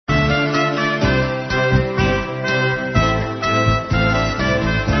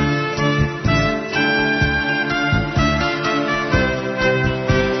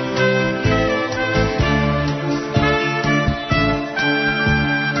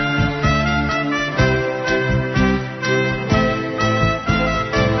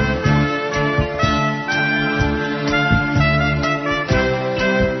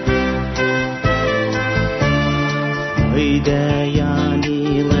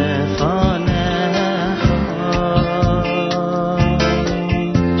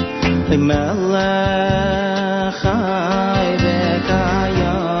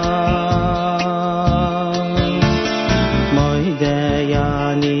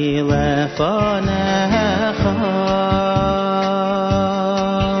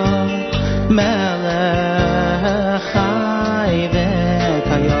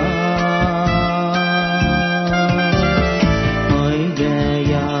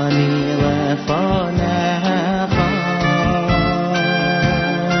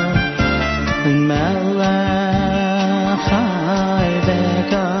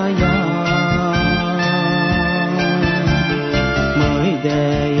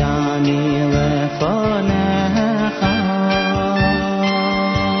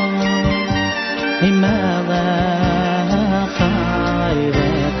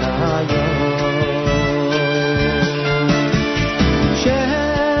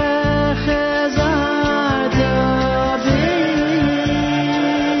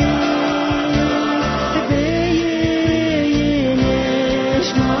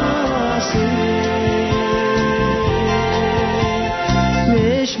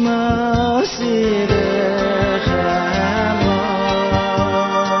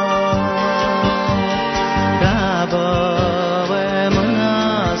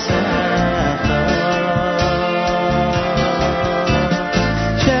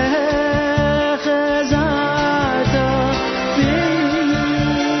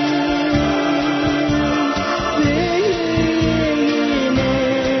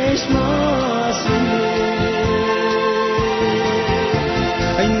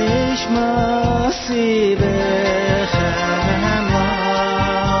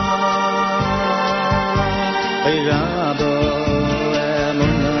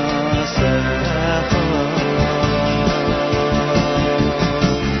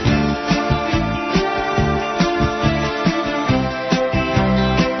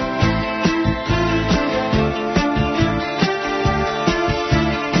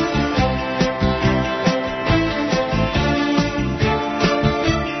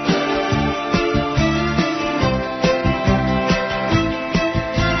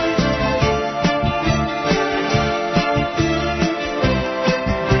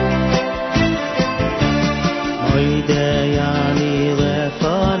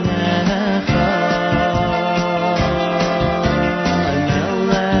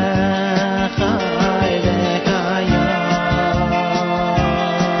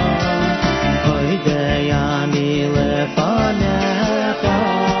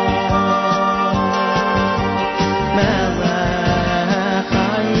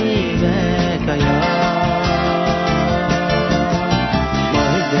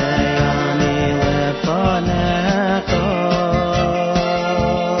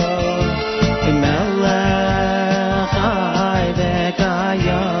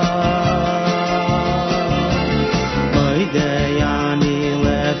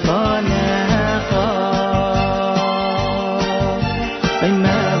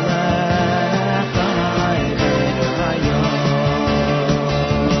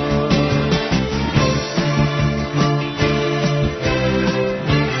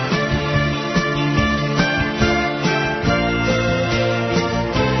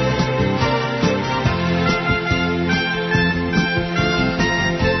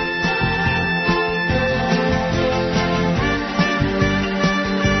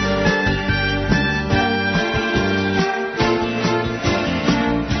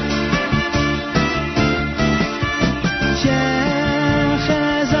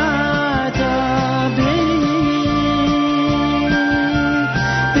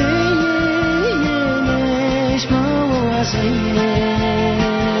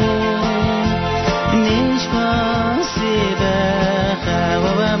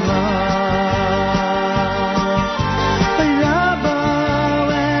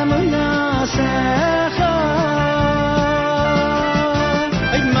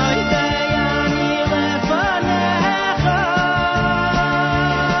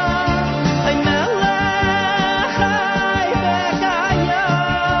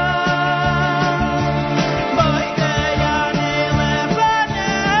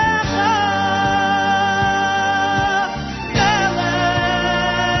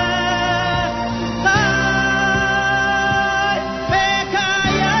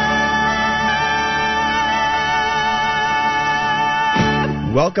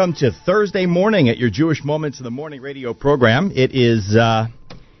Welcome to Thursday morning at your Jewish Moments in the Morning radio program. It is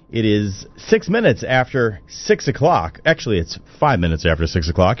 6 minutes after 6 o'clock. Actually, it's 5 minutes after 6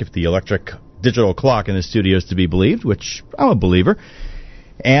 o'clock if the electric digital clock in the studio is to be believed, which I'm a believer.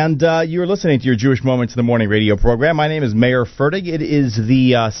 And you're listening to your Jewish Moments in the Morning radio program. My name is Mayor Fertig. It is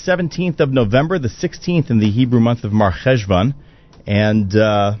the 17th of November, the 16th in the Hebrew month of Mar Cheshvan. And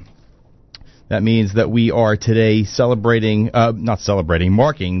the That means that we are today marking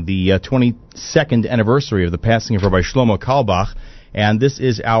the 22nd anniversary of the passing of Rabbi Shlomo Carlebach, and this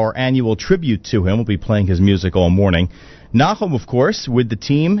is our annual tribute to him. We'll be playing his music all morning. Nachum, of course, with the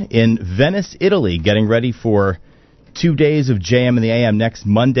team in Venice, Italy, getting ready for 2 days of JM and the AM next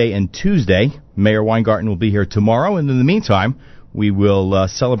Monday and Tuesday. Mayor Weingarten will be here tomorrow, and in the meantime, we will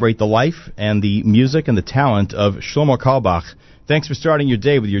celebrate the life and the music and the talent of Shlomo Carlebach. Thanks for starting your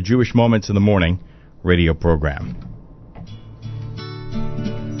day with your Jewish Moments in the Morning radio program.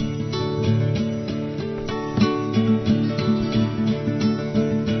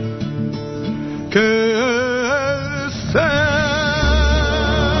 Come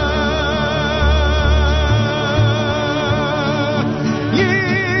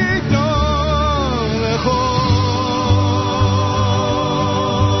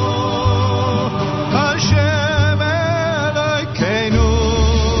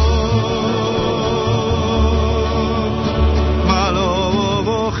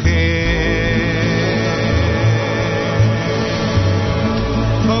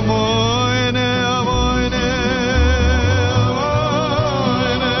on,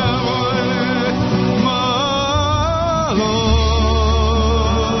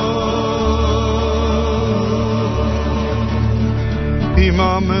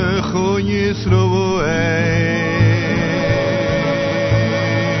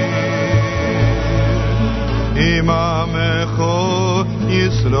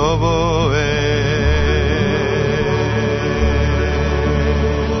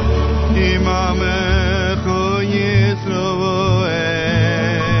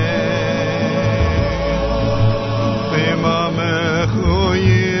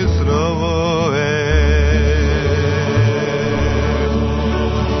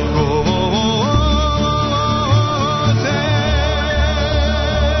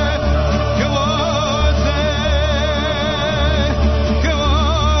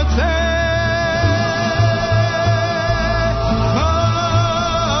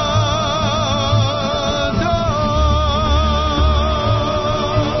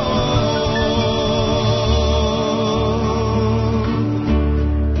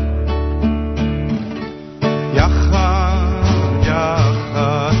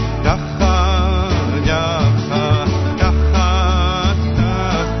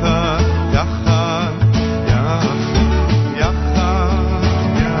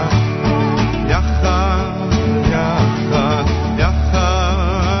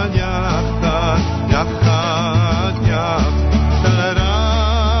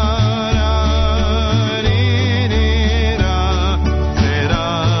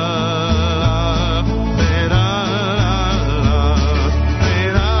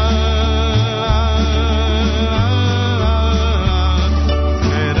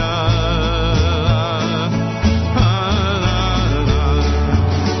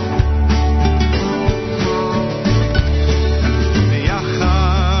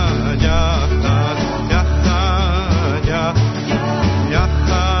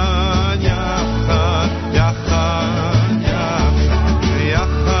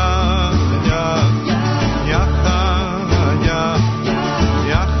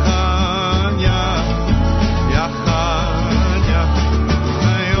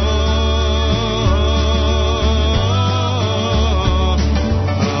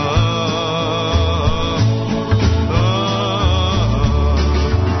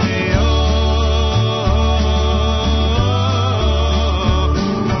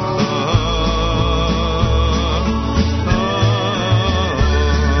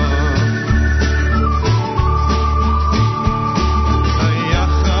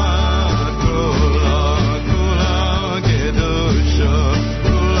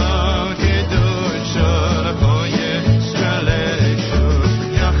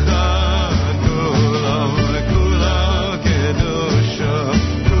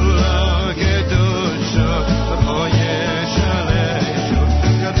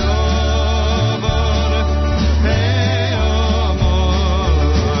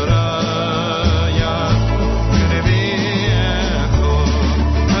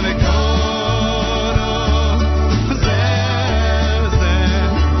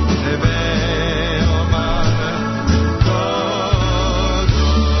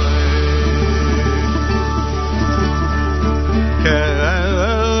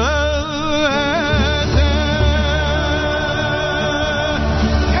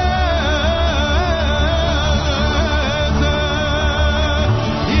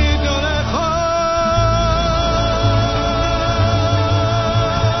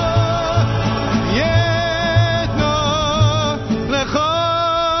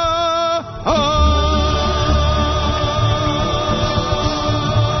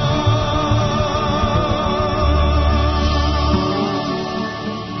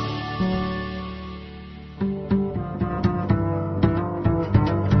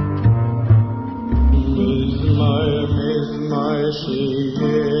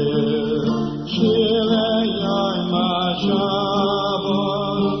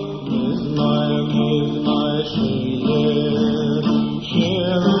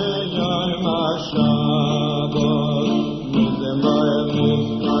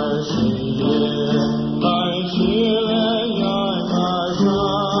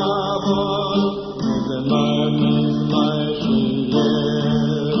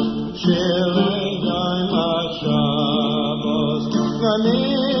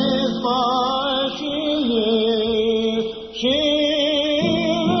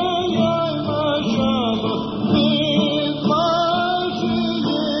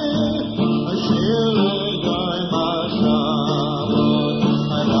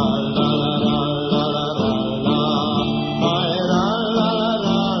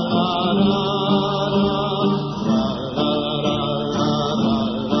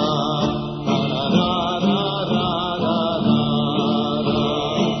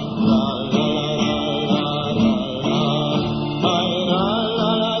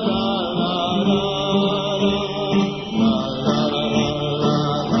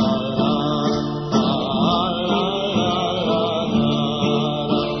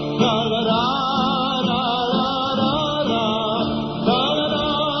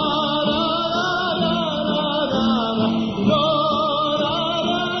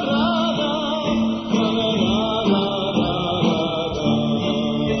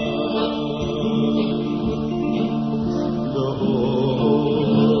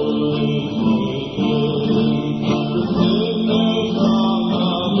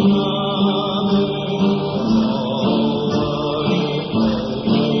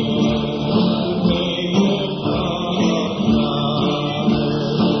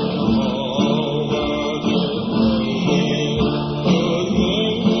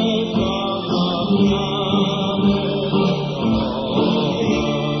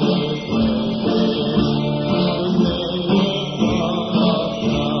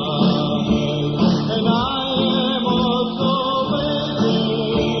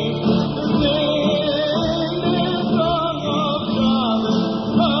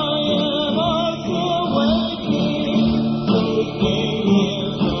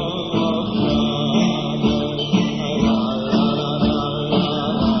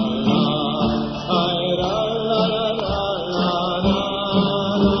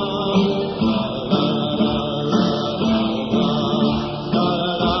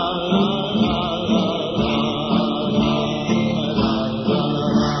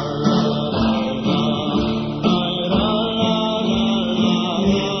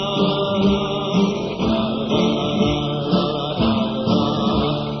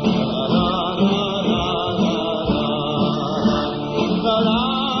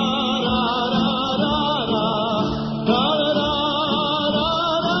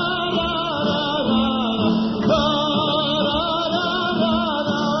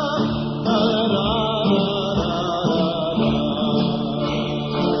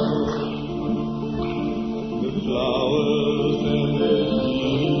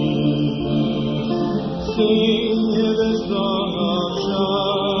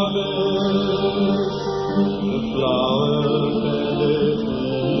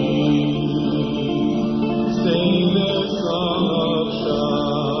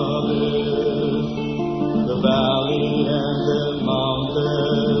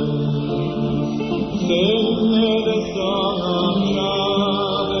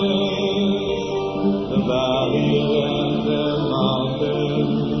 valley and the mountain,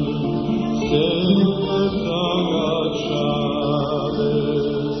 sing the song.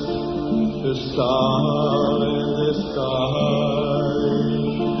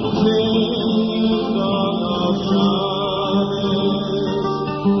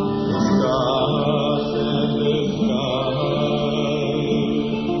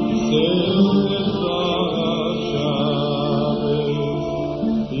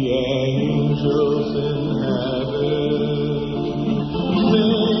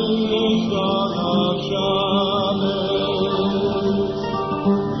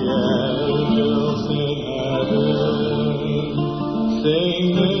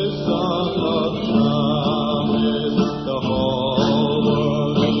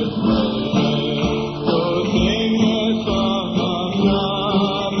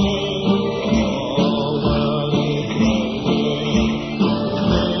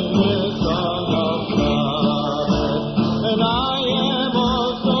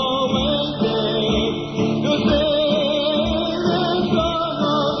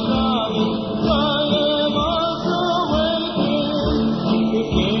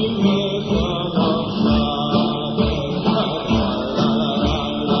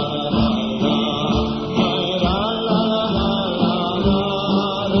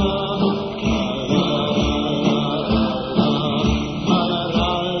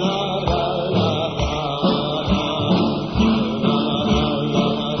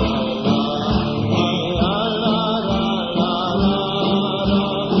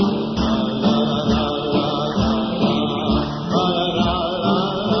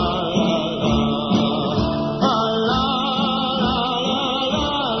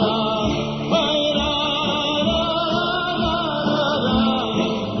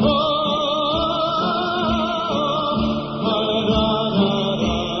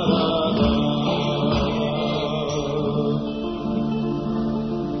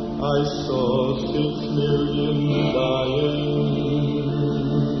 saw 6 million dying.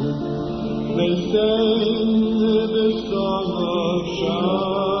 They sang the song of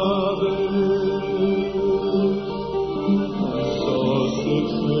Shabbos. I saw 6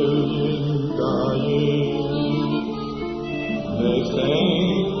 million dying. They sang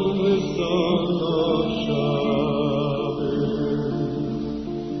the song of Shabbos.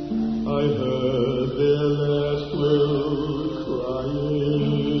 I heard their last word crying.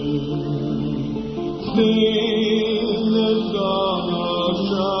 Sing the song of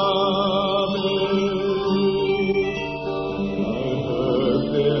Shabbos. I heard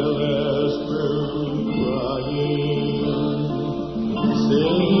their last word crying.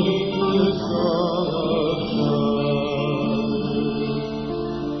 Sing the song of Shabbos.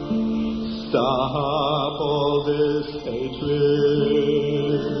 Stop all this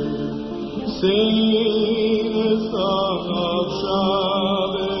hatred. Sing the song of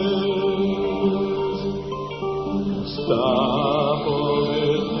Shabbos. Stop all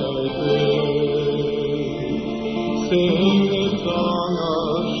this hatred. Sing the song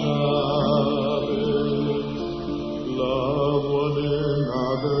of Shabbos. Love one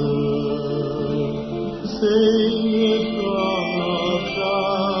another. Sing the song of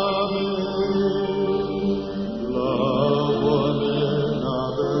Shabbos. Love one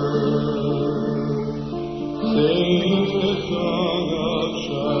another. Sing the song of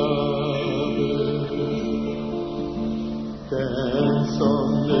Shabbos. Dance on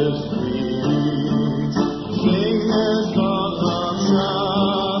the streets. Sing the song of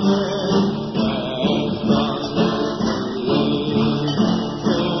Shabbos. Dance on the streets.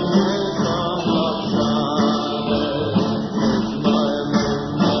 Sing the song of Shabbos. It's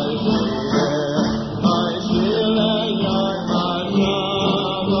my Shira, my Shabbos.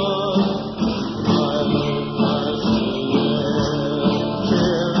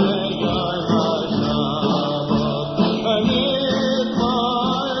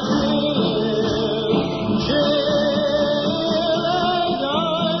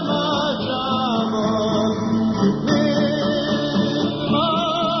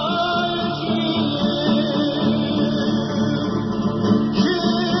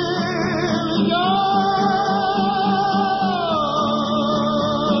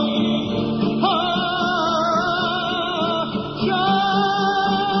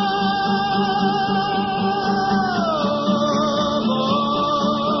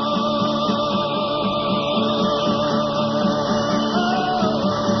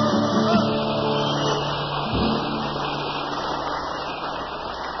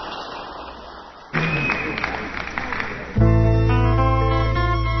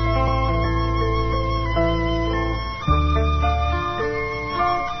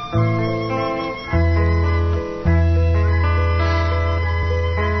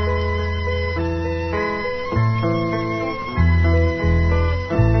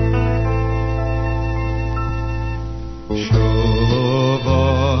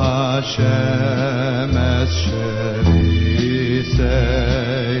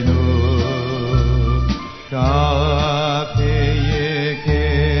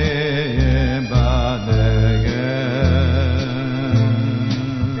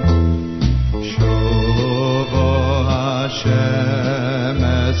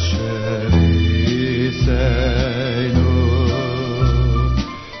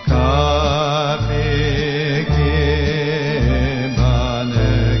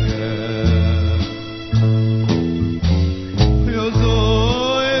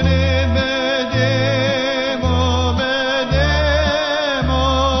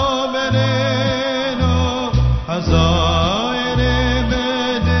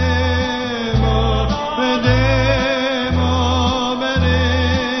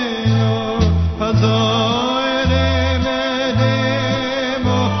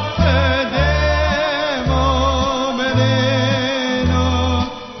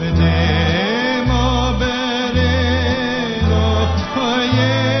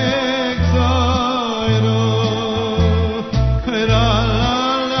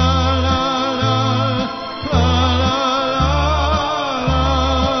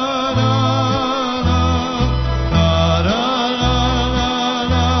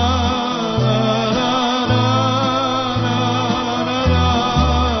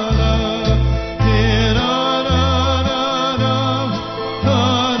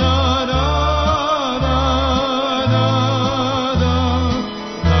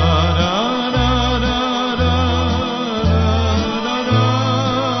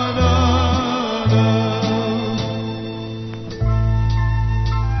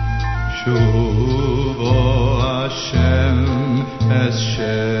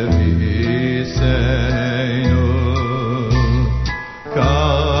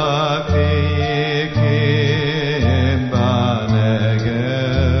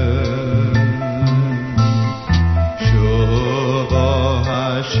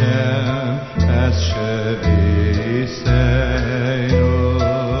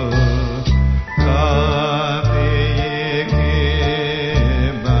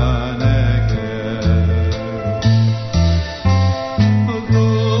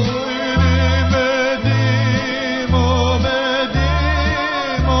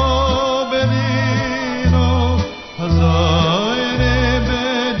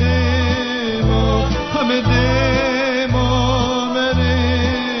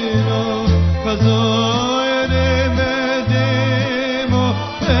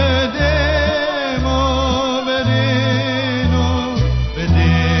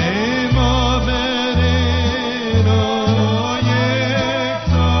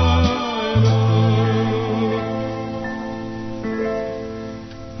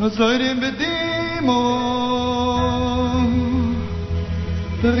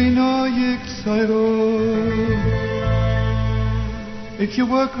 If you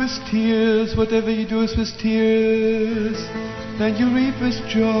work with tears, whatever you do is with tears, then you reap with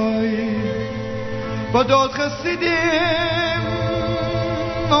joy. But all Chassidim,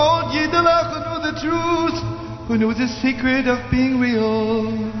 all Yidelach who knew the truth, who knew the secret of being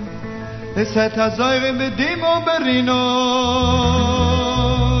real, they said, Hazorim b'dimo berino,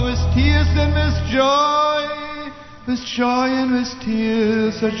 with tears and with joy and with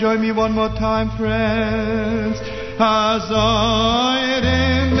tears. So join me one more time, friends.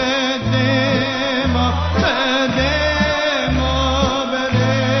 Hazorim b'dimo berino,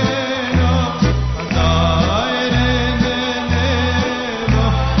 Hazorim b'dimo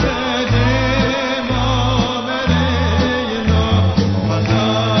berino,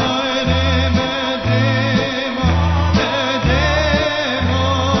 Hazorim b'dimo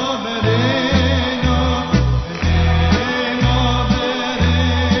berino,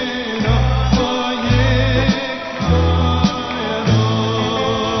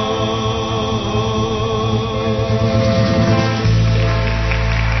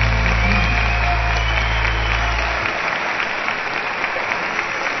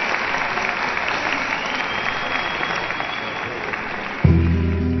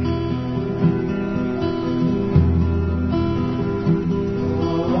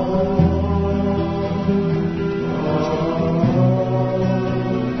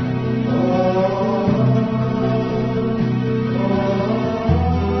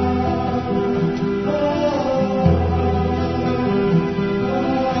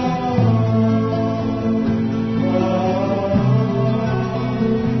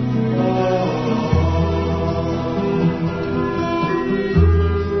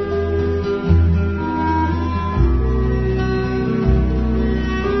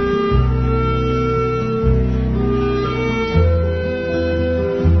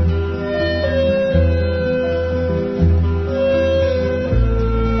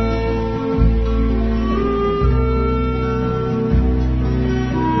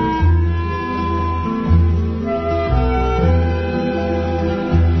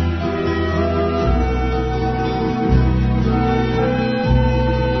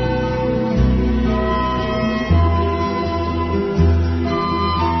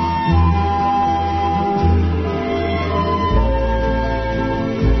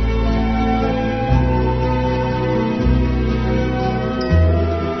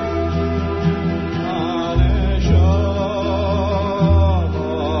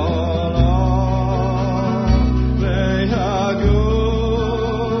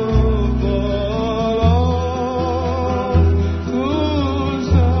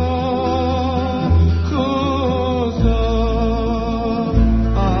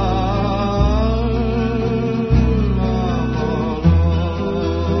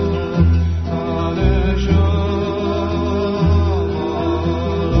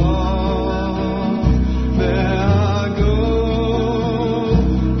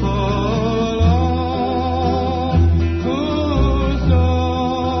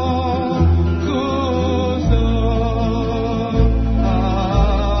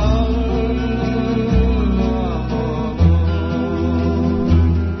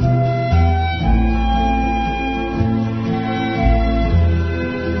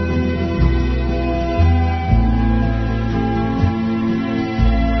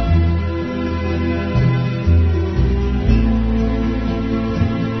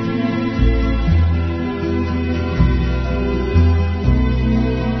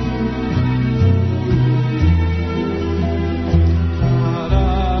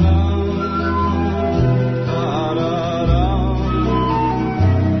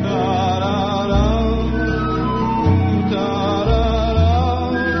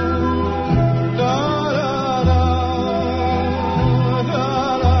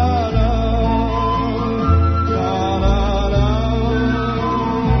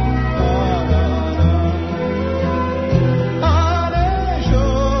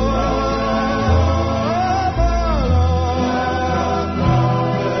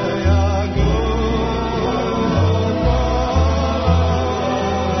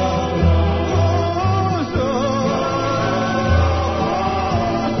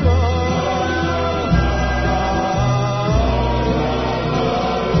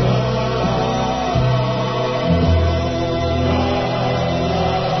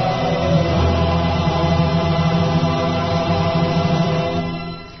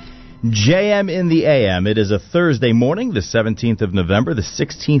 JM in the AM. It is a Thursday morning, the 17th of November, the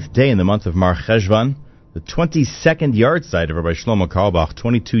 16th day in the month of Mar Cheshvan, the 22nd Yahrtzeit of Rabbi Shlomo Carlebach.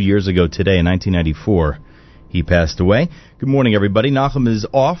 22 years ago today, in 1994, he passed away. Good morning, everybody. Nachum is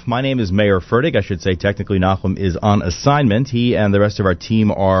off. My name is Mayor Fertig. I should say technically Nachum is on assignment. He and the rest of our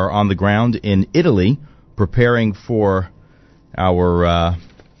team are on the ground in Italy, preparing for our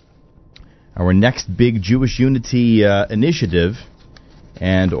next big Jewish Unity initiative,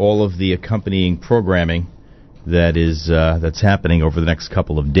 and all of the accompanying programming that's happening over the next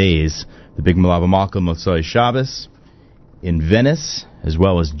couple of days. The big Melava Malka Motzai Shabbos in Venice, as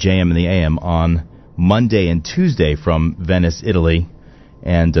well as JM in the AM on Monday and Tuesday from Venice, Italy.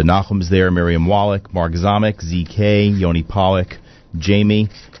 And Nachum's there, Miriam Wallach, Mark Zamek, ZK, Yoni Pollack, Jamie,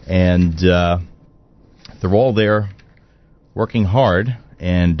 and they're all there working hard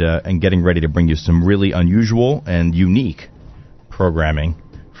and getting ready to bring you some really unusual and unique programming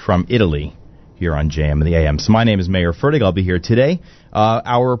from Italy here on JM and the AM. So my name is Mayor Fertig. I'll be here today.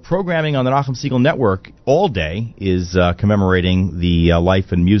 Our programming on the Nachum Segal Network all day is commemorating the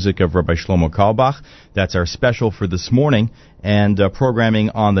life and music of Rabbi Shlomo Carlebach. That's our special for this morning. And programming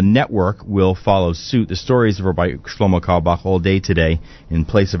on the network will follow suit. The stories of Rabbi Shlomo Carlebach all day today in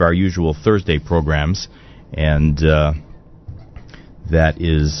place of our usual Thursday programs. And that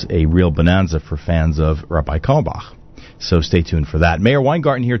is a real bonanza for fans of Rabbi Carlebach. So stay tuned for that. Mayor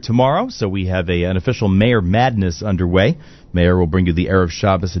Weingarten here tomorrow, so we have an official Mayor Madness underway. Mayor will bring you the Erev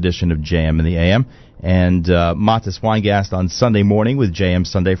Shabbos edition of JM in the AM, and Matis Weingast on Sunday morning with JM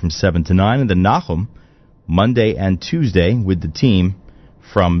Sunday from 7 to 9, and then Nachum Monday and Tuesday with the team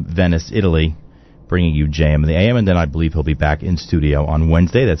from Venice, Italy, bringing you JM in the AM, and then I believe he'll be back in studio on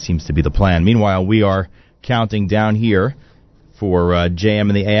Wednesday. That seems to be the plan. Meanwhile, we are counting down here for JM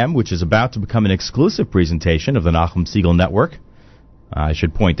in the AM, which is about to become an exclusive presentation of the Nachum Segal Network. I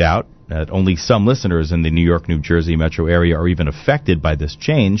should point out that only some listeners in the New York, New Jersey metro area are even affected by this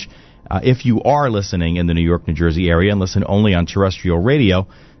change. If you are listening in the New York, New Jersey area and listen only on terrestrial radio,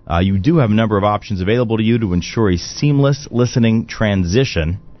 you do have a number of options available to you to ensure a seamless listening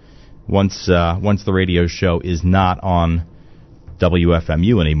transition once the radio show is not on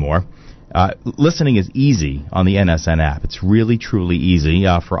WFMU anymore. Listening is easy on the NSN app. It's really, truly easy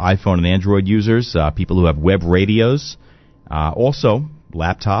for iPhone and Android users, people who have web radios, also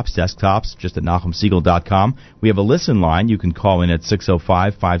laptops, desktops, just at NachumSegal.com. We have a listen line. You can call in at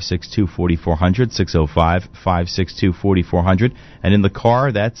 605-562-4400, 605-562-4400. And in the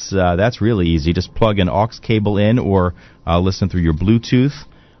car, that's really easy. Just plug an aux cable in or listen through your Bluetooth.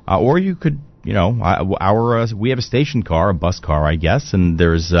 Or you could, we have a station car, a bus car, I guess, and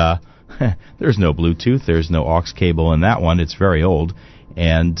there's no Bluetooth, there's no aux cable in that one. It's very old,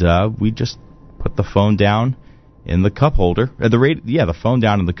 and we just put the phone down in the cup holder. The phone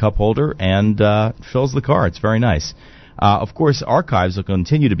down in the cup holder, and it fills the car. It's very nice. Of course, archives will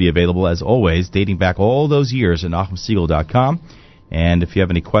continue to be available as always, dating back all those years at NachumSegal.com. And if you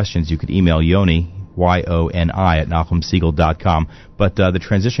have any questions, you could email Yoni, YONI, at NachumSegal.com. But the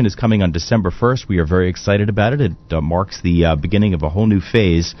transition is coming on December 1st. We are very excited about it. It marks the beginning of a whole new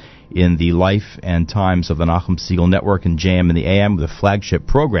phase in the life and times of the Nachum Segal Network and JM in the AM with a flagship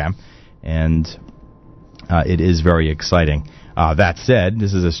program, and it is very exciting. That said,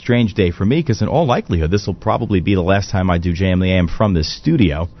 this is a strange day for me because in all likelihood this will probably be the last time I do JM in the AM from this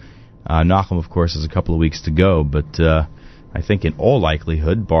studio. Nachum, of course, has a couple of weeks to go, but I think in all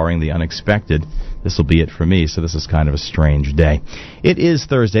likelihood, barring the unexpected, this will be it for me, so this is kind of a strange day. It is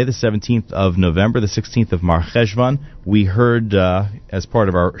Thursday, the 17th of November, the 16th of Mar Cheshvan. We heard, as part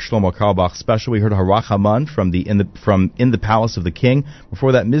of our Shlomo Carlebach special, we heard Harach Haman from In the Palace of the King.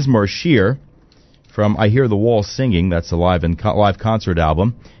 Before that, Mizmor Shir from I Hear the Walls Singing, that's a live concert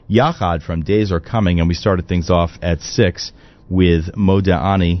album. Yachad from Days Are Coming, and we started things off at 6 with Moda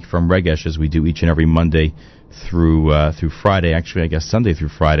Ani from Regesh, as we do each and every Monday through Friday, actually I guess Sunday through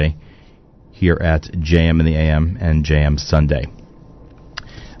Friday, here at JM in the AM and JM Sunday.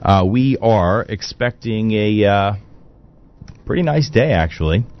 We are expecting a pretty nice day,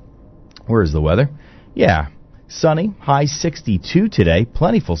 actually. Where is the weather? Yeah, sunny, high 62 today,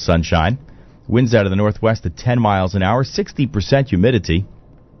 plentiful sunshine. Winds out of the northwest at 10 miles an hour, 60% humidity.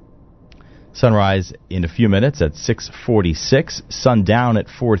 Sunrise in a few minutes at 6:46. Sundown at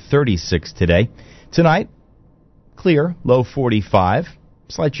 4:36 today. Tonight, clear, low 45.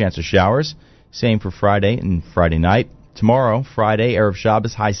 Slight chance of showers. Same for Friday and Friday night. Tomorrow, Friday, Erev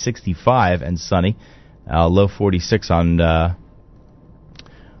Shabbos, high 65 and sunny. Low 46 on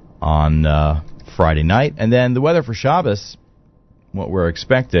Friday night. And then the weather for Shabbos, what we're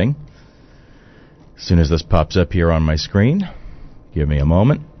expecting, as soon as this pops up here on my screen, give me a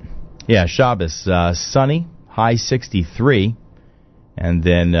moment. Yeah, Shabbos, sunny, high 63. And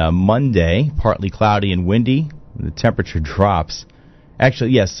then Monday, partly cloudy and windy. The temperature drops.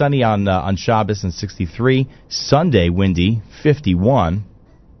 Actually, yeah, sunny on Shabbos and 63. Sunday, windy, 51.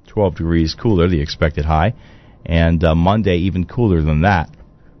 12 degrees cooler, the expected high. And Monday, even cooler than that.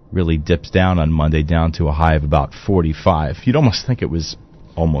 Really dips down on Monday down to a high of about 45. You'd almost think it was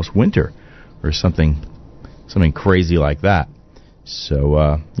almost winter or something crazy like that.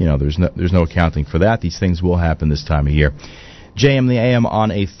 So, there's no accounting for that. These things will happen this time of year. JM the AM on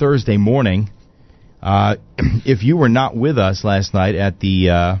a Thursday morning. If you were not with us last night at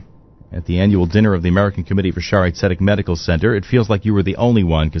the annual dinner of the American Committee for Yahrtzeit Medical Center, it feels like you were the only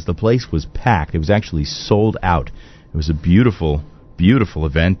one because the place was packed. It was actually sold out. It was a beautiful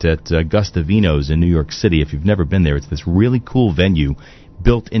event at Gustavino's in New York City. If you've never been there, it's this really cool venue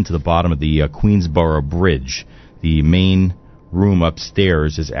built into the bottom of the Queensboro Bridge. The main room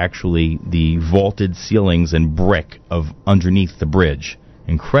upstairs is actually the vaulted ceilings and brick of underneath the bridge.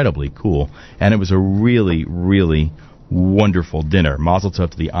 Incredibly cool. And it was a really, really wonderful dinner. Mazel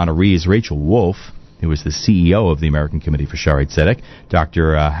tov to the honorees, Rachel Wolf, who is the CEO of the American Committee for Yahrtzeit,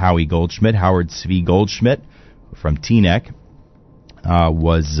 Dr. Howard Tzvi Goldschmidt from TNEC,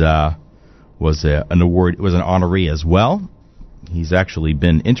 was an honoree as well. He's actually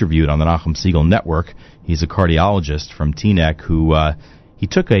been interviewed on the Nachum Segal Network. He's a cardiologist from TNEC who he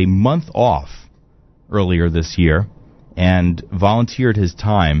took a month off earlier this year and volunteered his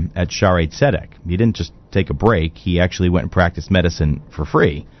time at Yahrtzeit. He didn't just take a break. He actually went and practiced medicine for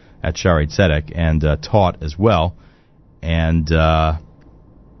free at Yahrtzeit and taught as well. And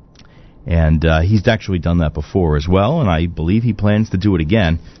he's actually done that before as well, and I believe he plans to do it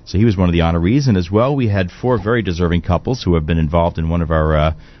again. So he was one of the honorees, and as well we had 4 very deserving couples who have been involved in one of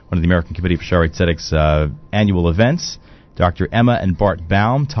the American Committee for Yahrtzeit's annual events. Dr. Emma and Bart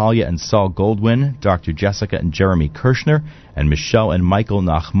Baum, Talia and Saul Goldwyn, Dr. Jessica and Jeremy Kirshner, and Michelle and Michael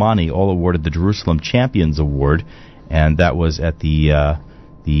Nachmani all awarded the Jerusalem Champions Award, and that was at the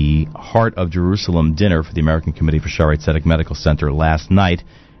Heart of Jerusalem dinner for the American Committee for Yahrtzeit Medical Center last night.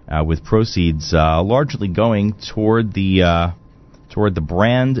 With proceeds largely going toward the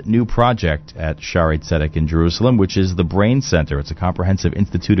brand new project at Yahrtzeit in Jerusalem, which is the Brain Center. It's a comprehensive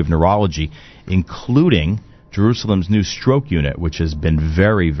institute of neurology, including Jerusalem's new stroke unit, which has been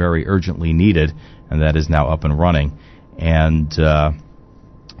very, very urgently needed, and that is now up and running, and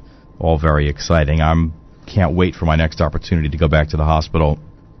all very exciting. Can't wait for my next opportunity to go back to the hospital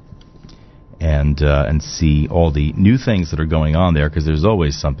and see all the new things that are going on there, because there's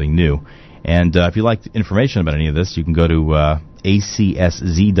always something new. And if you'd like information about any of this, you can go to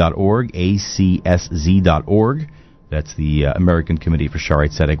ACSZ.org, ACSZ.org. That's the American Committee for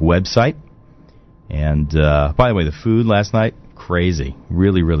Yahrtzeit website. And by the way, the food last night, crazy.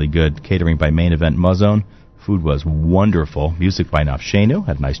 Really, really good. Catering by Main Event Mazon. Food was wonderful. Music by Nafshenu.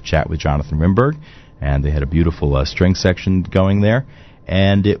 Had a nice chat with Jonathan Rimberg. And they had a beautiful string section going there.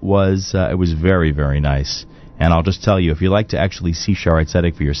 And it was very, very nice. And I'll just tell you, if you like to actually see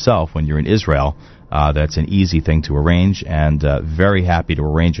Yahrtzeit for yourself when you're in Israel, that's an easy thing to arrange, and very happy to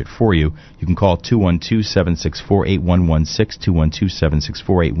arrange it for you. You can call 212-764-8116,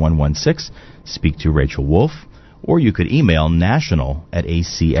 212-764-8116, speak to Rachel Wolf, or you could email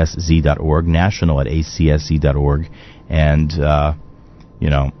national@acsz.org, national@acsz.org, and,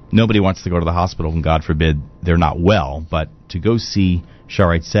 nobody wants to go to the hospital, and God forbid they're not well, but to go see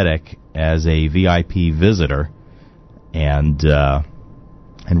Yahrtzeit as a VIP visitor and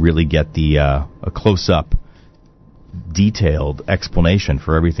really get a close-up, detailed explanation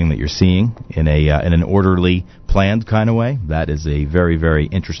for everything that you're seeing in an orderly, planned kind of way, that is a very, very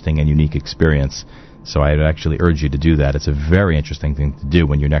interesting and unique experience. So I'd actually urge you to do that. It's a very interesting thing to do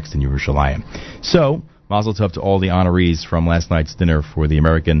when you're next in Yerushalayim. So, mazel tov to all the honorees from last night's dinner for the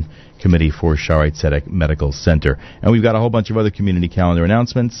American Committee for Yahrtzeit Medical Center. And we've got a whole bunch of other community calendar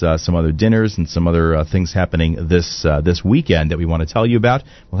announcements, some other dinners, and some other things happening this weekend that we want to tell you about.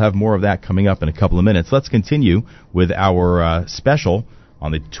 We'll have more of that coming up in a couple of minutes. Let's continue with our special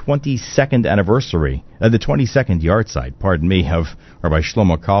on the 22nd anniversary, the 22nd Yahrtzeit, of Rabbi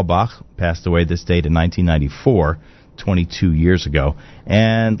Shlomo Carlebach, passed away this date in 1994, 22 years ago.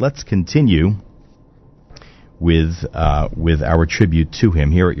 And let's continue with our tribute to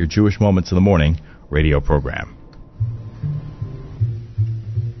him here at your Jewish Moments in the Morning radio program.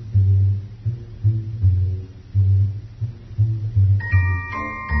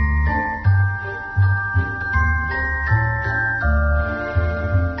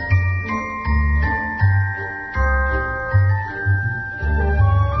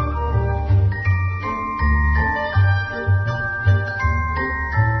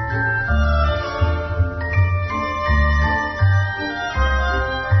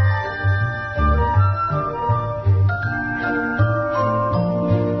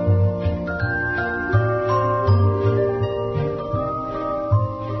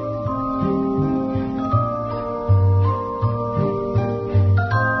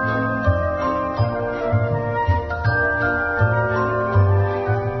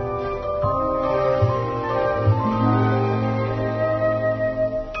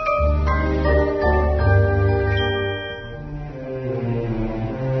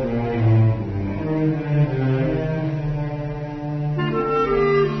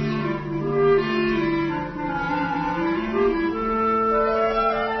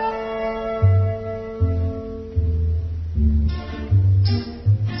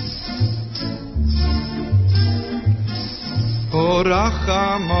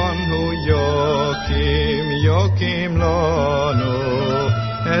 Rachamonu Yokim Lonu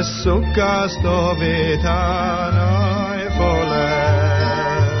Esukas David Hanai Foles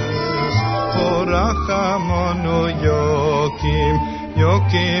Rachamonu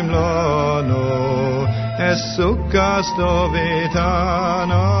Yokim Lonu Esukas David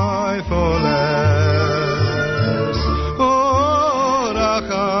Hanai Foles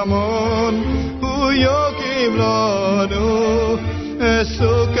Rachamonu Yokim Lonu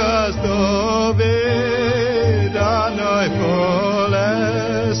Esukas David Hanai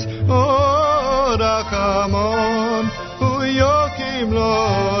Foles Rachamon Yokim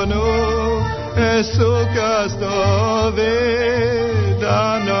Lonu Esukas David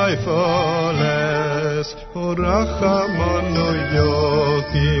Hanai Foles Rachamon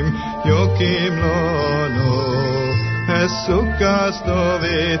Yokim Lonu Esukas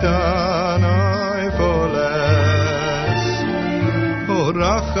David Hanai Foles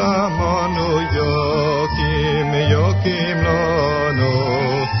Rachamonu Yokim Lonu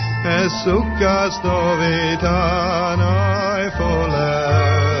Esukas David Hanai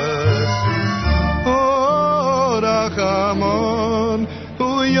Foles Rachamon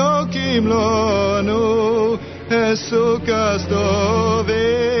Yokim Lonu Esukas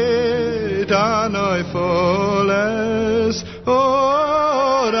David Hanai Foles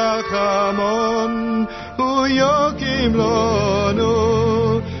Rachamon Yokim Lonu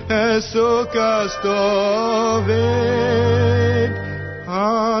Esukas David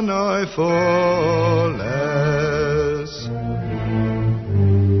Hanai Foles.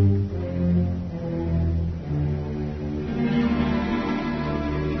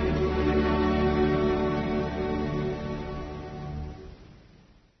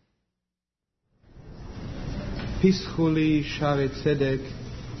 Pischuli Shari Tzedek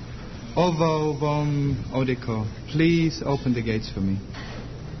Ovo Vom Odeko. Please open the gates for me.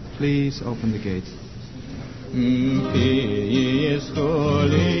 Please open the gates. Pischuli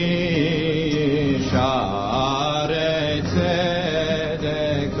Shari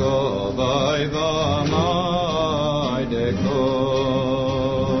Tzedek Ovo Vom Odeko.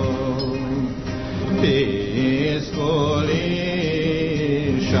 Pischuli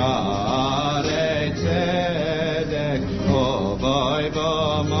Shari Tzedek Ovo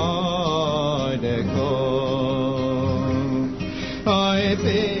Vom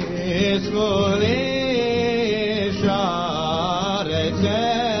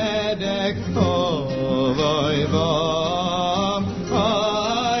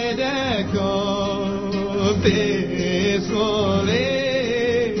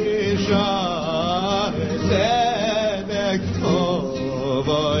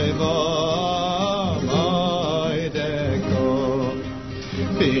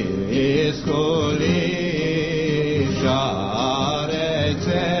Shari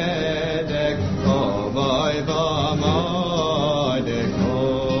Tzedek Ovoi Vom Oideko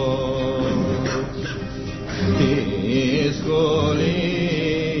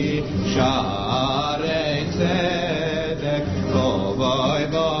Pischuli Shari Tzedek Ovoi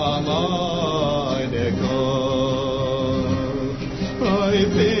Vom Oideko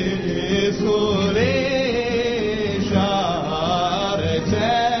Pischuli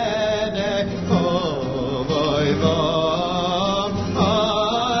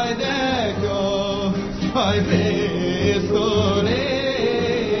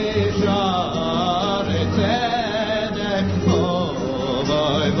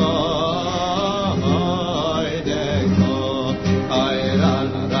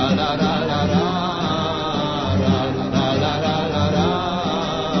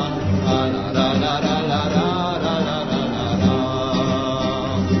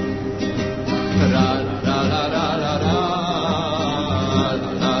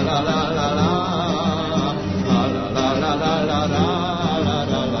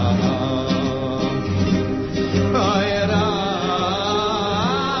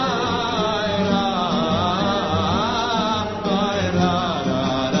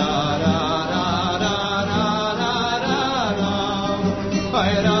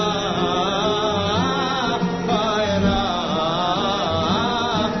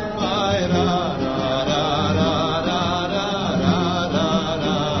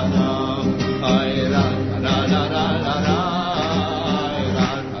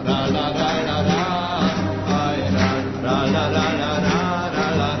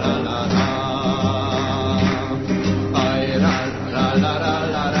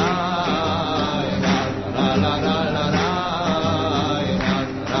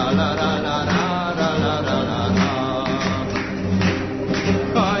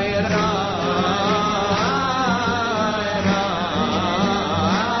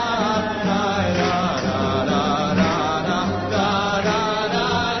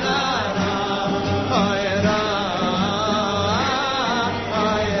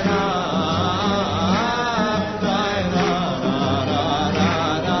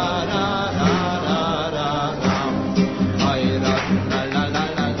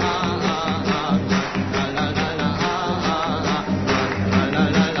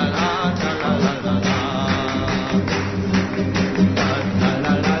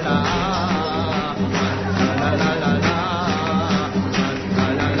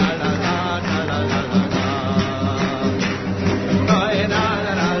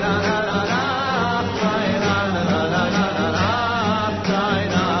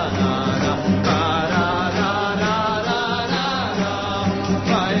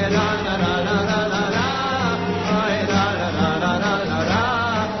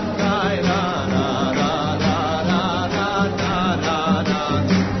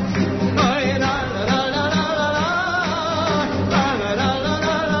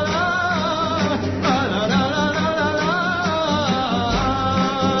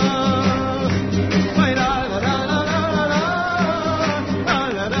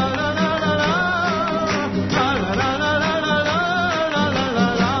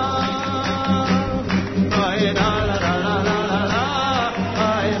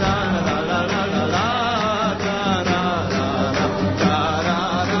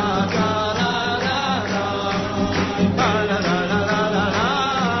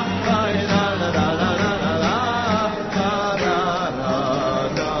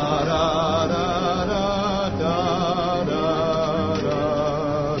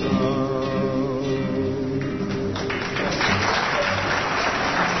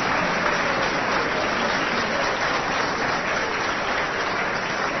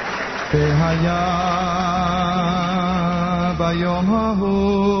והיה ביום ההוא,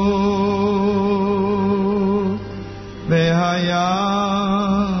 והיה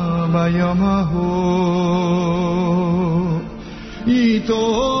ביום ההוא,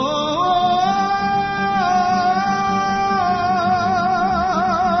 איתו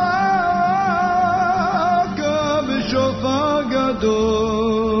בשופר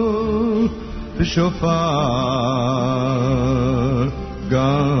גדול, בשופר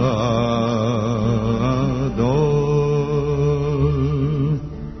גדול.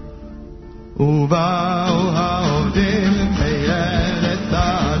 ובאו העובדים מארץ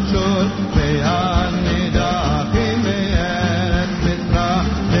אשור, והנידחים מארץ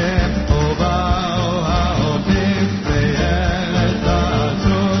מצרים. ובאו העובדים מארץ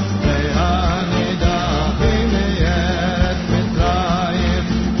אשור, והנידחים מארץ מצרים,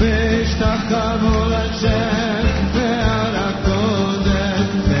 והשתחוו להשם בהר הקודש,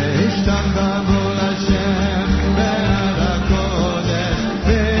 והשתחוו להשם בהר הקודש,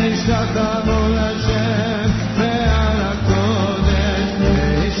 והשתחוו להשם בהר הקודש,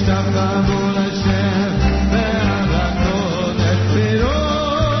 והשתחוו להשם בהר הקודש,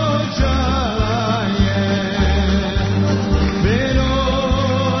 בירושלים, בירושלים,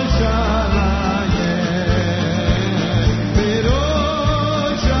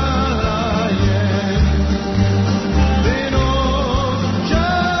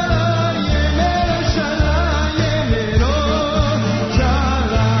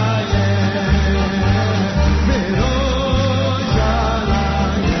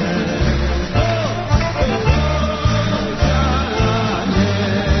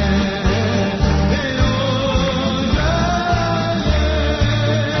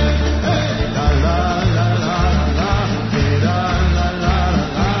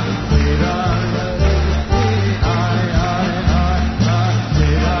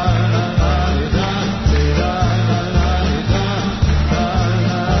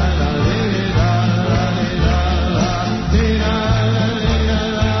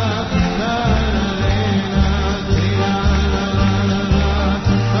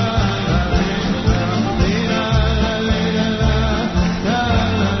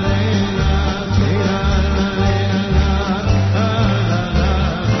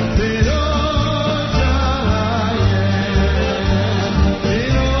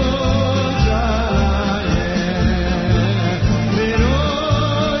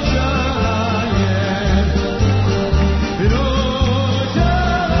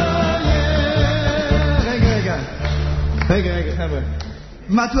 רגע, חבר'ה.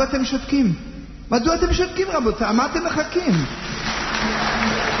 מדוע אתם שותקים? מדוע אתם שותקים, רבותיי? מה אתם מחכים?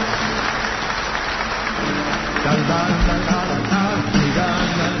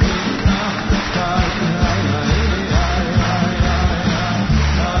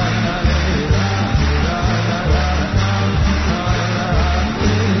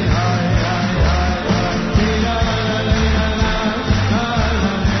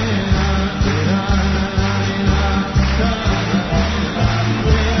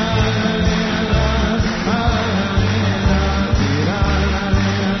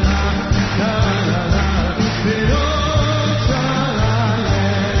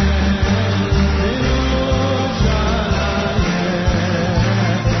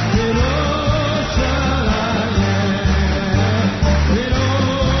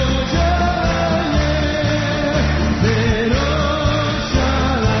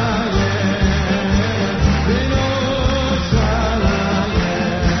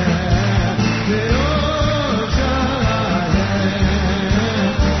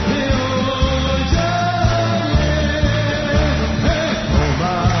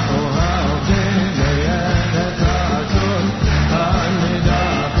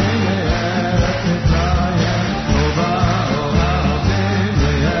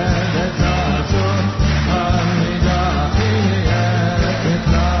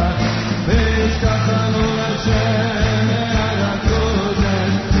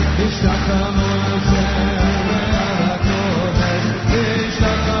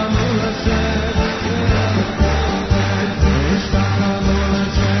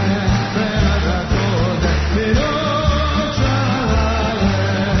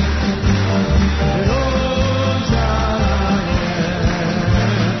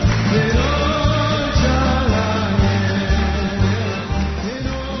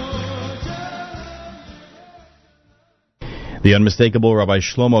 The unmistakable Rabbi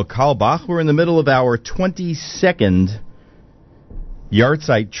Shlomo Carlebach. We're in the middle of our 22nd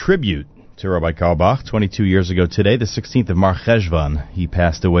Yahrtzeit tribute to Rabbi Carlebach. 22 years ago today, the 16th of Mar Cheshvan, he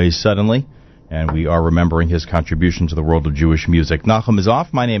passed away suddenly and we are remembering his contribution to the world of Jewish music. Nachum is off.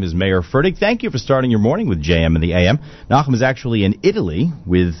 My name is Mayor Fertig. Thank you for starting your morning with JM and the AM. Nachum is actually in Italy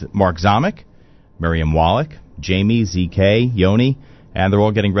with Mark Zamek, Miriam Wallach, Jamie, ZK, Yoni, and they're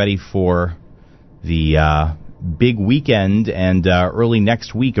all getting ready for the big weekend and early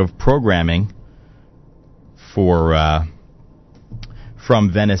next week of programming for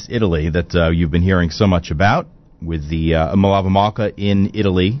from Venice, Italy, that you've been hearing so much about, with the Malava Malka in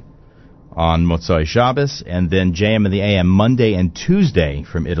Italy on Motzai Shabbos, and then JM and the AM Monday and Tuesday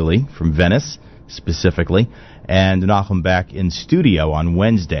from Italy, from Venice specifically, and Nachum back in studio on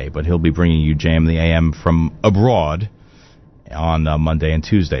Wednesday, but he'll be bringing you JM and the AM from abroad on Monday and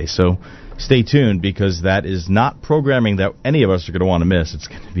Tuesday. So stay tuned, because that is not programming that any of us are going to want to miss. It's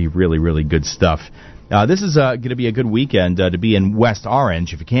going to be really, really good stuff. This is going to be a good weekend to be in West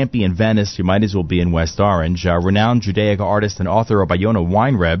Orange. If you can't be in Venice, you might as well be in West Orange. Renowned Judaica artist and author Rabbi Yonah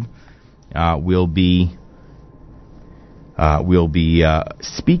Weinreb will be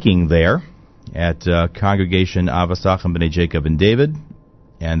speaking there at Congregation Avasachim B'nai Jacob and David,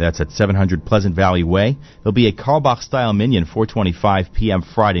 and that's at 700 Pleasant Valley Way. There'll be a Carlebach style minyan 4:25 p.m.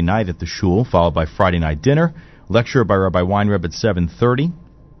 Friday night at the shul, followed by Friday night dinner. Lecture by Rabbi Weinreb at 7:30.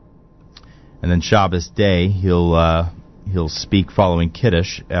 And then Shabbos day, he'll speak following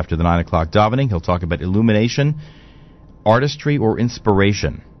Kiddush after the 9 o'clock davening. He'll talk about illumination, artistry, or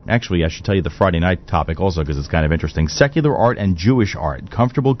inspiration. Actually, I should tell you the Friday night topic also, because it's kind of interesting. Secular art and Jewish art,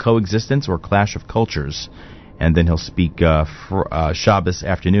 comfortable coexistence or clash of cultures. And then he'll speak Shabbos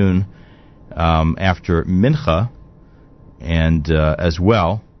afternoon after Mincha, and as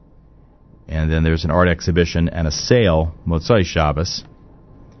well. And then there's an art exhibition and a sale, Motzai Shabbos.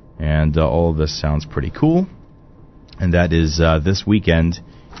 And all of this sounds pretty cool. And that is this weekend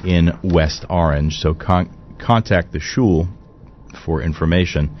in West Orange. So contact the shul for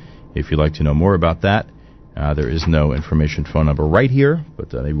information if you'd like to know more about that. There is no information phone number right here,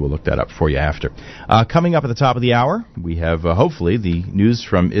 but maybe we'll look that up for you after. Coming up at the top of the hour, we have hopefully the news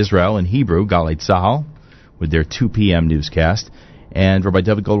from Israel in Hebrew, Galei Tzahal, with their 2 p.m. newscast. And Rabbi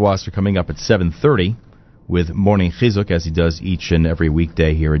David Goldwasser coming up at 7:30. With Morning Chizuk, as he does each and every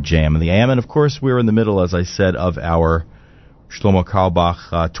weekday here at JM and the AM. And, of course, we're in the middle, as I said, of our Shlomo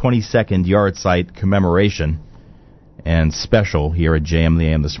Carlebach 22nd Yahrtzeit commemoration and special here at JM and the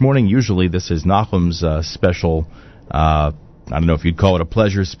AM this morning. Usually this is Nachum's special, I don't know if you'd call it a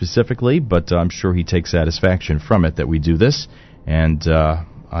pleasure specifically, but I'm sure he takes satisfaction from it that we do this. And I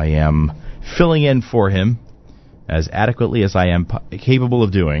am filling in for him as adequately as I am capable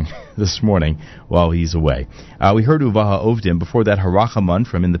of doing this morning while he's away. We heard Uvaha Ovdim. Before that, Harachaman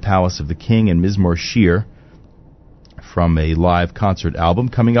from In the Palace of the King and Mizmor Shir from a live concert album.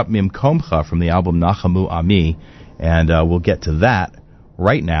 Coming up, Mim Komcha from the album Nachamu Ami. And we'll get to that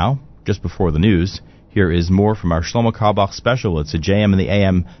right now, just before the news. Here is more from our Shlomo Carlebach special. It's a JM and the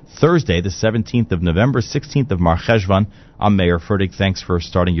AM Thursday, the 17th of November, 16th of Mar Cheshvan. I'm Mayor Fertig. Thanks for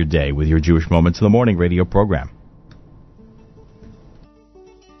starting your day with your Jewish Moments in the Morning radio program.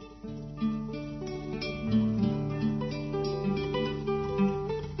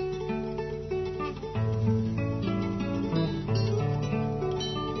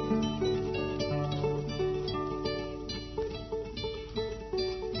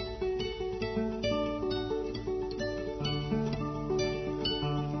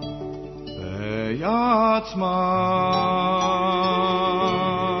 I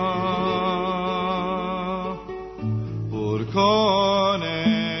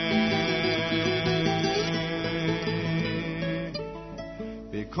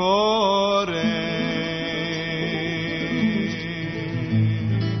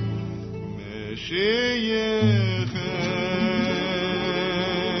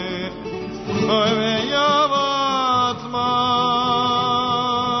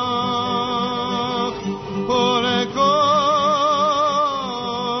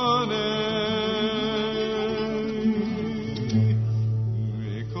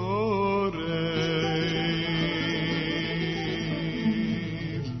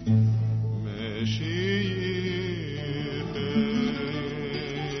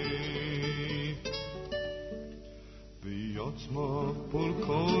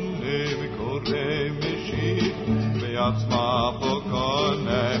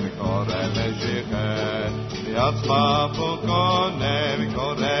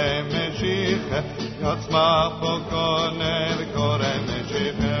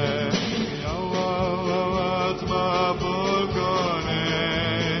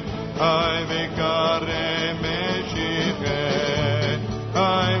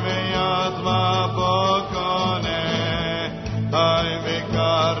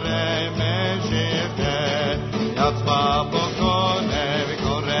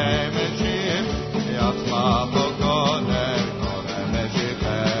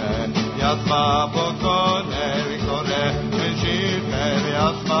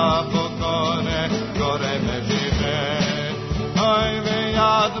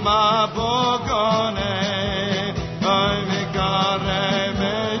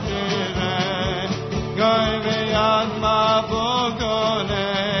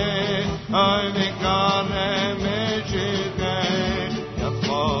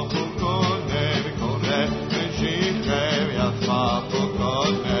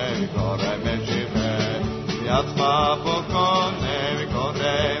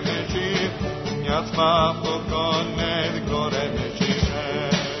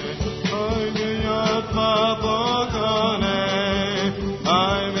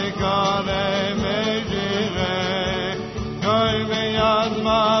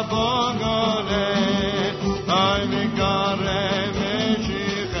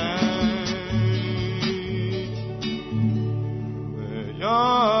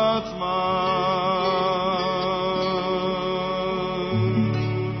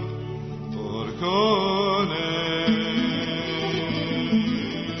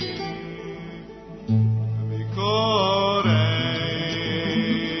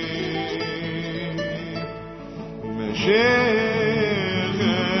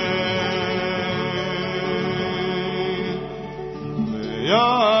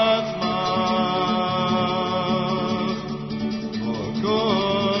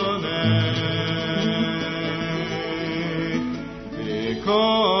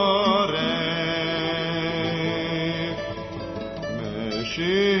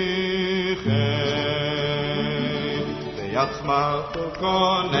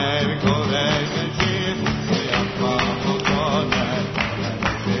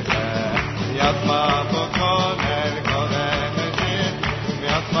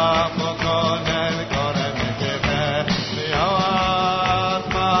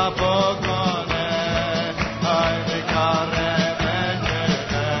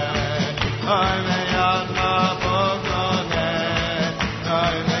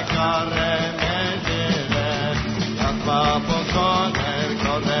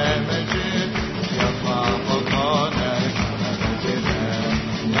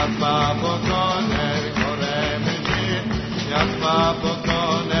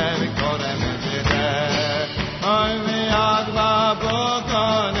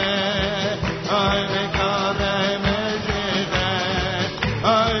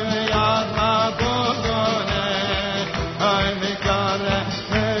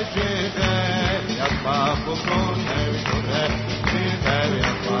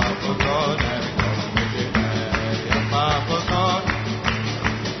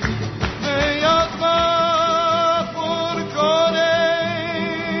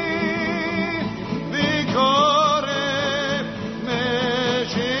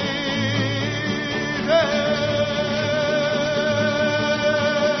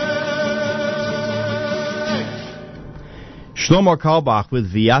Shlomo Carlebach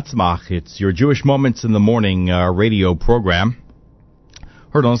with Yahrtzeit. It's your Jewish Moments in the Morning radio program.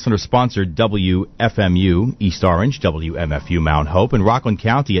 Heard on listener-sponsored WFMU East Orange, WMFU Mount Hope, and Rockland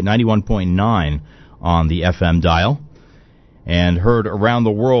County at 91.9 on the FM dial. And heard around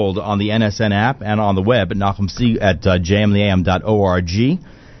the world on the NSN app and on the web at jmtheam.org.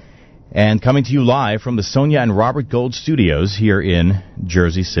 And coming to you live from the Sonia and Robert Gold studios here in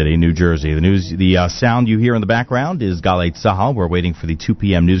Jersey City, New Jersey. The sound you hear in the background is Galei Tzahal. We're waiting for the 2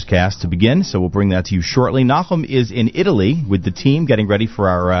 p.m. newscast to begin, so we'll bring that to you shortly. Nachum is in Italy with the team getting ready for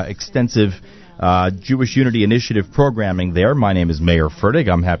our extensive Jewish Unity Initiative programming there. My name is Mayor Fertig.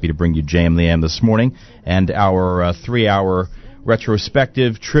 I'm happy to bring you JM the AM this morning and our 3-hour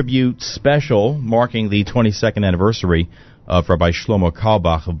retrospective tribute special marking the 22nd anniversary of Rabbi Shlomo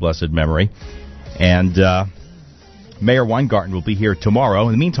Carlebach of blessed memory. And Mayor Weingarten will be here tomorrow.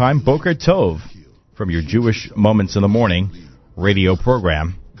 In the meantime, Boker Tov from your Jewish Moments in the Morning radio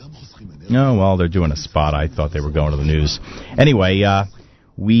program. No, well, they're doing a spot. I thought they were going to the news. Anyway,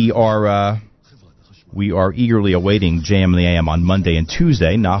 we are eagerly awaiting JM the AM on Monday and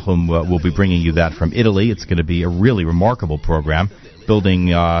Tuesday. Nahum will be bringing you that from Italy. It's going to be a really remarkable program, building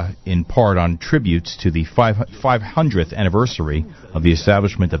in part on tributes to the 500th anniversary of the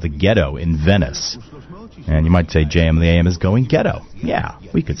establishment of the ghetto in Venice. And you might say JM the AM is going ghetto. Yeah,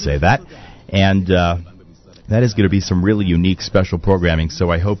 we could say that. And that is going to be some really unique special programming, so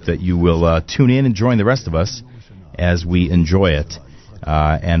I hope that you will tune in and join the rest of us as we enjoy it.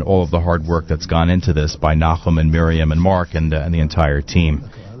 And all of the hard work that's gone into this by Nachum and Miriam and Mark and the entire team.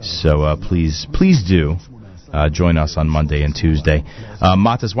 So please do join us on Monday and Tuesday.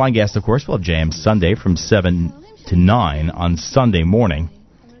 Matas Weingast, of course, will have JM Sunday from 7 to 9 on Sunday morning.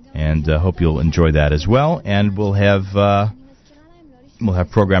 And hope you'll enjoy that as well. And we'll have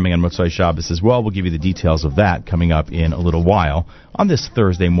programming on Motzai Shabbos as well. We'll give you the details of that coming up in a little while on this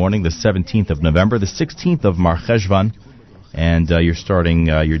Thursday morning, the 17th of November, the 16th of Mar Cheshvan. And you're starting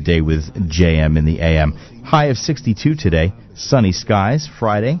your day with JM in the AM. High of 62 today, sunny skies.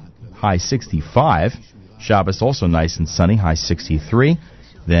 Friday, high 65. Shabbos also nice and sunny, high 63.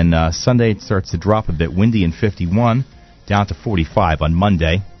 Then Sunday it starts to drop a bit, windy and 51, down to 45 on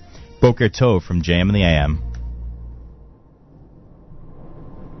Monday. Boker Tov from JM in the AM.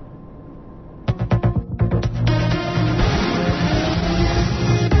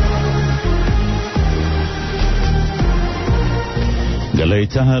 גלי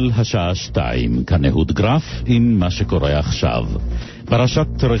צהל השעה 2, כאן אהוד גרף עם מה שקורה עכשיו.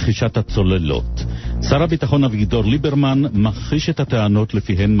 פרשת רכישת הצוללות. שר הביטחון אביגדור ליברמן מכחיש את הטענות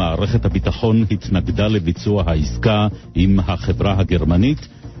לפיהן מערכת הביטחון התנגדה לביצוע העסקה עם החברה הגרמנית,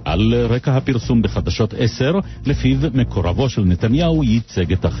 על רקע הפרסום בחדשות 10, לפיו מקורבו של נתניהו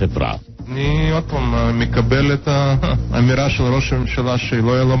ייצג את החברה. אני עוד פעם מקבל את האמירה של ראש הממשלה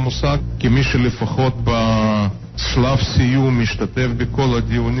שלא היה לו מושג, כמי שלפחות בשלב סיום משתתף בכל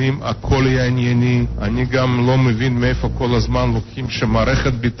הדיונים, הכל היה ענייני. אני גם לא מבין מאיפה כל הזמן לוקחים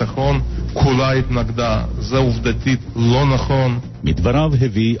שמערכת ביטחון כולה התנגדה. זה עובדתית לא נכון. מדבריו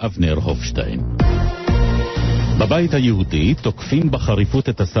הביא אבנר הופשטיין. בבית היהודי תוקפים בחריפות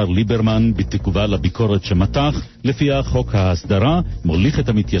את השר ליברמן בתגובה לביקורת שמתח, לפיה חוק ההסדרה מוליך את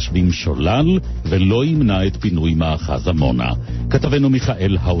המתיישבים שולל ולא ימנע את פינוי מאחז עמונה. כתבנו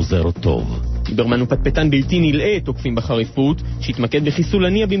מיכאל האוזר טוב. ליברמן הוא פטפטן בלתי נלאה, תוקפים בחריפות, שהתמקד בחיסול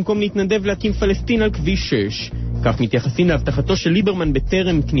הנייה במקום להתנדב להקים פלסטין על כביש 6. כך מתייחסים להבטחתו של ליברמן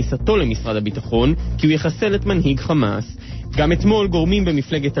בטרם כניסתו למשרד הביטחון, כי הוא יחסל את מנהיג חמאס. גם אתמול גורמים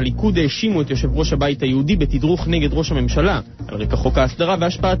במפלגת הליכוד האשימו את יושב ראש הבית היהודי בתדרוך נגד ראש הממשלה, על רקע חוק ההסדרה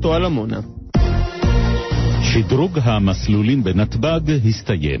והשפעתו על עמונה. שדרוג המסלולים בנתב"ג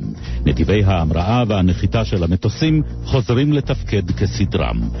הסתיים. נתיבי ההמראה והנחיתה של המטוסים חוזרים לתפקד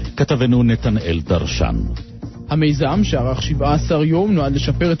כסדרם. כתבנו נתנאל דרשן. המיזם שערך 17 יום נועד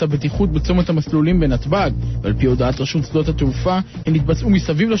לשפר את הבטיחות בצומת המסלולים בנתב"ג, ועל פי הודעת רשות שדות התעופה הם התבצעו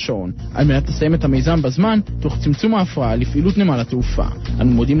מסביב לשעון על מנת לסיים את המיזם בזמן תוך צמצום ההפרעה לפעילות נמל התעופה.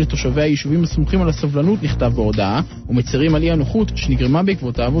 אנו מודים לתושבי היישובים הסמוכים על הסבלנות, נכתב בהודעה, ומצרים על אי הנוחות שנגרמה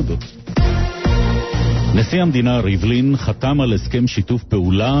בעקבות העבודות. נשיא המדינה ריבלין חתם על הסכם שיתוף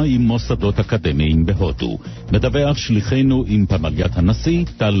פעולה עם מוסדות אקדמיים בהודו. מדווח שליחנו עם פמליית הנשיא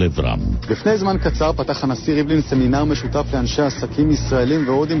טל לברם. לפני זמן קצר פתח הנשיא ריבלין סמינר משותף לאנשי עסקים ישראלים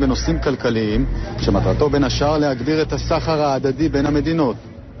והודים בנושאים כלכליים, שמטרתו בין השאר להגביר את הסחר ההדדי בין המדינות.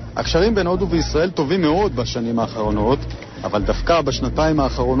 הקשרים בין הודו וישראל טובים מאוד בשנים האחרונות, אבל דווקא בשנתיים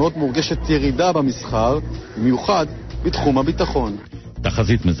האחרונות מורגשת ירידה במסחר, במיוחד בתחום הביטחון.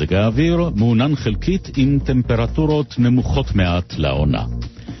 תחזית מזג האוויר מעונן חלקית עם טמפרטורות נמוכות מעט לעונה.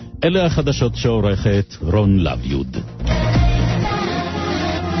 אלה החדשות שעורכת רון לויוד.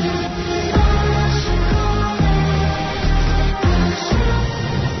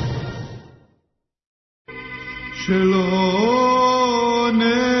 שלא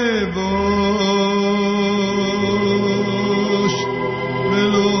נבוש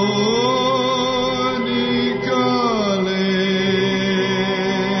ולא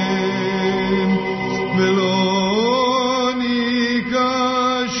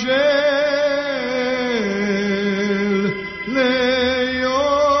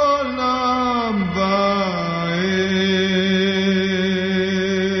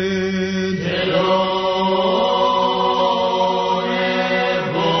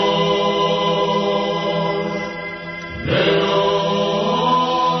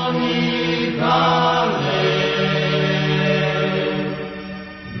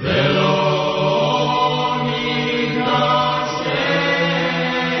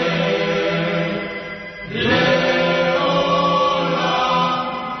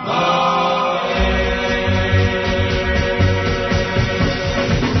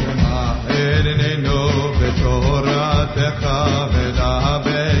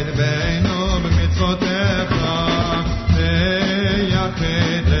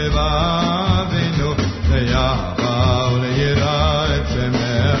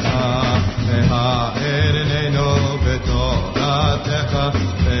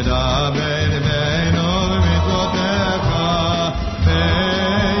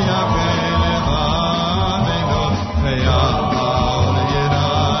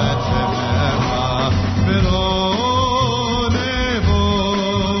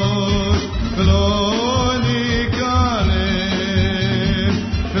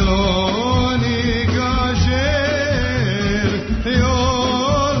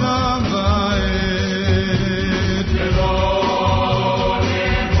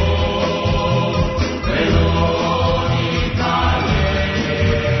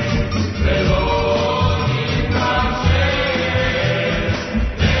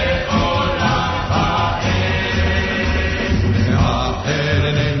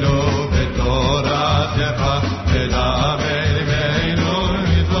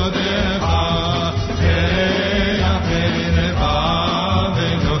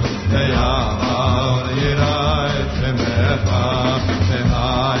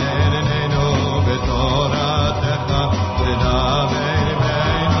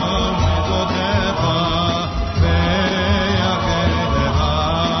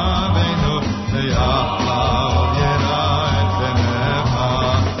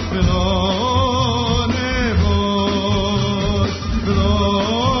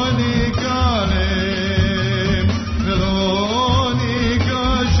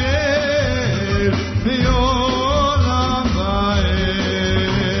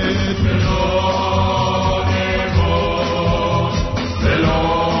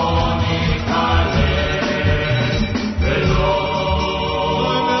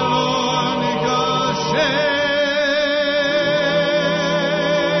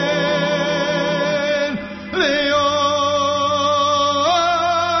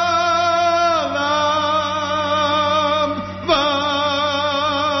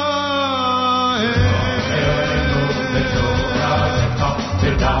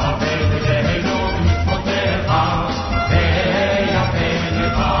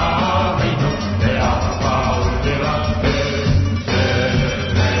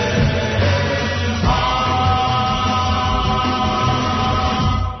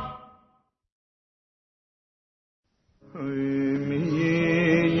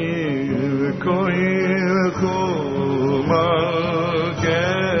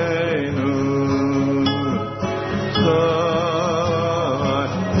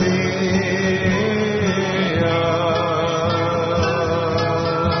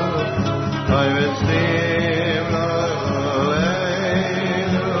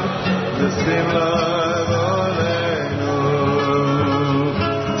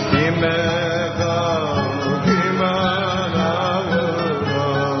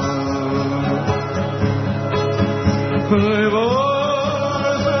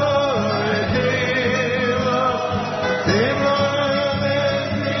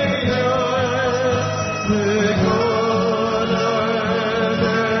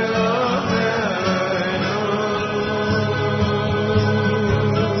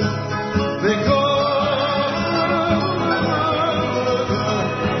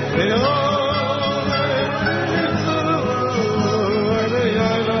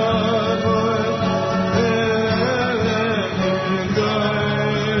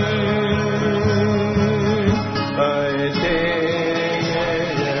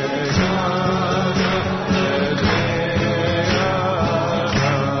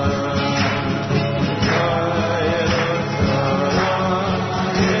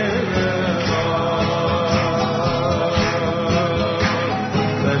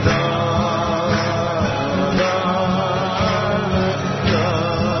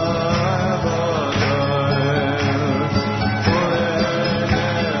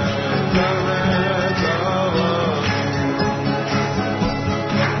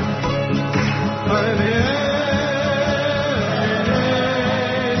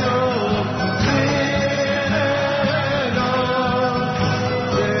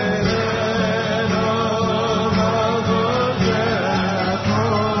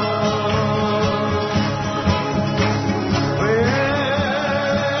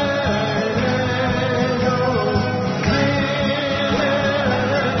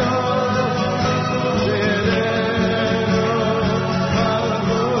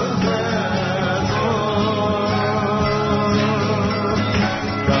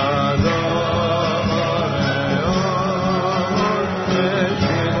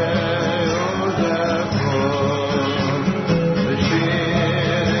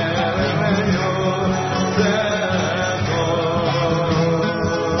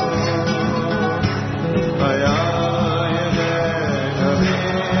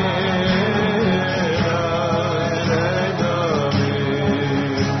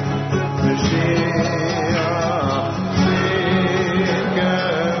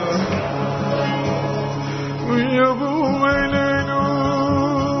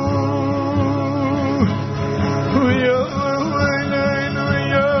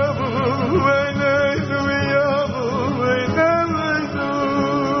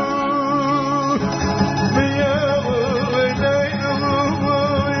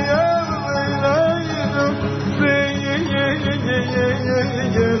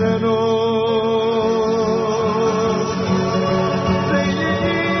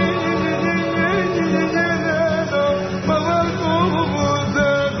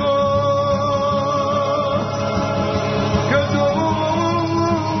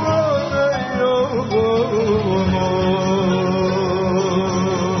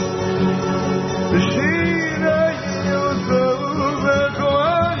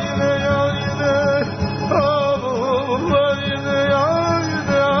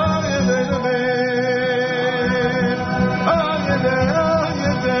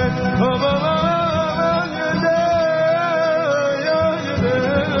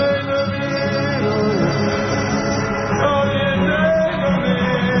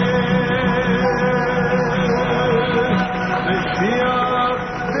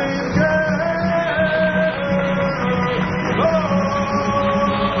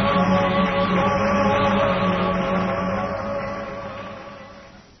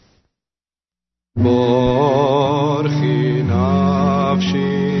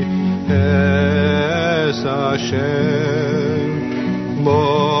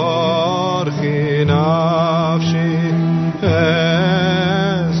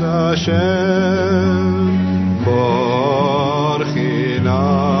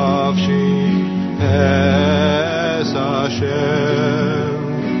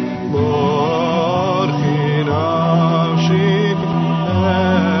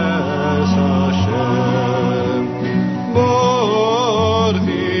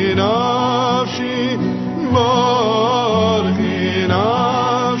More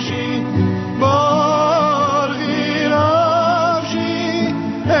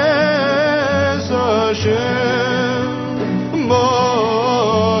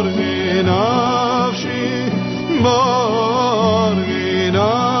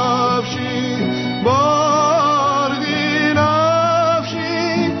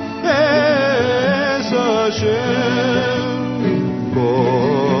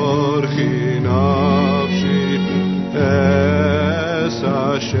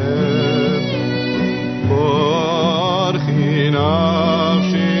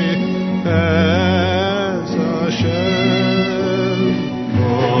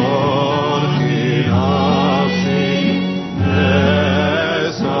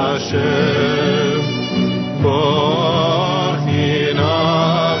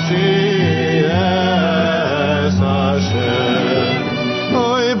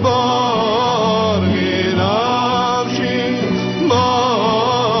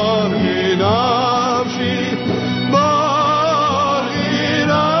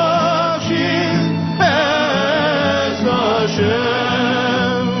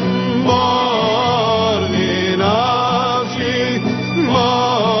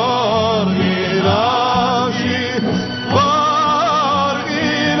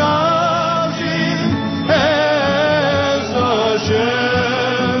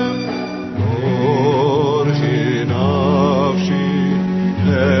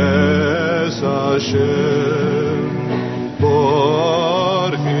Hashem,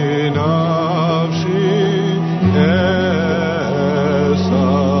 Borchi nafshi es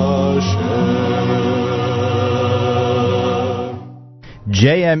Hashem.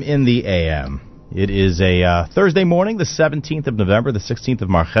 JM in the AM. It is a Thursday morning, the 17th of November, the 16th of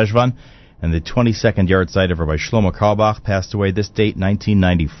Mar Cheshvan, and the 22nd Yahrtzeit of Rabbi Shlomo Carlebach passed away this date,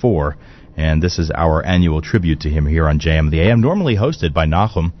 1994. And this is our annual tribute to him here on JM in the AM, normally hosted by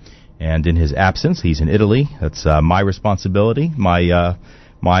Nachum. And in his absence, he's in Italy. That's my responsibility,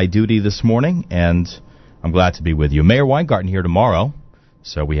 my duty this morning, and I'm glad to be with you. Mayor Weingarten here tomorrow,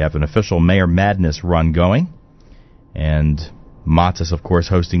 so we have an official Mayor Madness run going. And Matzos, of course,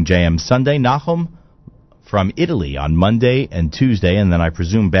 hosting JM Sunday. Nachum from Italy on Monday and Tuesday, and then I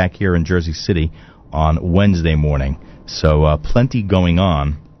presume back here in Jersey City on Wednesday morning. So plenty going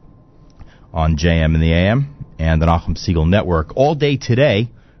on JM in the AM and the Nachum Segal Network. All day today,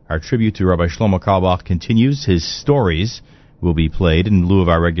 our tribute to Rabbi Shlomo Carlebach continues. His stories will be played in lieu of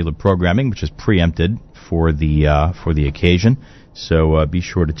our regular programming, which is preempted for the occasion. So be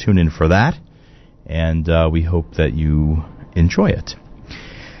sure to tune in for that, and we hope that you enjoy it.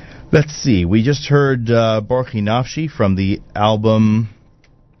 Let's see. We just heard Borchi Nafshi from the album.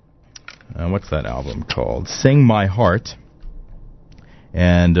 What's that album called? Sing My Heart.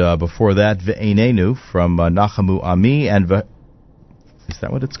 And before that, Ve'enenu from Nachamu Ami. And is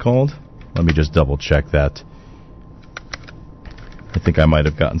that what it's called? Let me just double check that. I think I might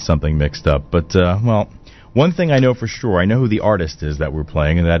have gotten something mixed up. But, well, one thing I know for sure, I know who the artist is that we're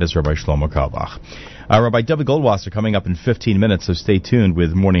playing, and that is Rabbi Shlomo Carlebach. Rabbi David Goldwasser coming up in 15 minutes, so stay tuned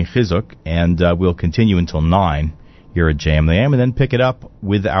with Morning Chizuk, and we'll continue until 9 here at JM the AM, and then pick it up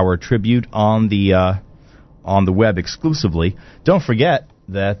with our tribute on the web exclusively. Don't forget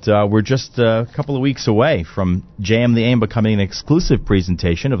that we're just a couple of weeks away from JM the AM becoming an exclusive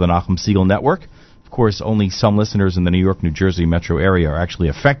presentation of the Nachum Segal Network. Of course, only some listeners in the New York, New Jersey metro area are actually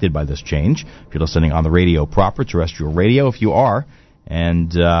affected by this change. If you're listening on the radio proper, terrestrial radio, if you are,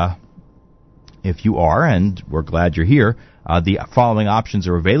 and we're glad you're here, the following options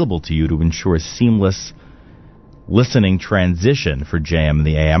are available to you to ensure a seamless listening transition for JM in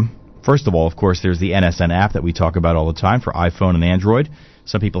the AM. First of all, of course, there's the NSN app that we talk about all the time for iPhone and Android.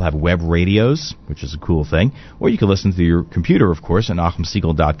 Some people have web radios, which is a cool thing. Or you can listen through your computer, of course, at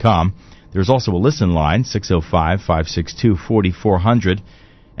NachumSegal.com. There's also a listen line, 605-562-4400.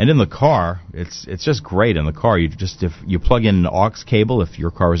 And in the car, it's just great in the car. If you plug in an aux cable, if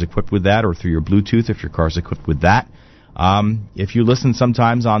your car is equipped with that, or through your Bluetooth, if your car is equipped with that. If you listen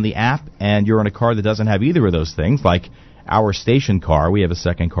sometimes on the app and you're in a car that doesn't have either of those things, like our station car, we have a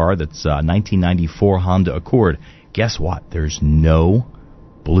second car that's 1994 Honda Accord. Guess what? There's no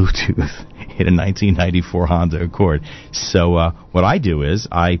Bluetooth in a 1994 Honda Accord. So what I do is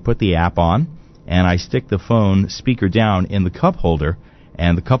I put the app on and I stick the phone speaker down in the cup holder,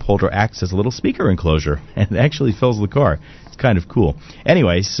 and the cup holder acts as a little speaker enclosure and it actually fills the car. It's kind of cool.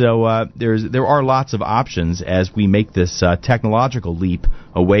 Anyway, so there are lots of options as we make this technological leap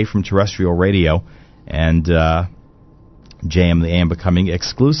away from terrestrial radio and JM the AM becoming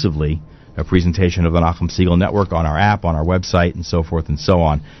exclusively a presentation of the Nachum Segal Network on our app, on our website, and so forth and so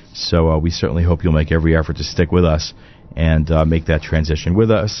on. So we certainly hope you'll make every effort to stick with us and make that transition with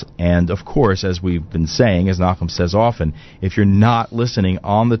us. And, of course, as we've been saying, as Nachum says often, if you're not listening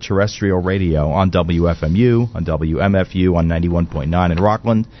on the terrestrial radio, on WFMU, on WMFU, on 91.9 in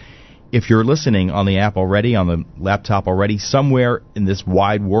Rockland, if you're listening on the app already, on the laptop already, somewhere in this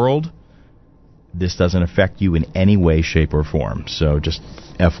wide world, this doesn't affect you in any way, shape, or form. So just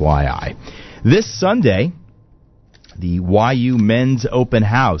FYI. This Sunday, the YU Men's Open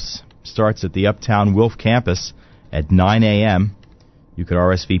House starts at the Uptown Wilf campus at 9 a.m. You can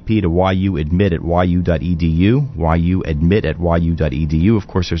RSVP to YU Admit at yu.edu, YU Admit at yu.edu. Of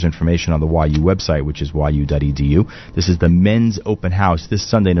course, there's information on the YU website, which is yu.edu. This is the Men's Open House this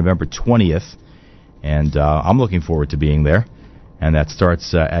Sunday, November 20th, and I'm looking forward to being there. And that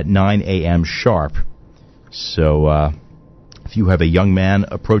starts at 9 a.m. sharp. So if you have a young man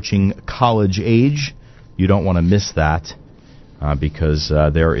approaching college age, you don't want to miss that because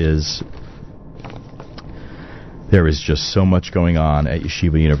there is just so much going on at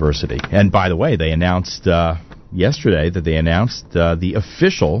Yeshiva University. And by the way, they announced yesterday that they announced the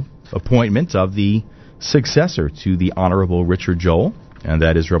official appointment of the successor to the Honorable Richard Joel, and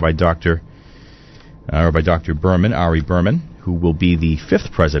that is Rabbi Dr. Berman, Ari Berman, who will be the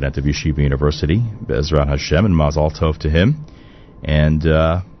 5th president of Yeshiva University, Bezrat Hashem, and Mazal Tov to him. And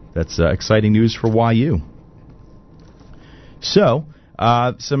that's exciting news for YU. So,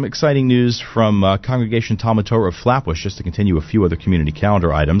 Some exciting news from Congregation Talmud Torah of Flatbush, just to continue a few other community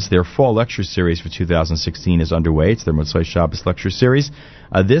calendar items. Their fall lecture series for 2016 is underway. It's their Motzei Shabbos lecture series.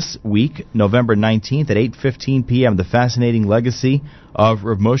 This week, November 19th at 8:15 p.m., the fascinating legacy of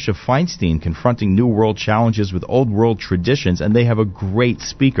Rav Moshe Feinstein, confronting new world challenges with old world traditions, and they have a great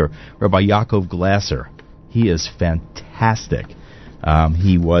speaker, Rabbi Yaakov Glasser. He is fantastic.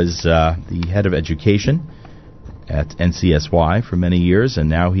 He was the head of education at NCSY for many years, and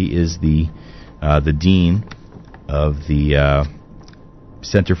now he is the dean of the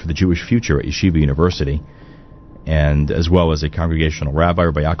Center for the Jewish Future at Yeshiva University, and as well as a congregational rabbi.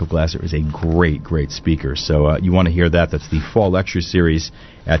 Rabbi Yaakov Glasser is a great speaker. So you want to hear that. That's the fall lecture series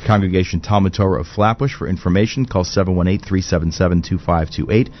at Congregation Talmud Torah of Flatbush. For information, call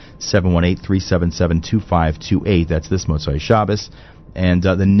 718-377-2528, 718-377-2528. That's this Motzei Shabbos. And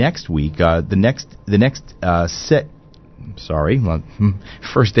the next week,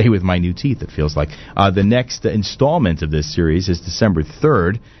 first day with my new teeth, it feels like. The next installment of this series is December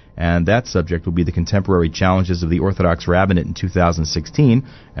 3rd, and that subject will be the contemporary challenges of the Orthodox rabbinate in 2016,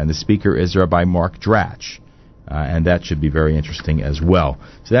 and the speaker is Rabbi Mark Dratch. And that should be very interesting as well.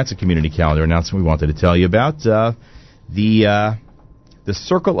 So that's a community calendar announcement we wanted to tell you about. The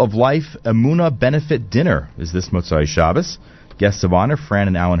Circle of Life Emunah Benefit Dinner is this Motzei Shabbos. Guests of honor, Fran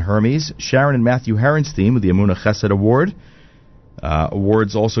and Alan Hermes, Sharon and Matthew Herenstein with the Emunah Chesed Award.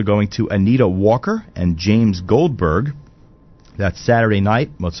 Awards also going to Anita Walker and James Goldberg. That's Saturday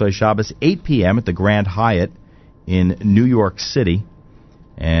night, Motzei Shabbos, 8 p.m. at the Grand Hyatt in New York City.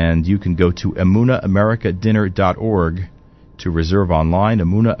 And you can go to emunahamericadinner.org to reserve online,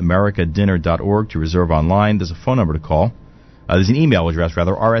 emunahamericadinner.org to reserve online. There's a phone number to call. There's an email address,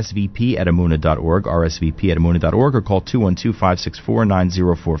 rsvp@emunah.org, rsvp@emunah.org, or call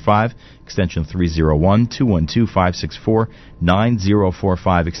 212-564-9045, extension 301,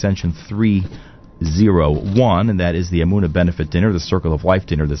 212-564-9045, extension 301, and that is the Emunah Benefit Dinner, the Circle of Life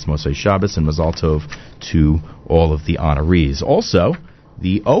Dinner this Motzei Shabbos, and Mazal Tov to all of the honorees. Also,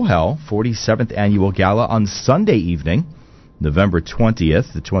 the OHEL 47th Annual Gala on Sunday evening, November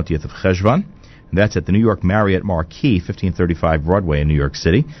 20th, the 20th of Cheshvan. That's at the New York Marriott Marquis, 1535 Broadway in New York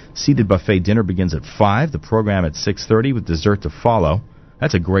City. Seated buffet dinner begins at 5. The program at 6:30 with dessert to follow.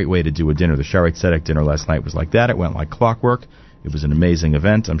 That's a great way to do a dinner. The Yahrtzeit dinner last night was like that. It went like clockwork. It was an amazing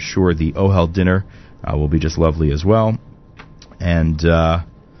event. I'm sure the OHEL dinner will be just lovely as well. And, I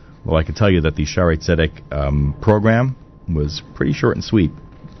can tell you that the Yahrtzeit program was pretty short and sweet.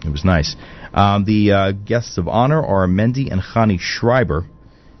 It was nice. The guests of honor are Mendy and Chani Schreiber.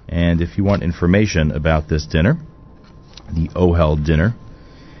 And if you want information about this dinner, the OHEL dinner,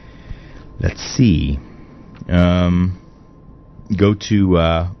 let's see. Go to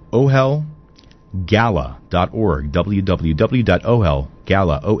ohelgala.org,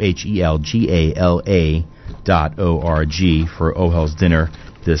 www.ohelgala.org for OHEL's dinner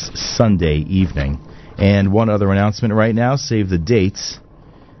this Sunday evening. And one other announcement right now, save the dates.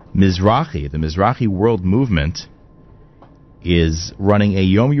 Mizrahi, the Mizrahi World Movement, is running a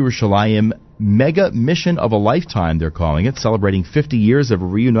Yom Yerushalayim mega mission of a lifetime, they're calling it, celebrating 50 years of a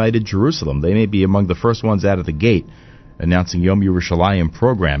reunited Jerusalem. They may be among the first ones out of the gate announcing Yom Yerushalayim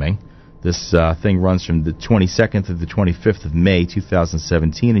programming. This thing runs from the 22nd to the 25th of May,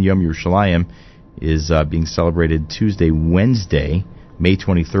 2017, and Yom Yerushalayim is being celebrated Tuesday, Wednesday, May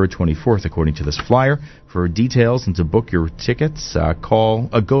 23rd, 24th, according to this flyer. For details and to book your tickets, go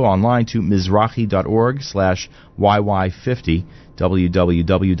online to mizrahi.org/YY50,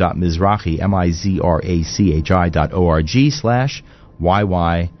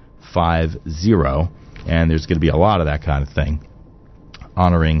 www.mizrahi.org/YY50, and there's going to be a lot of that kind of thing,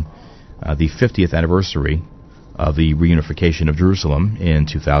 honoring the 50th anniversary of the reunification of Jerusalem in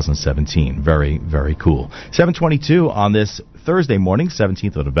 2017. Very, very cool. 7:22 on this Thursday morning,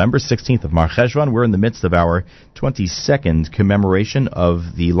 17th of November, 16th of Mar Cheshvan. We're in the midst of our 22nd commemoration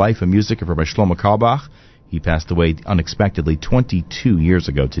of the life and music of Rabbi Shlomo Carlebach. He passed away unexpectedly 22 years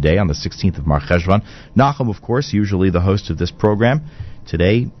ago today on the 16th of Mar Cheshvan. Nachum, of course, usually the host of this program.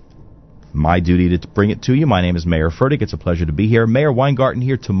 Today, my duty to bring it to you. My name is Mayor Fertig. It's a pleasure to be here. Mayor Weingarten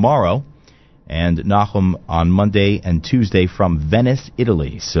here tomorrow, and Nachum on Monday and Tuesday from Venice,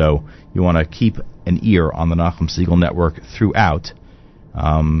 Italy. So you want to keep an ear on the Nachum Segal Network throughout,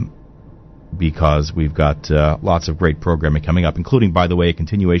 because we've got lots of great programming coming up, including, by the way, a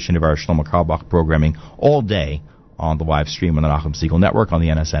continuation of our Shlomo Carlebach programming all day on the live stream on the Nachum Segal Network, on the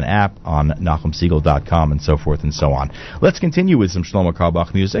NSN app, on NachumSegal.com, and so forth and so on. Let's continue with some Shlomo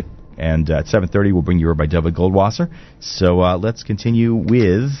Carlebach music, and at 7:30 we'll bring you Rabbi David Goldwasser. So let's continue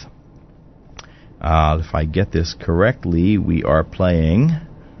with If I get this correctly, we are playing...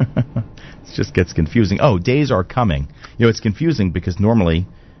 It just gets confusing. Oh, Days Are Coming. You know, it's confusing because normally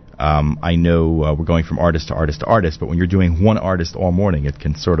I know we're going from artist to artist to artist, but when you're doing one artist all morning, it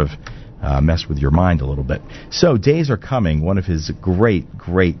can sort of mess with your mind a little bit. So, Days Are Coming, one of his great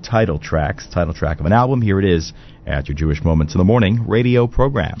title track of an album. Here it is at your Jewish Moments in the Morning radio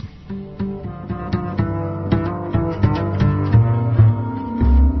program.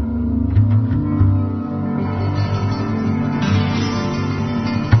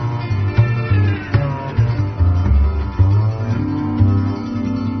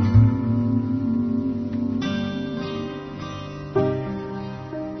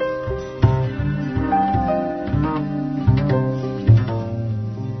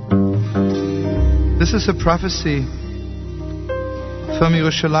 This is a prophecy from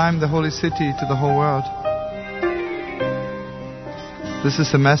Yerushalayim, the holy city, to the whole world. This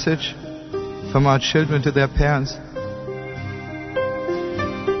is a message from our children to their parents.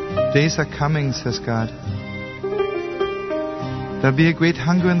 Days are coming, says God. There'll be a great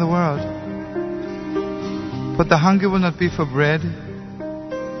hunger in the world. But the hunger will not be for bread,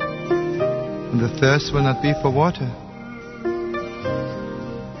 and the thirst will not be for water,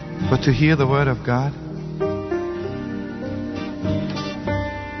 but to hear the word of God.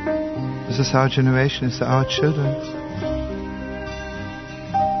 This is our generation, it's our children.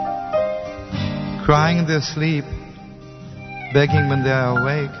 Crying in their sleep, begging when they are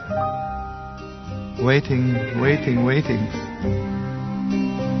awake, waiting,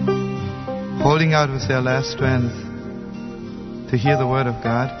 holding out with their last strength to hear the word of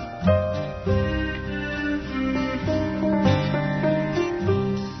God.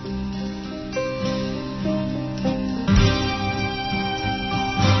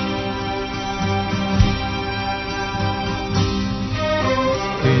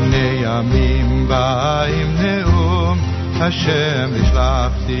 ימים באים נאום השם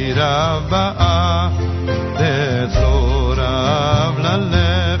השלחתי רבה לאצור רב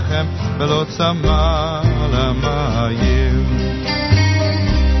ללחם ולא צמא למים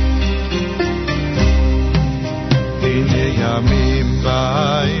הנה ימים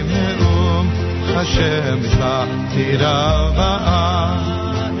באים נאום השם השלחתי רבה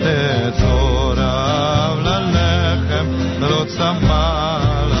לאצור רב ללחם ולא צמא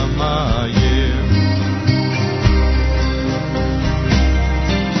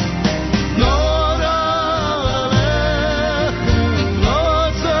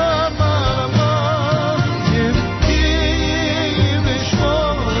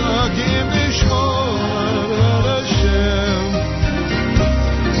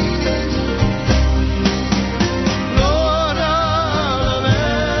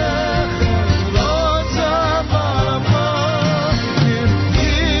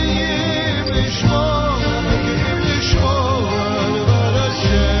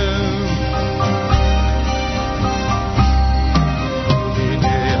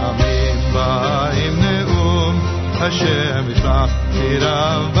השם השלחתי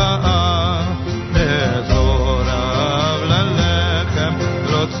רבה לאזור רב ללחם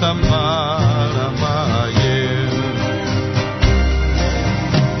לא צמא למים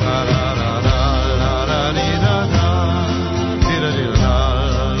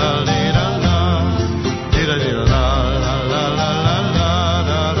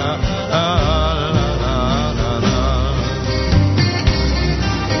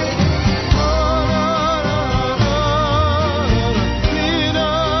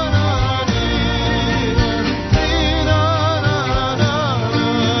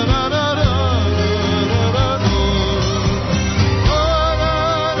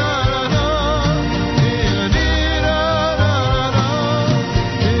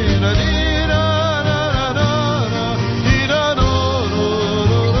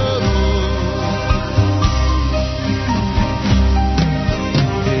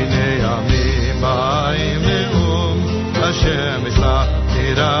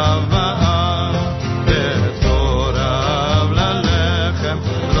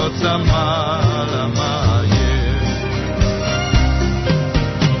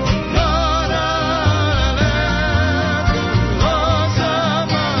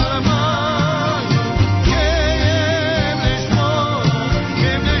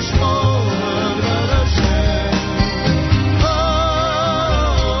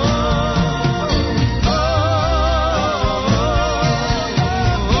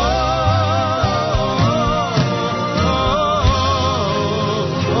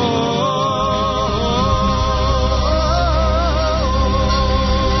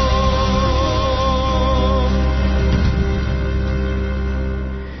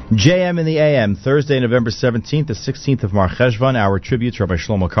JM in the AM, Thursday, November 17th, the 16th of Mar Cheshvan. Our tribute to Rabbi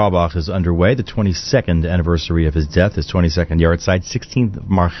Shlomo Carlebach is underway. The 22nd anniversary of his death, his 22nd Yahrtzeit, 16th of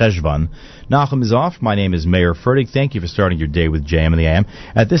Mar Cheshvan. Nachum is off. My name is Mayor Fertig. Thank you for starting your day with JM in the AM.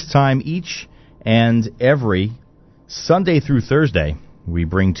 At this time, each and every Sunday through Thursday, we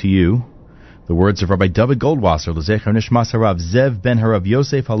bring to you the words of Rabbi David Goldwasser, L'zecher Nishmas Harav Zev ben Harav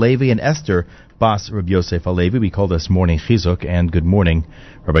Yosef Halevi and Esther Bas Rabbi Yosef Halevi. We call this Morning Chizuk, and good morning,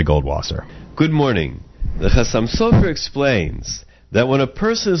 Rabbi Goldwasser. Good morning. The Chassam Sofer explains that when a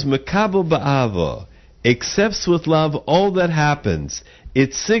person is mekabel ba'ava, accepts with love all that happens,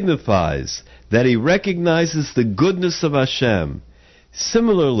 it signifies that he recognizes the goodness of Hashem.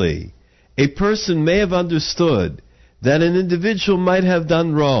 Similarly, a person may have understood that an individual might have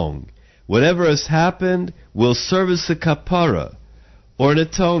done wrong. Whatever has happened will serve as a kapara, or an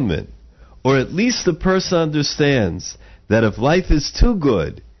atonement, or at least the person understands that if life is too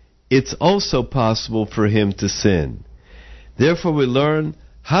good, it's also possible for him to sin. Therefore we learn,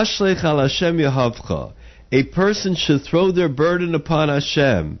 Hashlech al Hashem Yehavcha, a person should throw their burden upon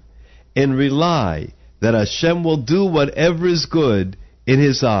Hashem and rely that Hashem will do whatever is good in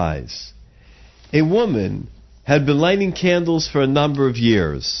His eyes. A woman had been lighting candles for a number of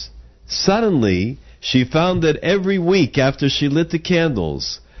years. Suddenly, she found that every week after she lit the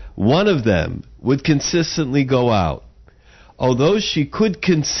candles, one of them would consistently go out. Although she could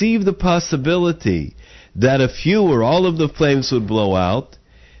conceive the possibility that a few or all of the flames would blow out,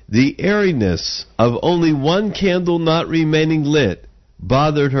 the airiness of only one candle not remaining lit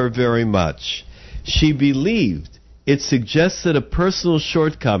bothered her very much. She believed it suggested a personal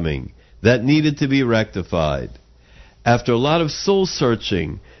shortcoming that needed to be rectified. After a lot of soul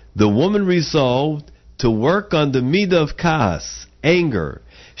searching, the woman resolved to work on the midah of kaas, anger.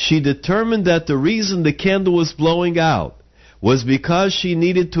 She determined that the reason the candle was blowing out was because she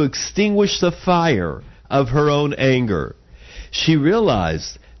needed to extinguish the fire of her own anger. She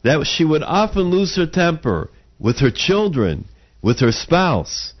realized that she would often lose her temper with her children, with her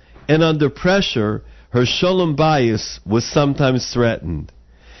spouse, and under pressure, her sholem bayis was sometimes threatened.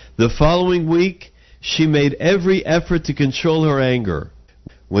 The following week, she made every effort to control her anger.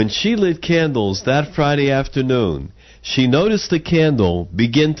 When she lit candles that Friday afternoon, she noticed the candle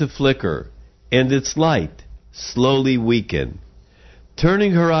begin to flicker, and its light slowly weaken.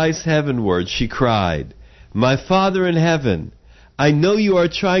 Turning her eyes heavenward, she cried, "My Father in heaven, I know you are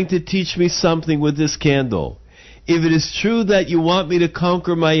trying to teach me something with this candle. If it is true that you want me to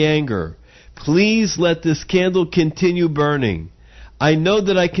conquer my anger, please let this candle continue burning. I know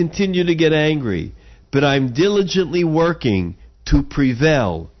that I continue to get angry, but I'm diligently working to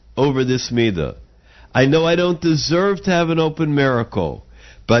prevail over this midah. I know I don't deserve to have an open miracle,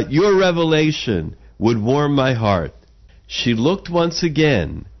 but your revelation would warm my heart." She looked once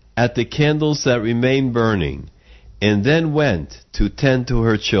again at the candles that remained burning, and then went to tend to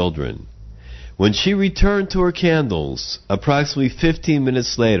her children. When she returned to her candles, approximately 15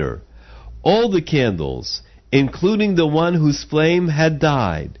 minutes later, all the candles, including the one whose flame had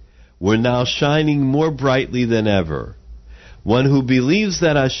died, were now shining more brightly than ever. One who believes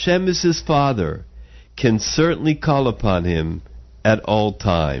that Hashem is his Father can certainly call upon Him at all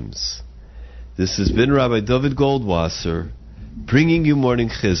times. This has been Rabbi David Goldwasser, bringing you Morning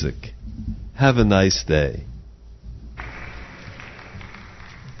Chizuk. Have a nice day.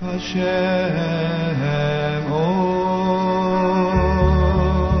 Hashem Oz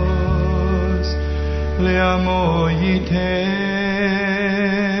Le'amo Yiteh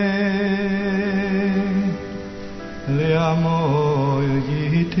Le'amo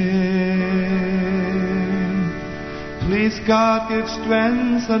Yiteh. Please God, give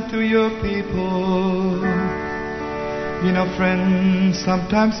strength unto your people. You know, friends,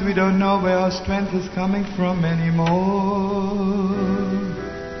 sometimes we don't know where our strength is coming from anymore.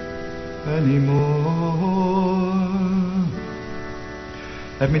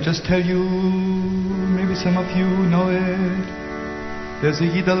 Let me just tell you, maybe some of you know it. There's a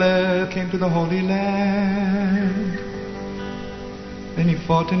Yidale came to the Holy Land, and he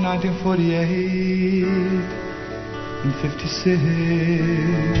fought in 1948 and 56,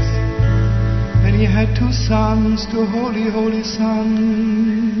 and he had two sons, two holy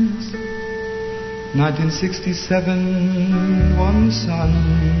sons. 1967, one son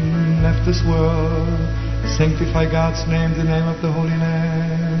left this world, sanctify God's name, the name of the Holy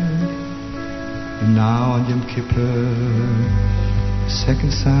Land. And now on Yom Kippur,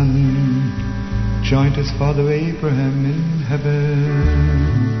 second son joined his father Abraham in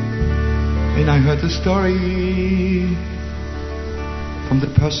heaven. And I heard the story from the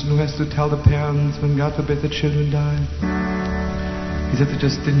person who has to tell the parents when God forbid the children die. He said they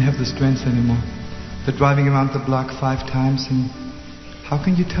just didn't have the strength anymore. They're driving around the block 5 times, and how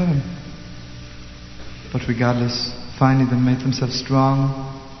can you tell them? But regardless, finally they made themselves strong.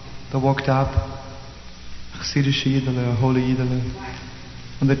 They walked up, Chassidische Yidele, a holy Yidele,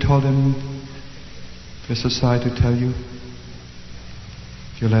 and they told him, we're so sorry to tell you,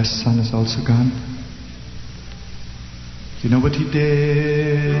 your last son is also gone. You know what he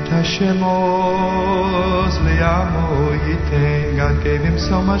did? Hashem oz le'amo yiten. God gave him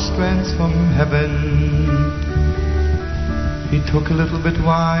so much strength from heaven. He took a little bit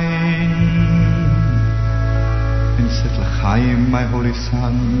wine and said, L'chaim, my holy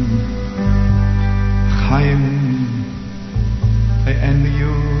son, L'chaim, I envy you.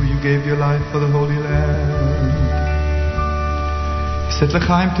 You gave your life for the Holy Land. He said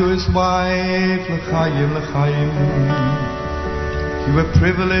L'chaim to his wife, L'chaim, L'chaim, you were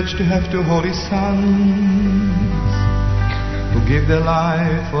privileged to have 2 holy sons who gave their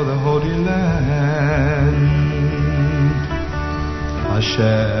life for the Holy Land.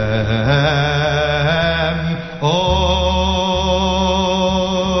 Hashem oz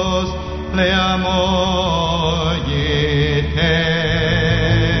le'amo yiten.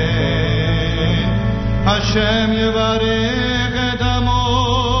 Hashem yevarech et amo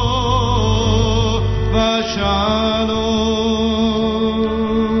v'shalom.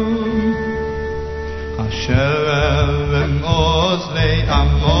 Hashem oz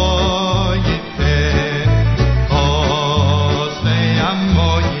le'amo yiten. Oz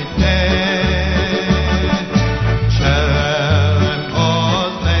le'amo yiten. Hashem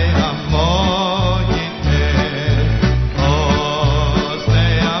oz le'amo yiten. Oz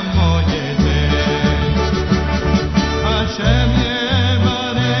le'amo yiten. Hashem yevarech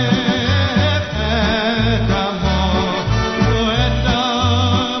et amo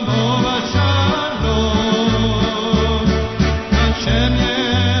v'shalom. Hashem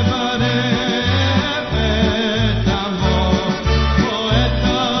yevarech et amo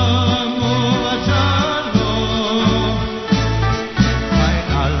v'shalom. Ay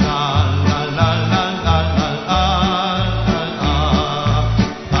la la la la la la la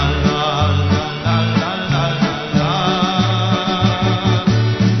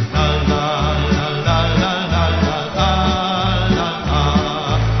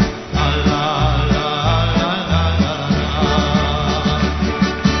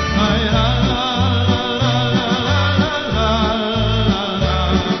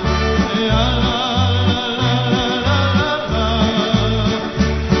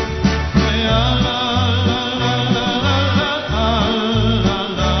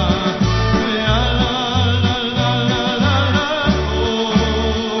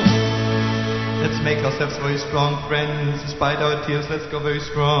Let's make ourselves very strong, friends. Despite our tears, let's go very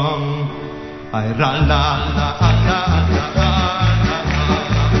strong. Ay la la la la la la.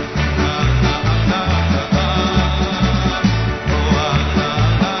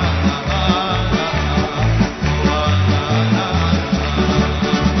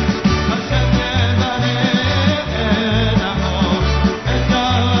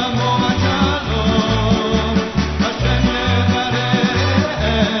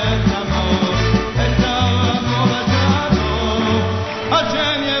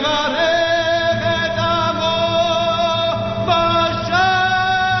 Hashem yevarech et amo v'shalom.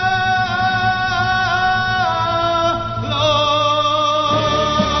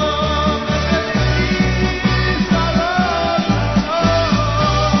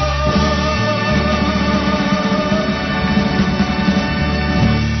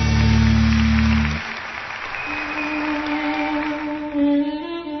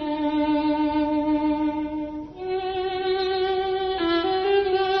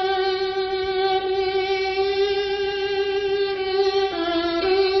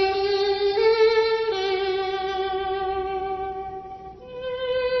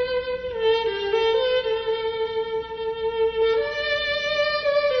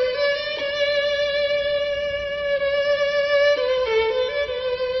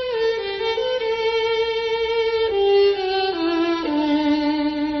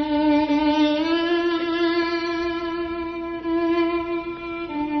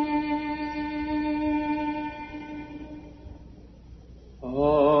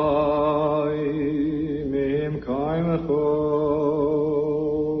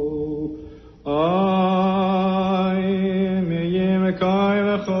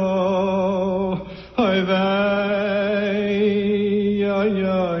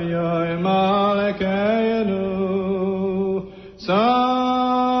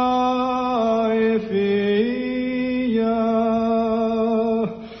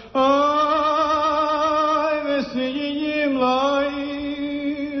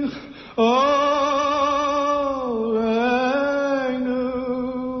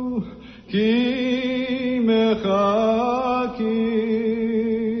 כי מחכים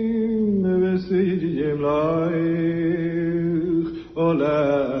וסייג'ים לך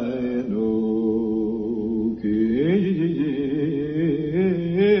עולנו כי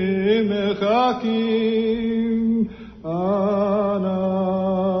מחכים אנחנו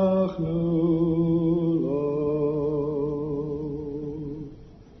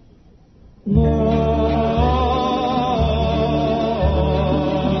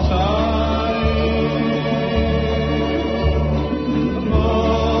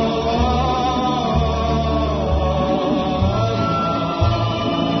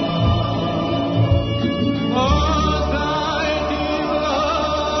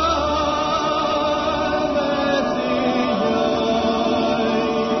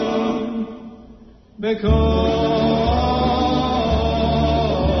לו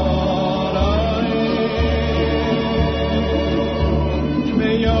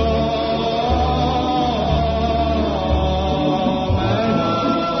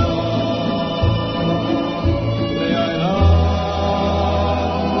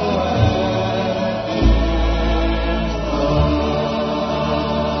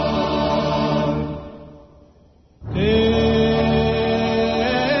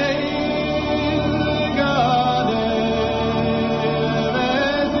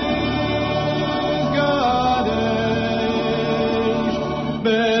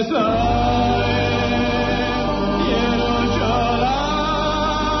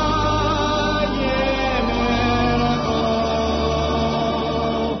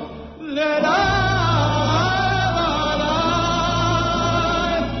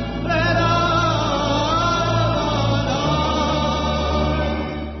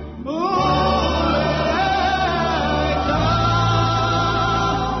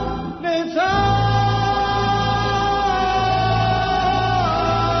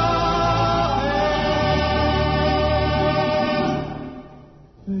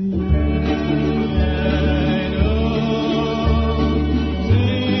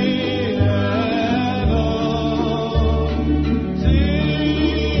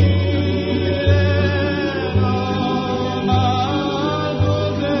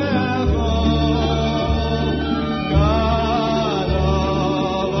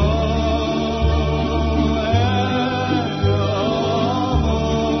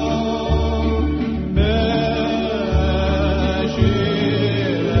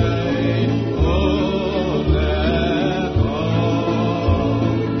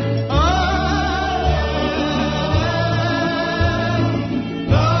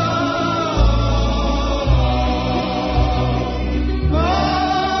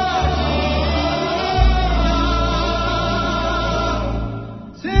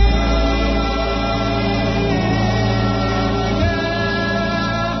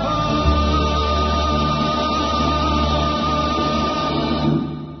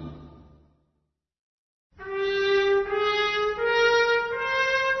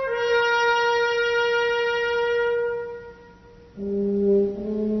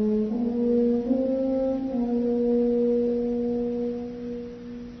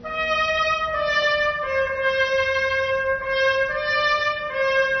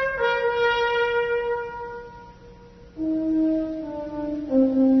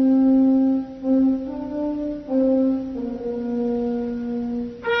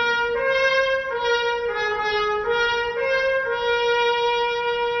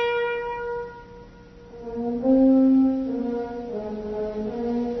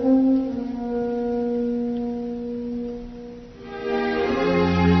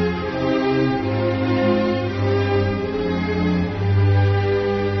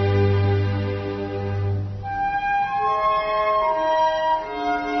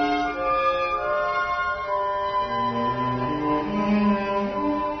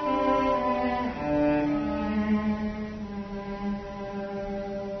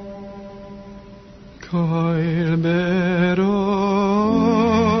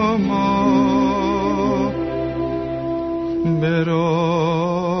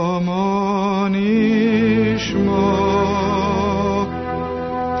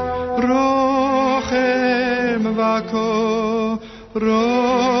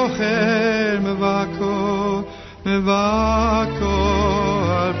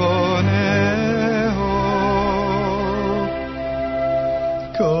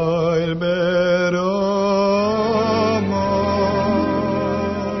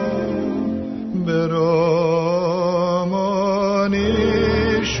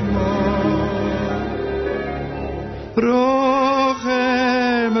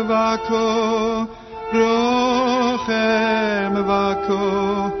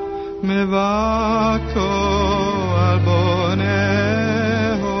מבקו על בונהו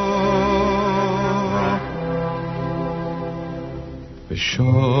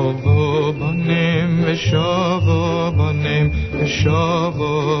ושובו בנים ושובו בנים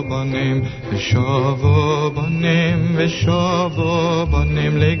ושובו בנים ושובו בנים ושובו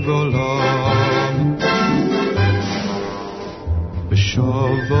בנים לגבולם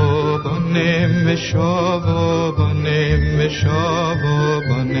ושובו בנים ושובו בנים ושובו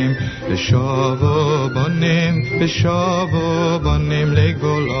בנים ושובו בנים ושובו בנים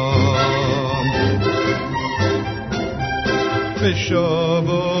לגבולם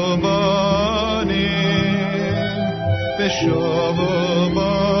ושובו בנים ושובו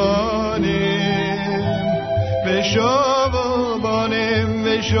בנים ושובו בנים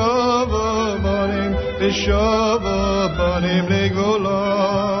ושובו בנים ושובו בנים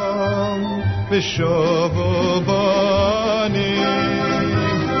לגבולם ושובו בנים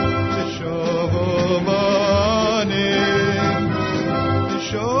ושובו בנים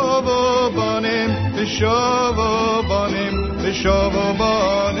ושובו בנים ושובו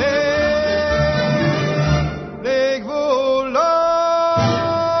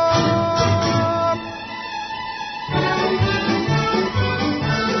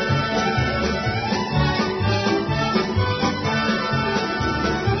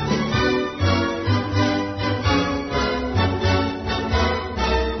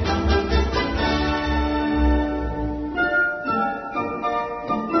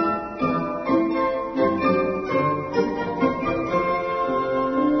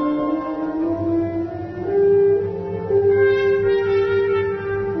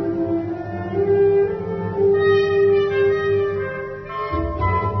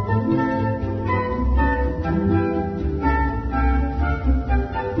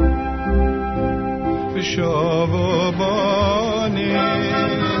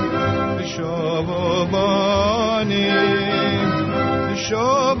בנים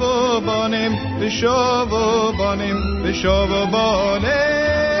ושובו בנים ושובו בנים ושובו בנים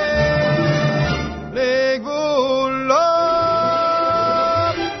לגבולם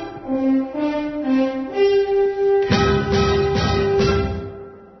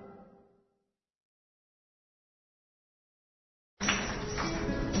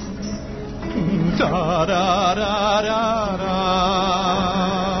da da da da da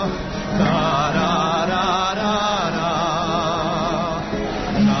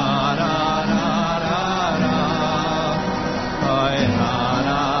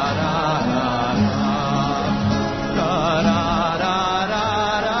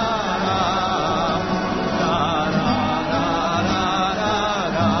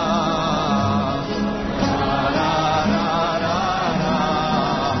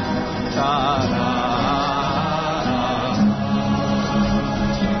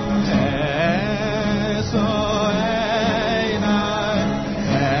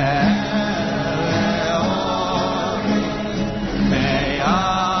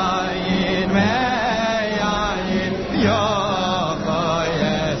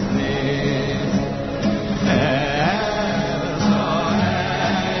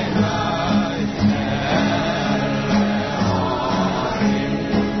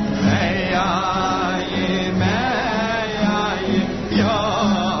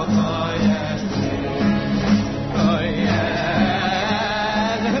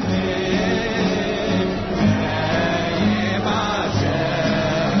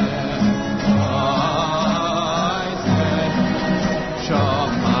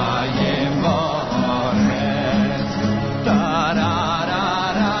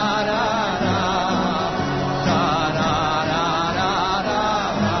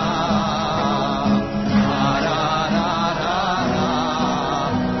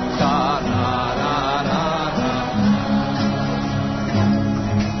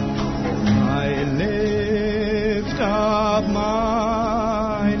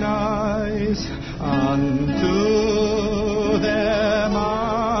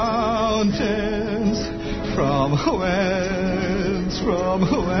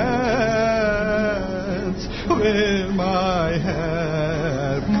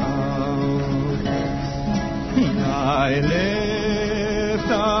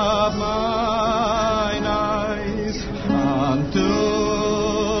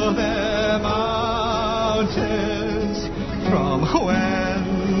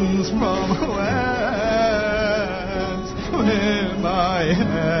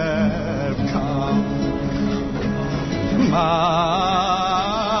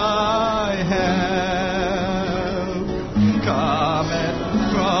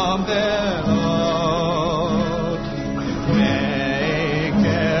From the Lord, make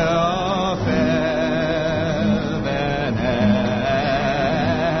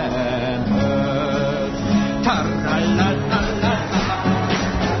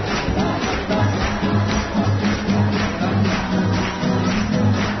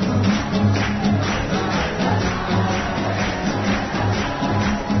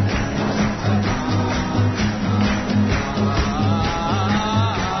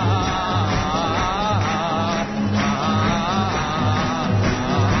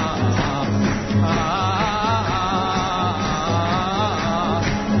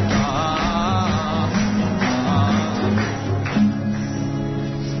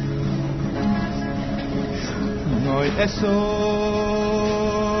eso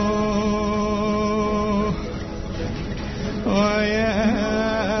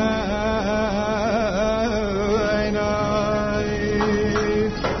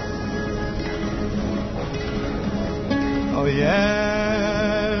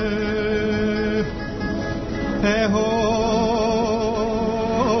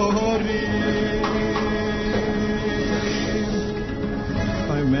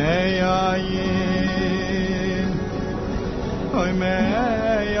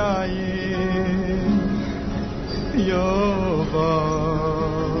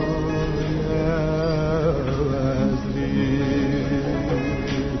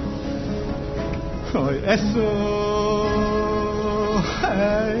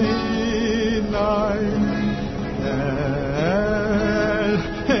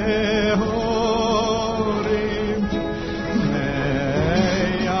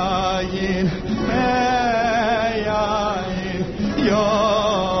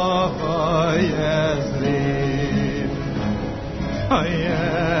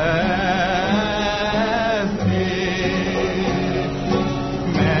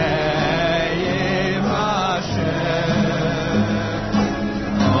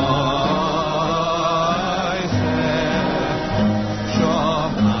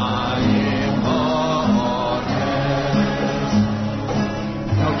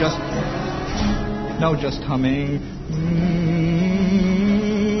just humming.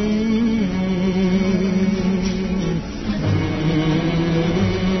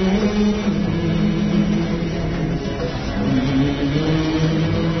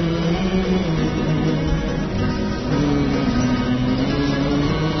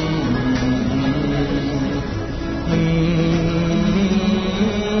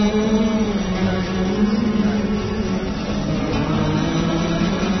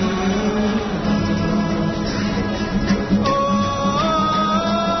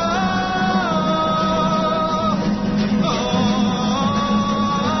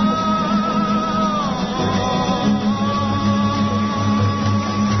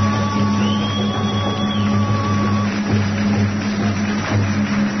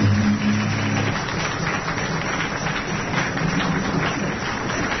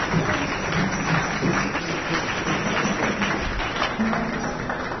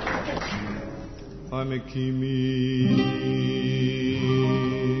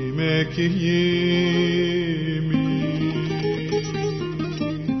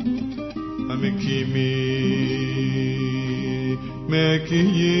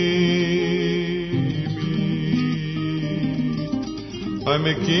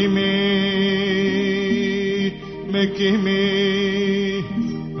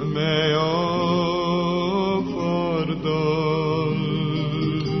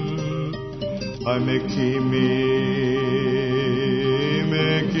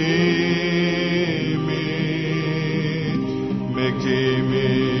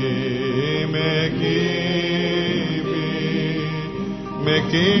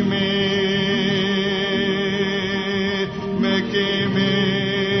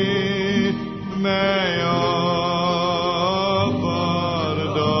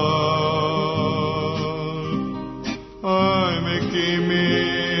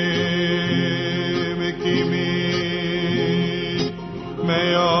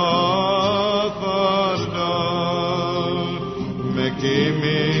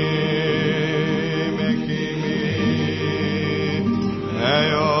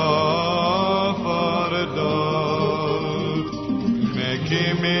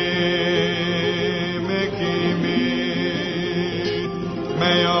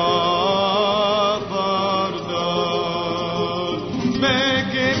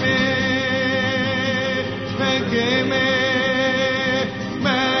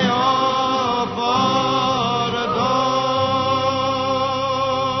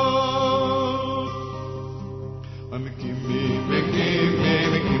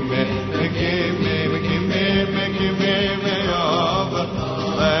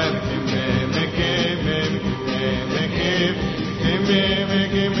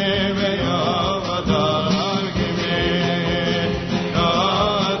 Give me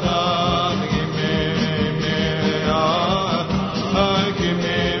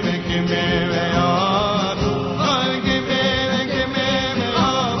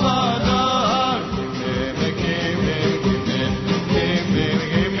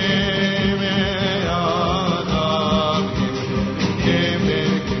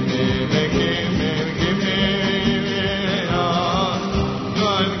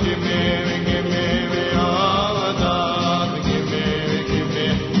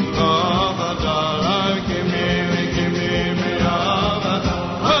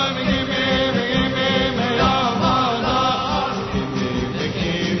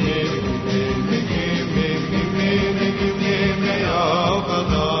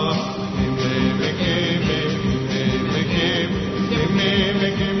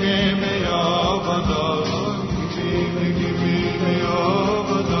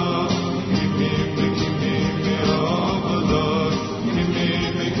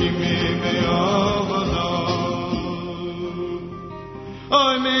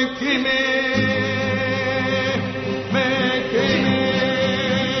JM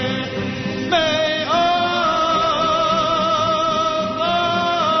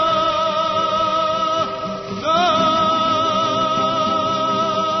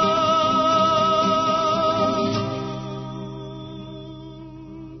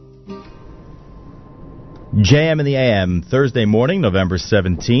in the AM, Thursday morning, November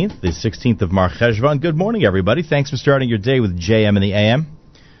 17th, the 16th of Mar Cheshvan. Good morning, everybody. Thanks for starting your day with JM in the AM.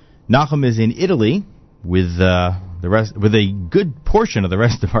 Nachum is in Italy with a good portion of the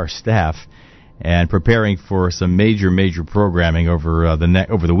rest of our staff and preparing for some major programming over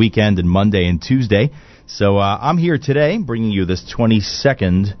the weekend and Monday and Tuesday. So I'm here today bringing you this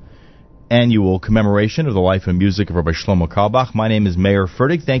 22nd annual commemoration of the life and music of Rabbi Shlomo Carlebach. My name is Mayor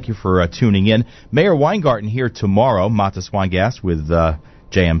Fertig. Thank you for tuning in. Mayor Weingarten here tomorrow, Matas Weingas with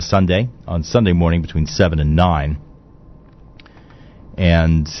JM Sunday, on Sunday morning between 7 and 9.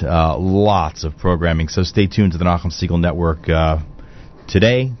 And lots of programming, so stay tuned to the Nachum Segal Network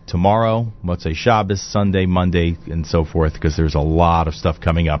today, tomorrow, Motzei Shabbos, Sunday, Monday, and so forth, because there's a lot of stuff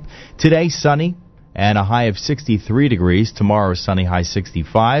coming up. Today, sunny and a high of 63 degrees. Tomorrow, sunny, high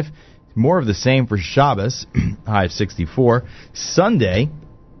 65. More of the same for Shabbos, high of 64. Sunday,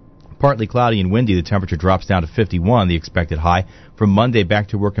 partly cloudy and windy. The temperature drops down to 51, the expected high. From Monday, back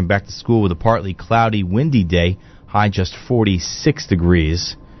to work and back to school with a partly cloudy, windy day, high just 46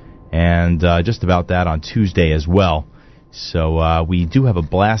 degrees. And just about that on Tuesday as well. So we do have a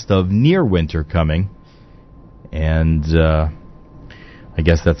blast of near winter coming. And I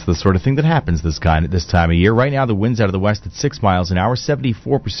guess that's the sort of thing that happens this time of year. Right now, the wind's out of the west at 6 miles an hour,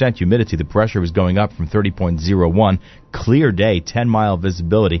 74% humidity. The pressure is going up from 30.01. Clear day, 10-mile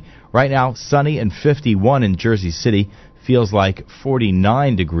visibility. Right now, sunny and 51 in Jersey City. Feels like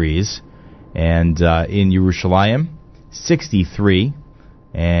 49 degrees. And in Yerushalayim, 63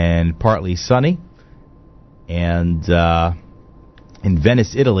 and partly sunny. And in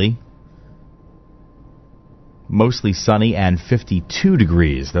Venice, Italy, mostly sunny and 52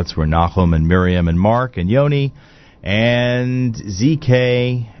 degrees. That's where Nachum and Miriam and Mark and Yoni and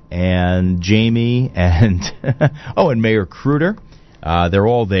ZK and Jamie and and Mayor Kruder. They're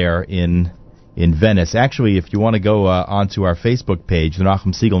all there in Venice. Actually, if you want to go onto our Facebook page, the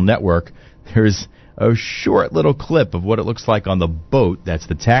Nachum Segal Network, there's a short little clip of what it looks like on the boat. That's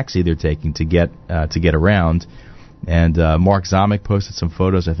the taxi they're taking to get around. And Mark Zamek posted some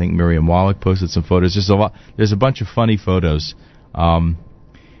photos. I think Miriam Wallach posted some photos. There's a bunch of funny photos. And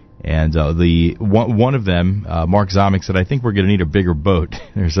the one of them, Mark Zamek said, "I think we're going to need a bigger boat."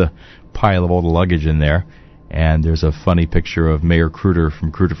 There's a pile of all the luggage in there. And there's a funny picture of Mayor Kruder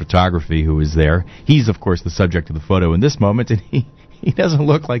from Kruder Photography who is there. He's, of course, the subject of the photo in this moment, and he doesn't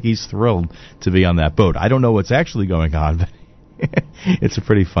look like he's thrilled to be on that boat. I don't know what's actually going on, but it's a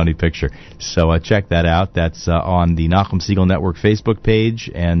pretty funny picture. So check that out. That's on the Nachum Segal Network Facebook page,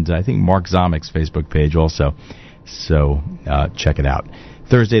 and I think Mark Zamek's Facebook page also. So check it out.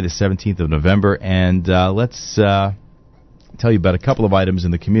 Thursday, the 17th of November, and let's tell you about a couple of items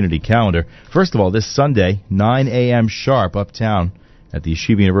in the community calendar. First of all, this Sunday, 9 a.m. sharp, uptown at the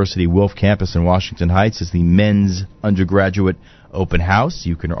Yeshiva University Wolf Campus in Washington Heights is the Men's Undergraduate Open House.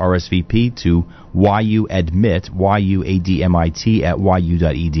 You can RSVP to YUADMIT, YUADMIT at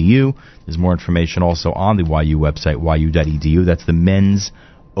yu.edu. There's more information also on the YU website, yu.edu. That's the Men's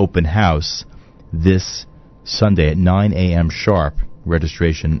Open House this Sunday at 9 a.m. sharp.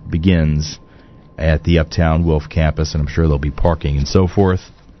 Registration begins at the Uptown Wolf Campus, and I'm sure there'll be parking and so forth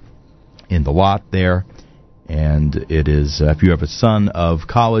in the lot there. And it is, if you have a son of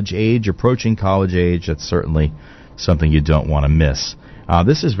college age, approaching college age, that's certainly something you don't want to miss.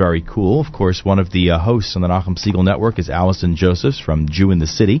 This is very cool. Of course, one of the hosts on the Nachum Segal Network is Allison Josephs from Jew in the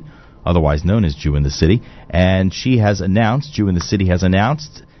City, otherwise known as Jew in the City. And she has announced, Jew in the City has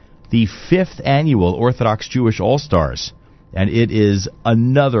announced, the 5th annual Orthodox Jewish All-Stars. And it is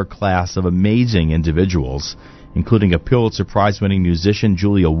another class of amazing individuals, including a Pulitzer Prize-winning musician,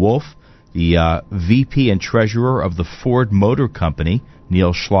 Julia Wolf, the VP and treasurer of the Ford Motor Company,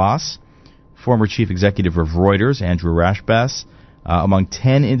 Neil Schloss, former chief executive of Reuters, Andrew Rashbass, among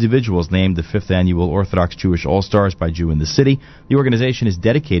 10 individuals named the 5th annual Orthodox Jewish All-Stars by Jew in the City. The organization is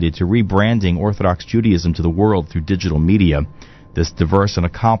dedicated to rebranding Orthodox Judaism to the world through digital media. This diverse and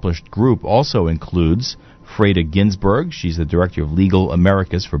accomplished group also includes Freda Ginsburg. She's the director of Legal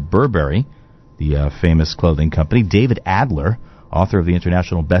Americas for Burberry, the famous clothing company. David Adler, author of the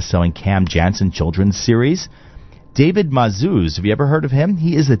international best-selling Cam Jansen children's series. David Mazuz, have you ever heard of him?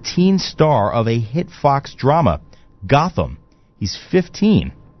 He is a teen star of a hit Fox drama, Gotham. He's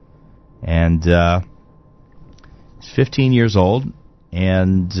 15. And he's 15 years old,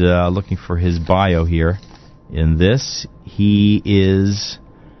 And looking for his bio here in this, he is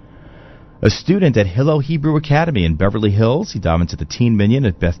a student at Hillel Hebrew Academy in Beverly Hills. He davens at the Teen Minyan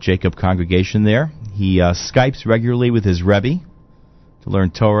at Beth Jacob congregation there. He Skypes regularly with his Rebbe to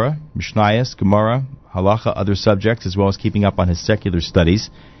learn Torah, Mishnayos, Gemara, Halacha, other subjects, as well as keeping up on his secular studies.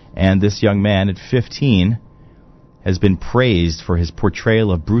 And this young man at 15 has been praised for his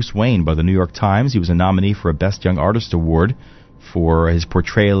portrayal of Bruce Wayne by the New York Times. He was a nominee for a Best Young Artist Award for his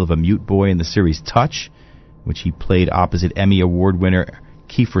portrayal of a mute boy in the series Touch, which he played opposite Emmy Award winner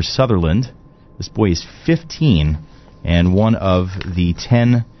Kiefer Sutherland. This boy is 15 and one of the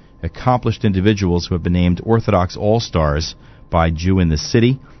 10 accomplished individuals who have been named Orthodox All-Stars by Jew in the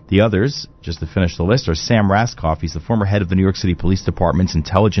City. The others, just to finish the list, are Sam Raskoff. He's the former head of the New York City Police Department's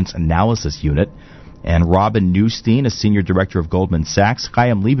Intelligence Analysis Unit, and Robin Newstein, a senior director of Goldman Sachs.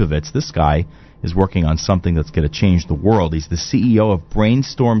 Chaim Leibovitz, this guy is working on something that's going to change the world. He's the CEO of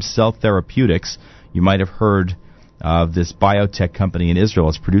Brainstorm Cell Therapeutics. You might have heard of this biotech company in Israel.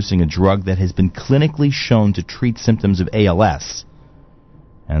 It's producing a drug that has been clinically shown to treat symptoms of ALS.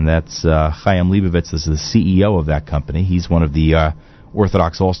 And that's Chaim Leibovitz is the CEO of that company. He's one of the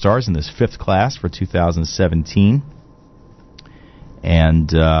Orthodox All-Stars in this 5th class for 2017. And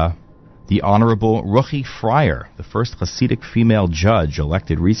the Honorable Ruchi Fryer, the first Hasidic female judge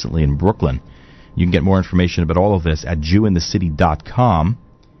elected recently in Brooklyn. You can get more information about all of this at JewInTheCity.com.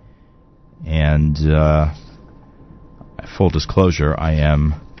 And full disclosure, I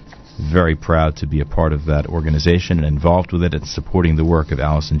am very proud to be a part of that organization and involved with it and supporting the work of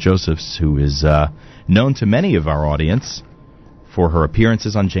Allison Josephs, who is known to many of our audience for her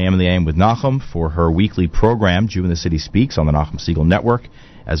appearances on JM in the AM with Nachum, for her weekly program, Jew in the City Speaks, on the Nachum Siegel Network,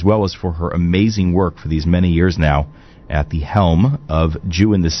 as well as for her amazing work for these many years now at the helm of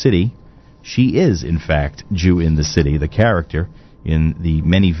Jew in the City. She is, in fact, Jew in the City, the character in the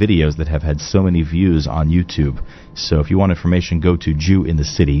many videos that have had so many views on YouTube. So if you want information, go to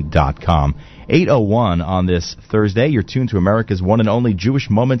JewInTheCity.com. 8:01 on this Thursday. You're tuned to America's one and only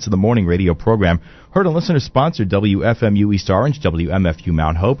Jewish Moments of the Morning radio program. Heard on listener-sponsored WFMU East Orange, WMFU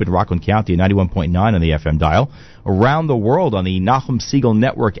Mount Hope in Rockland County at 91.9 on the FM dial. Around the world on the Nachum Siegel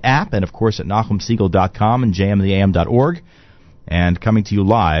Network app, and of course at NachumSiegel.com and jmintheam.org. And coming to you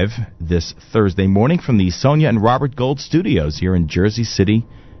live this Thursday morning from the Sonia and Robert Gold studios here in Jersey City,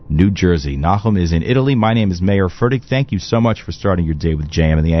 New Jersey. Nachum is in Italy. My name is Mayor Fertig. Thank you so much for starting your day with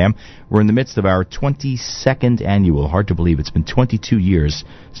JM in the AM. We're in the midst of our 22nd annual. Hard to believe. It's been 22 years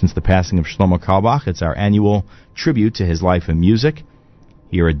since the passing of Shlomo Carlebach. It's our annual tribute to his life and music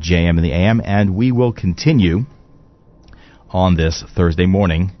here at JM in the AM. And we will continue on this Thursday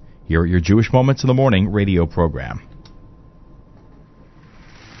morning here at your Jewish Moments in the Morning radio program.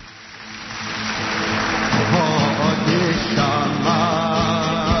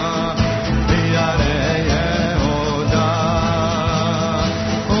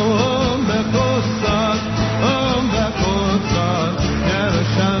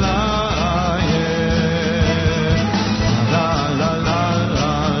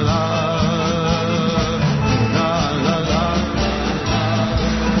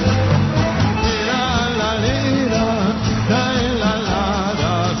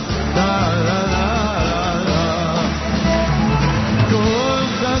 Go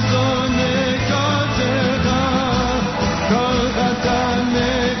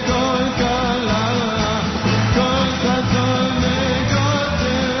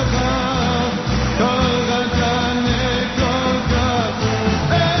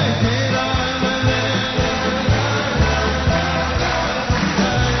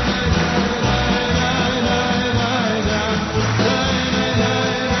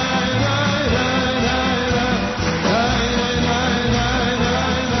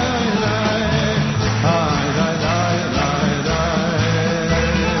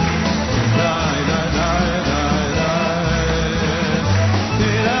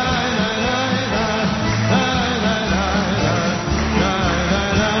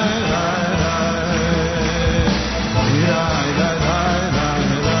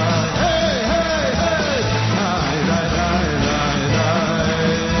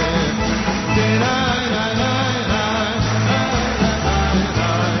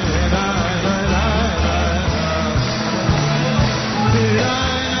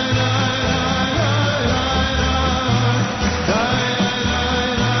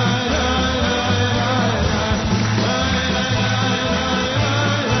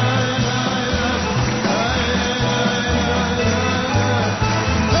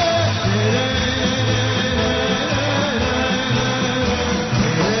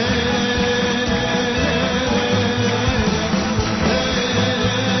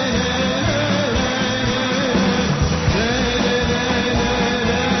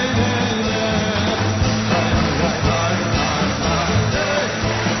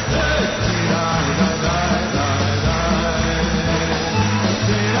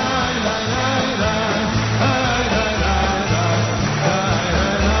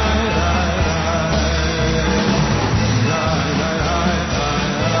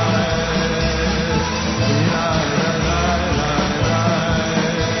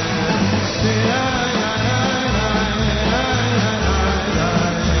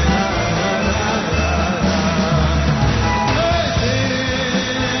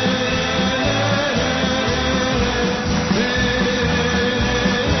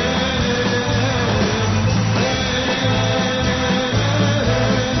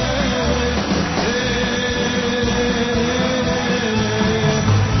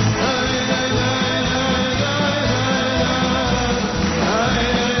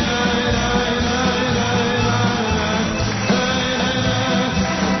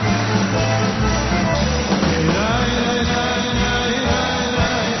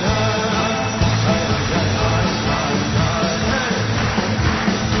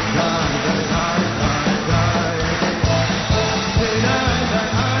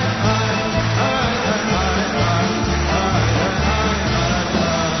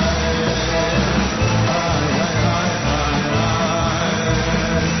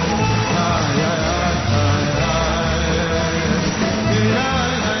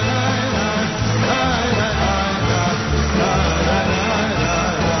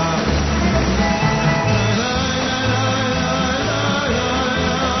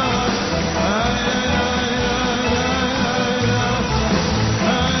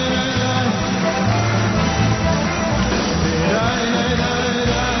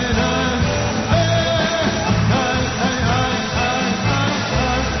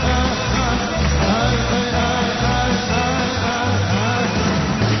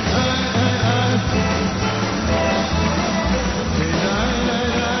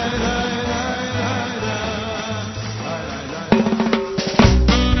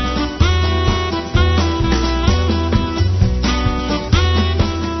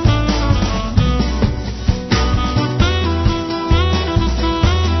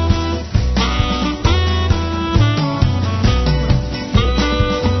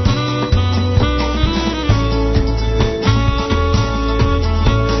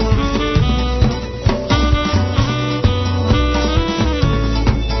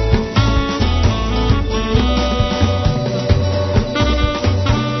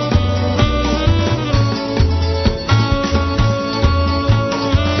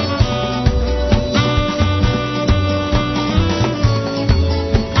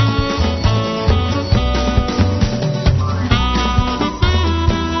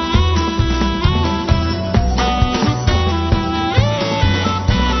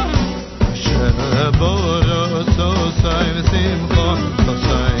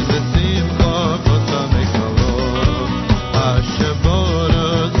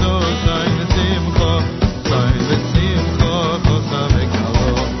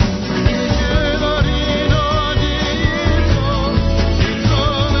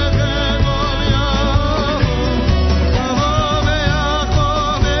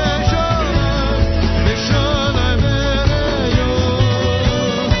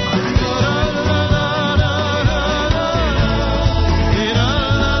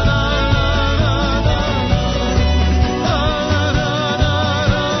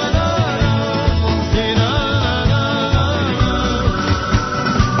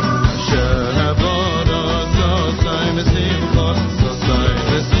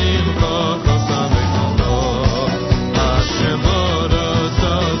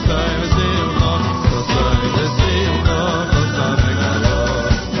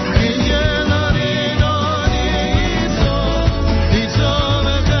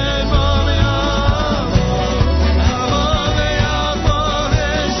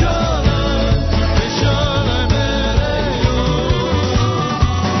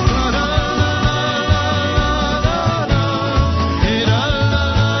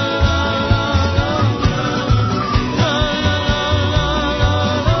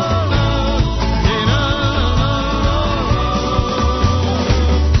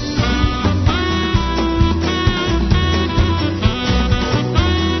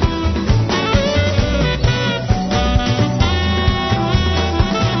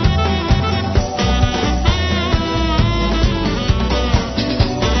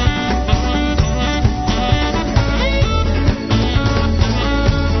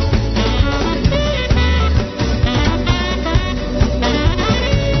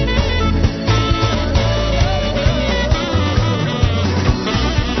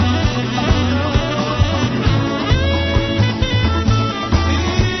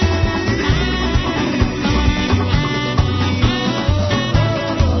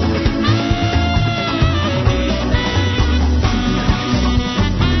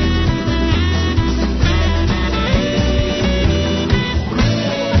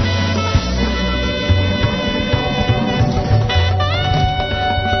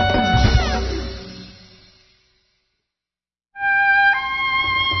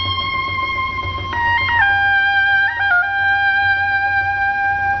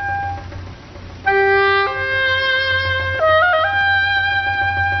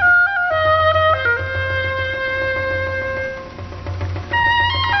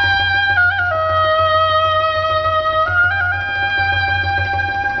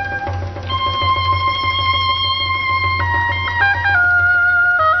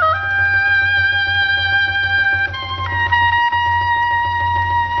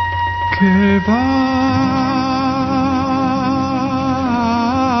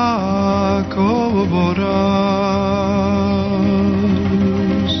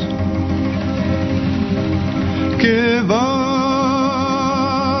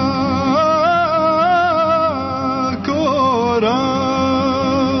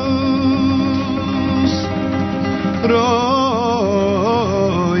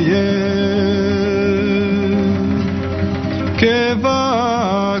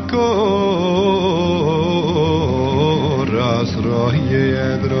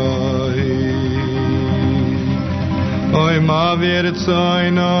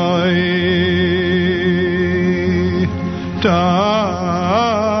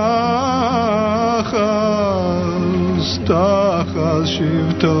tachas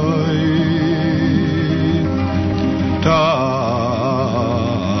shivtoi tachas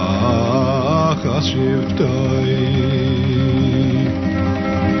shivtoi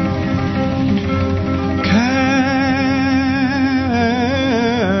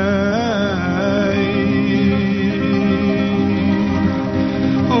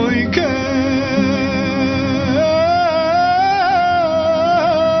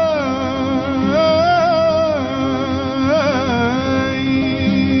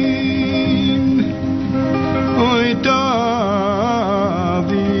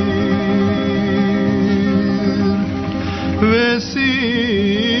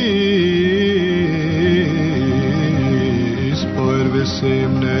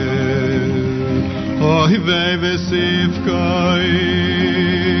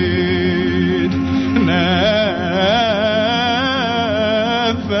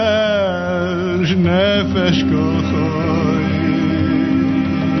nefesh kol choy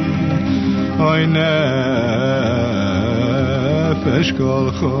oy nefesh kol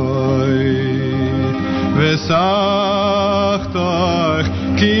choy v'sachtach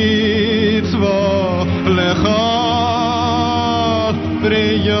kitzvo lechol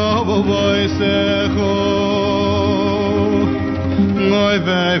priyo v'voisecho oy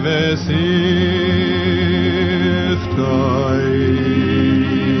v'siftoy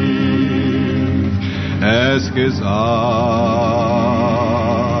es gezar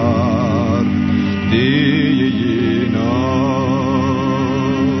dinam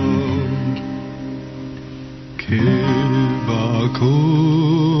kibakura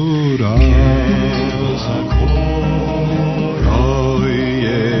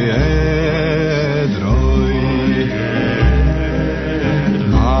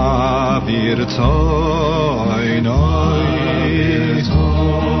Yahrtzeit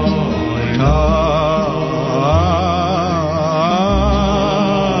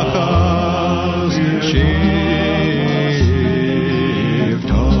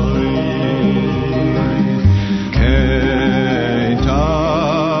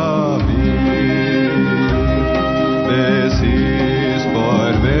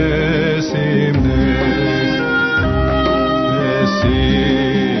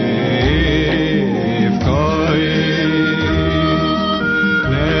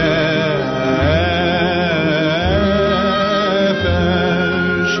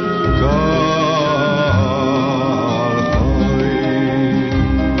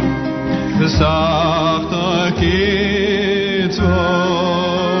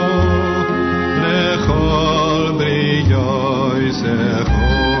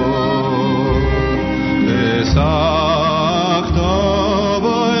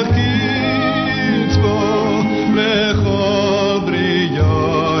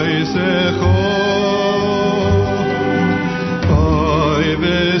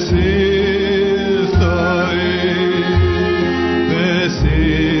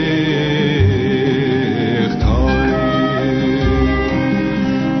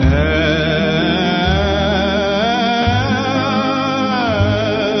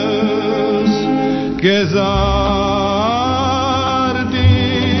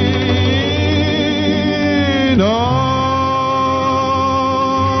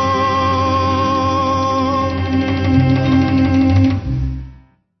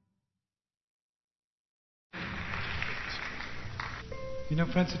You know,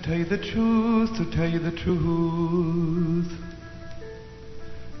 friends, to tell you the truth,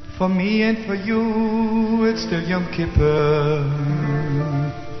 for me and for you, it's still Yom Kippur.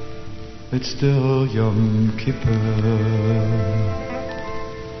 It's still Yom Kippur.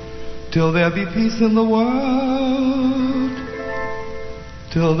 Till there be peace in the world.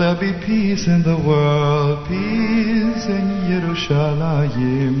 Till there be peace in the world. Peace in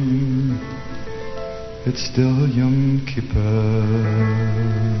Yerushalayim. It's still Yom Kippur.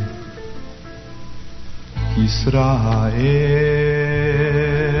 Yisrael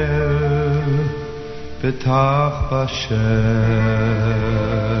Petach Bashem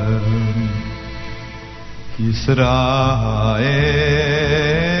Yisrael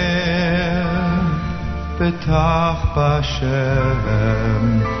Petach Bashem.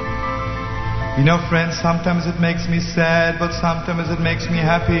 You know, friends, sometimes it makes me sad, but sometimes it makes me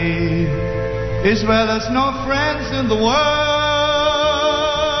happy. Israel has no friends in the world.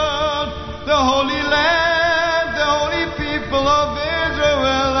 The Holy Land, the holy people of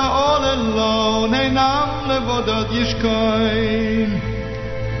Israel are all alone. Einam levodot yishkoin.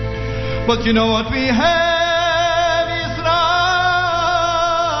 But you know what we have, Israel.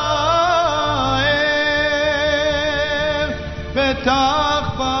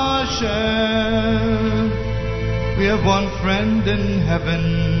 Betach Bashem. We have one friend in heaven,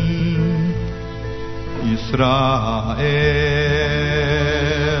 Israel.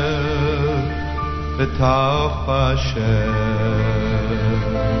 Betach Bashem.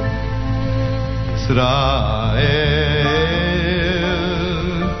 Israel.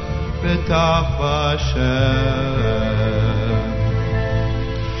 Betach Bashem.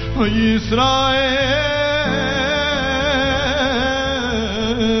 Israel.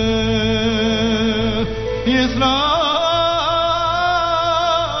 Israel,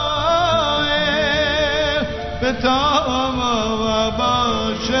 Betach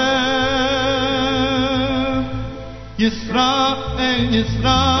Bashem. Israel, Israel,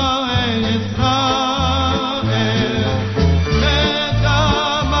 Israel,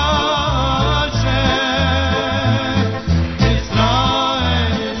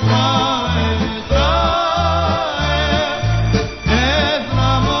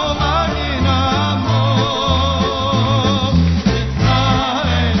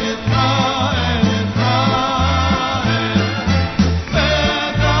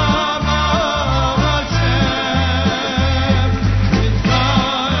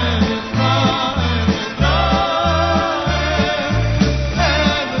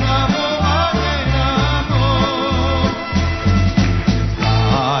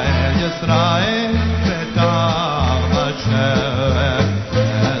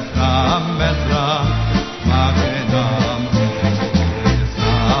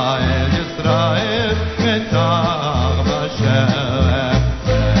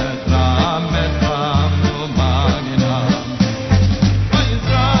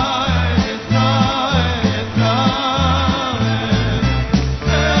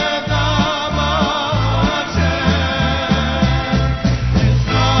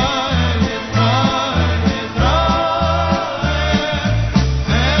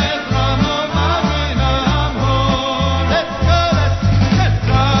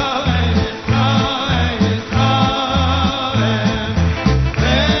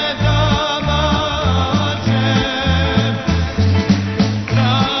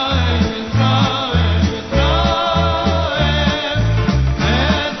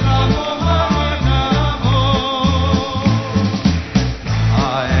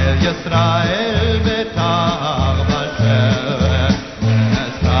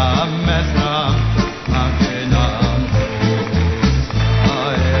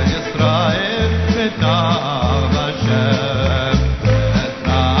 Betach Bashem.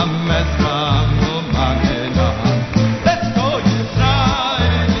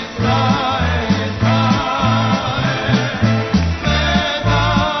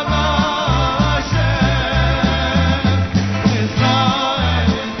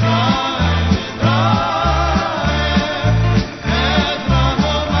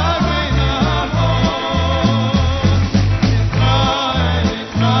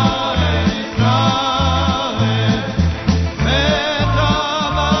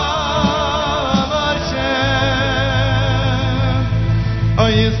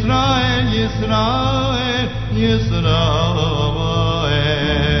 Israel, Israel, Israel,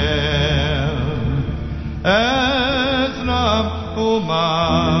 Eslamo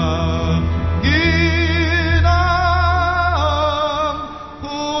Maginamo.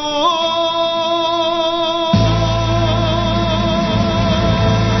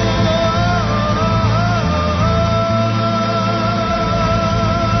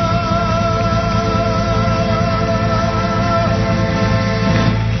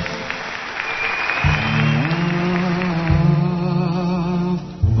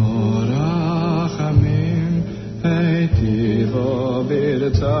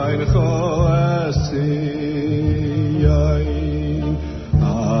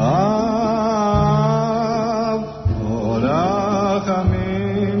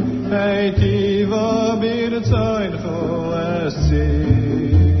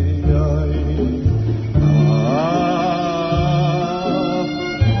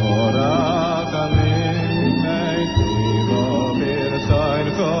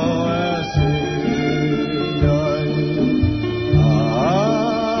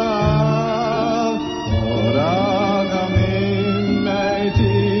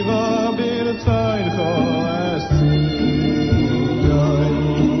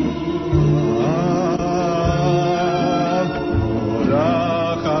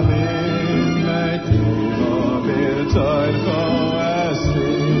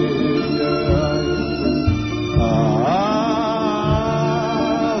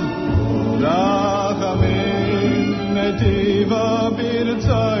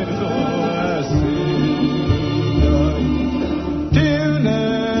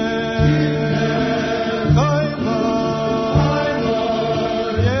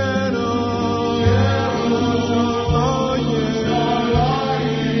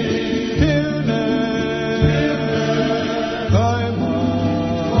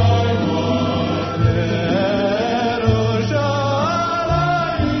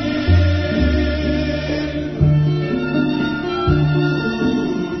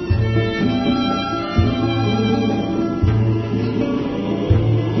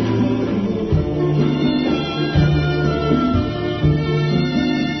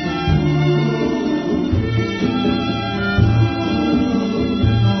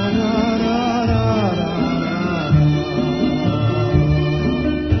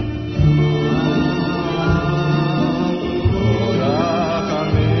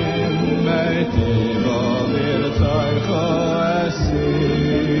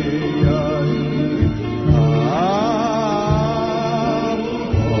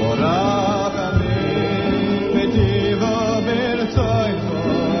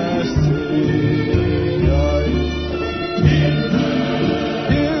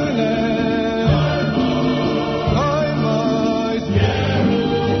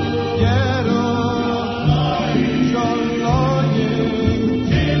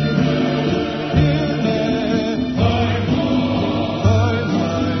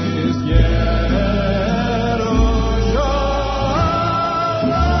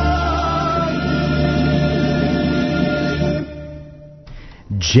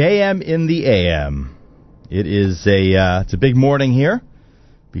 JM in the AM. It is it's a big morning here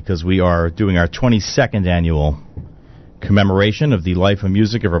because we are doing our 22nd annual commemoration of the life and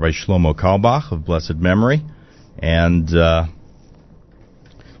music of Rabbi Shlomo Carlebach of blessed memory. And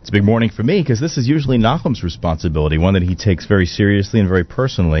it's a big morning for me because this is usually Nachum's responsibility, one that he takes very seriously and very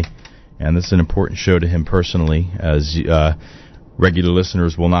personally. And this is an important show to him personally, as regular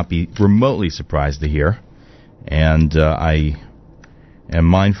listeners will not be remotely surprised to hear. And I am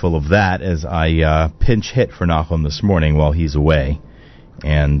mindful of that as I pinch hit for Nachum this morning while he's away.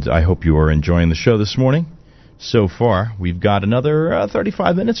 And I hope you are enjoying the show this morning. So far, we've got another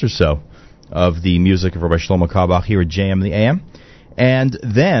 35 minutes or so of the music of Rabbi Shlomo Carlebach here at JM in the AM. And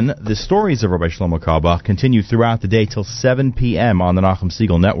then the stories of Rabbi Shlomo Carlebach continue throughout the day till 7 p.m. on the Nachum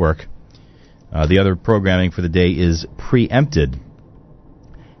Segal Network. The other programming for the day is preempted,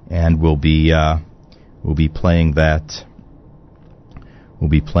 and we'll be playing that. We'll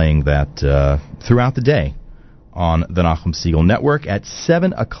be playing that throughout the day on the Nachum Segal Network at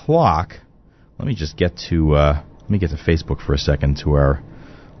 7 o'clock. Let me just get to Facebook for a second, to our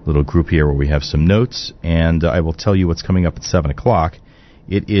little group here where we have some notes, and I will tell you what's coming up at 7 o'clock.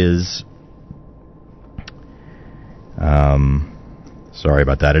 It is, sorry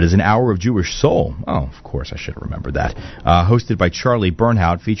about that, it is an hour of Jewish soul. Oh, of course, I should have remembered that. Hosted by Charlie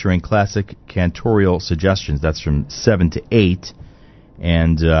Bernhout, featuring classic cantorial suggestions. That's from 7 to 8.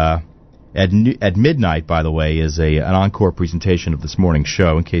 And at midnight, by the way, is an encore presentation of this morning's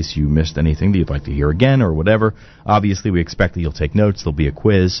show, in case you missed anything that you'd like to hear again or whatever. Obviously, we expect that you'll take notes. There'll be a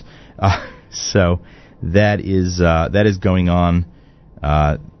quiz. So that is going on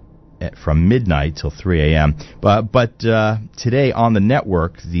from midnight till 3 a.m. But today on the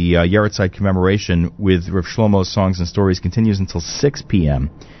network, the Yahrtzeit commemoration with Rav Shlomo's Songs and Stories continues until 6 p.m.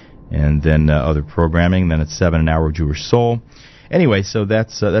 And then other programming. Then at 7, an hour of Jewish soul. Anyway, so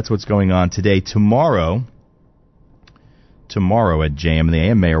that's what's going on today. Tomorrow at JM in the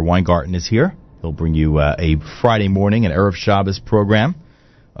AM, Mayor Weingarten is here. He'll bring you a Friday morning, an Erev Shabbos program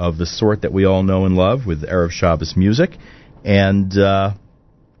of the sort that we all know and love, with Erev Shabbos music. And Rabbi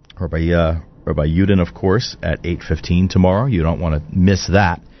Yudin, of course, at 8:15 tomorrow. You don't want to miss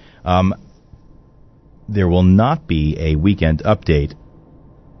that. There will not be a weekend update,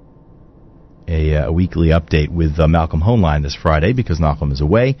 a weekly update with Malcolm Hoenlein this Friday because Nachum is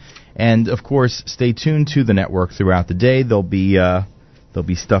away. And, of course, stay tuned to the network throughout the day. There'll be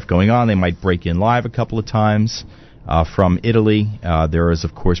stuff going on. They might break in live a couple of times from Italy. There is,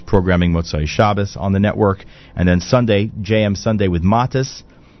 of course, programming Motzai Shabbos on the network. And then Sunday, JM Sunday with Matis.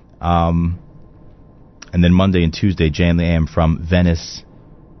 And then Monday and Tuesday, JM the AM from Venice,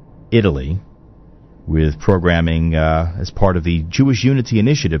 Italy, with programming as part of the Jewish Unity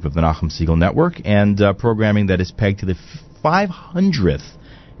Initiative of the Nachum Segal Network, and programming that is pegged to the 500th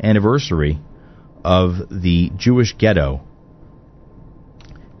anniversary of the Jewish ghetto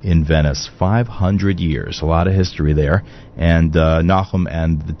in Venice. 500 years, a lot of history there, and Nachum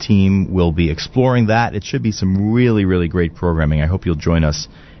and the team will be exploring that. It should be some really, really great programming. I hope you'll join us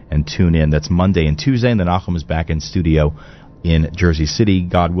and tune in. That's Monday and Tuesday, and then Nachum is back in studio in Jersey City,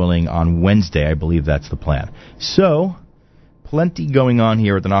 God willing, on Wednesday. I believe that's the plan. So, plenty going on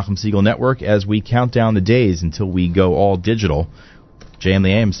here at the Nachum Segal Network as we count down the days until we go all digital. JM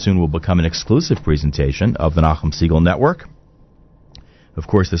the AM soon will become an exclusive presentation of the Nachum Segal Network. Of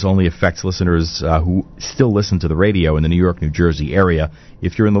course, this only affects listeners who still listen to the radio in the New York, New Jersey area.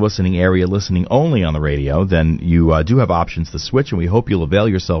 If you're in the listening area, listening only on the radio, then you do have options to switch, and we hope you'll avail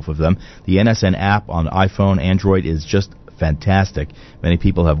yourself of them. The NSN app on iPhone, Android is just fantastic. Many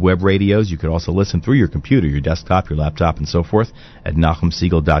people have web radios. You could also listen through your computer, your desktop, your laptop, and so forth at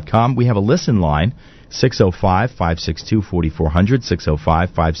NachumSegal.com. We have a listen line, 605-562-4400,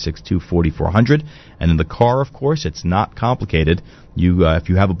 605-562-4400. And in the car, of course, it's not complicated. If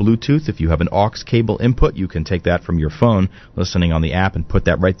you have a Bluetooth, if you have an aux cable input, you can take that from your phone, listening on the app, and put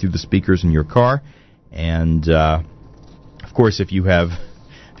that right through the speakers in your car. And, of course, if you have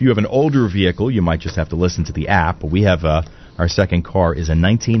an older vehicle, you might just have to listen to the app. But we have our second car is a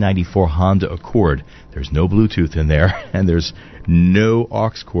 1994 Honda Accord. There's no Bluetooth in there, and there's no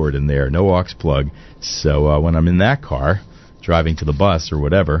aux cord in there, no aux plug. So when I'm in that car, driving to the bus or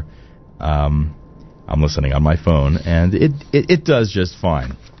whatever, I'm listening on my phone, and it does just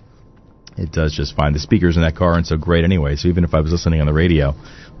fine. It does just fine. The speakers in that car aren't so great anyway, so even if I was listening on the radio,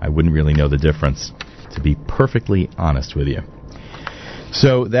 I wouldn't really know the difference, to be perfectly honest with you.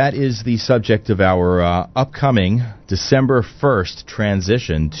 So that is the subject of our upcoming December 1st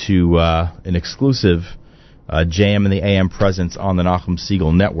transition to an exclusive JM and the AM presence on the Nachum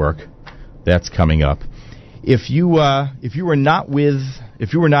Segal Network. That's coming up. If you were not with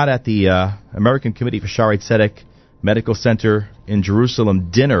if you were not at the American Committee for Yahrtzeit Medical Center in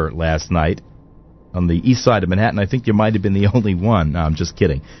Jerusalem dinner last night on the east side of Manhattan, I think you might have been the only one. No, I'm just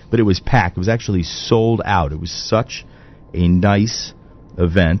kidding. But it was packed. It was actually sold out. It was such a nice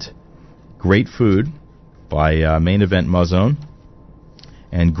event. Great food by Main Event Mazon.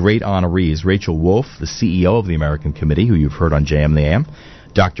 And great honorees. Rachel Wolf, the CEO of the American Committee, who you've heard on JM the AM.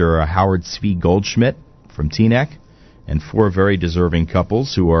 Dr. Howard Zvi Goldschmidt from Teaneck. And 4 very deserving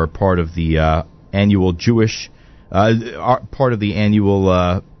couples who are part of the annual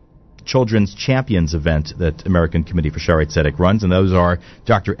Children's Champions event that American Committee for Yahrtzeit runs. And those are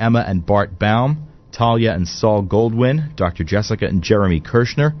Dr. Emma and Bart Baum, Talia and Saul Goldwyn, Dr. Jessica and Jeremy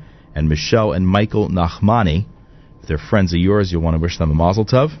Kirshner, and Michelle and Michael Nachmani. If they're friends of yours, you'll want to wish them a mazel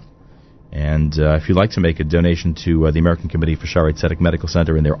tov. And if you'd like to make a donation to the American Committee for Yahrtzeit Medical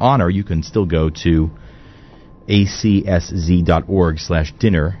Center in their honor, you can still go to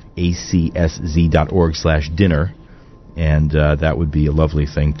aczz.org/dinner, aczz.org/dinner, and that would be a lovely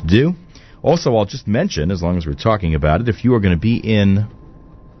thing to do. Also, I'll just mention, as long as we're talking about it, if you are going to be in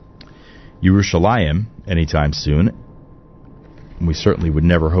Yerushalayim anytime soon, we certainly would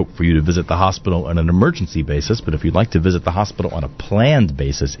never hope for you to visit the hospital on an emergency basis, but if you'd like to visit the hospital on a planned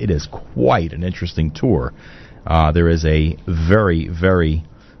basis, it is quite an interesting tour. There is a very, very,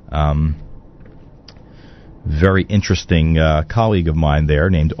 very interesting colleague of mine there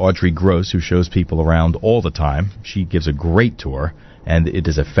named Audrey Gross, who shows people around all the time. She gives a great tour, and it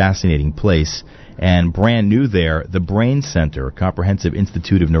is a fascinating place. And brand new there, the Brain Center, a comprehensive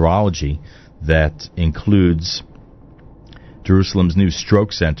institute of neurology that includes Jerusalem's new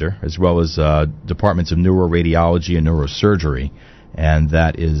stroke center, as well as departments of neuroradiology and neurosurgery, and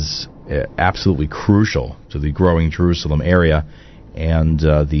that is absolutely crucial to the growing Jerusalem area, and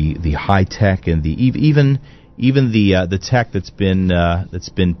the high tech and even the tech that's been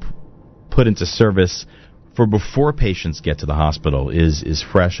put into service for before patients get to the hospital is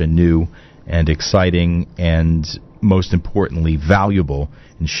fresh and new and exciting, and most importantly valuable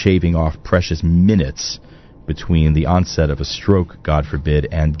in shaving off precious minutes between the onset of a stroke, God forbid,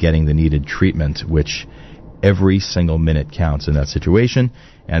 and getting the needed treatment, which every single minute counts in that situation.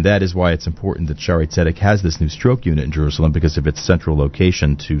 And that is why it's important that Yahrtzeit has this new stroke unit in Jerusalem, because of its central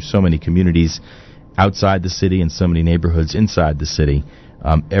location to so many communities outside the city and so many neighborhoods inside the city.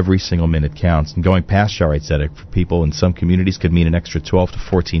 Every single minute counts. And going past Yahrtzeit for people in some communities could mean an extra 12 to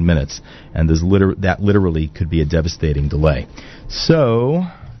 14 minutes. And that literally could be a devastating delay. So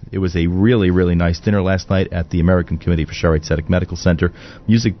it was a really, really nice dinner last night at the American Committee for Yahrtzeit Medical Center.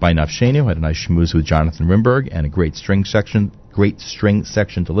 Music by Nafshenu, had a nice schmooze with Jonathan Rimberg, and a great string section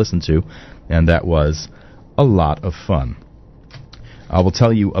to listen to, and that was a lot of fun. I will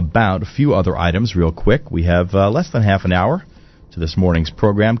tell you about a few other items real quick. We have less than half an hour to this morning's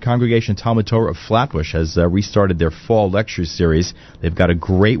program. Congregation Talmud Torah of Flatbush has restarted their fall lecture series. They've got a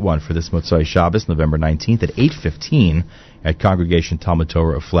great one for this Motzai Shabbos, November 19th at 8:15 at Congregation Talmud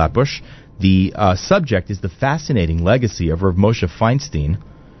Torah of Flatbush. The subject is the fascinating legacy of Rav Moshe Feinstein,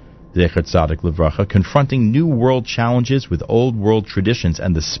 Zecher Tzadik Livracha, confronting new world challenges with old world traditions.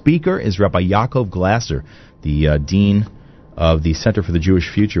 And the speaker is Rabbi Yaakov Glasser, the dean of the Center for the Jewish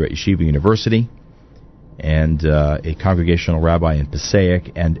Future at Yeshiva University, and a congregational rabbi in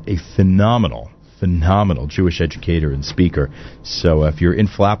Passaic, and a phenomenal Jewish educator and speaker. So if you're in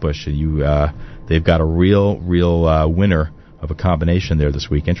Flatbush, they've got a real winner of a combination there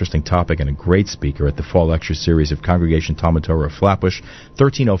this week. Interesting topic and a great speaker at the fall lecture series of Congregation Talmud Torah of Flatbush,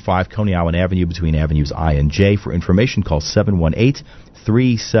 1305 Coney Island Avenue between Avenues I and J. For information, call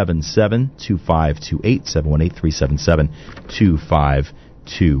 718-377-2528,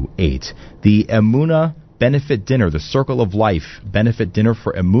 718-377-2528. The Emunah Benefit Dinner, the Circle of Life Benefit Dinner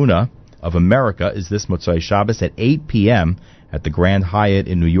for Emunah of America, is this Motzai Shabbos at 8 p.m. at the Grand Hyatt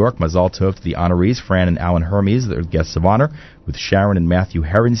in New York. Mazal tov to the honorees, Fran and Alan Hermes, they're guests of honor, with Sharon and Matthew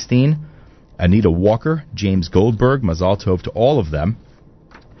Herenstein, Anita Walker, James Goldberg. Mazal tov to all of them.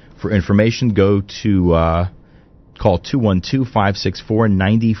 For information, go to call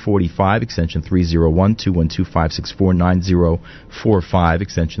 212-564-9045, extension 301, 212-564-9045,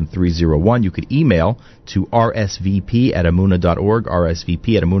 extension 301. You could email to rsvp@emunah.org,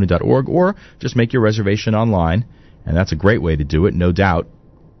 rsvp@emunah.org, or just make your reservation online, and that's a great way to do it, no doubt.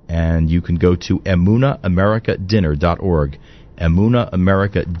 And you can go to emunahamericadinner.org,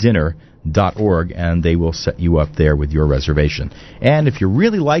 emunahamericadinner.org, and they will set you up there with your reservation. And if you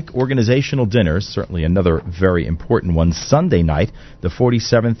really like organizational dinners, certainly another very important one, Sunday night, the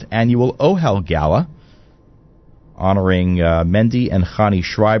 47th Annual Ohel Gala, honoring Mendy and Chani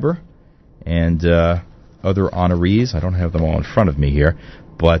Schreiber, and other honorees. I don't have them all in front of me here,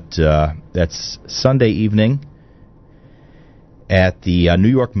 but that's Sunday evening at the New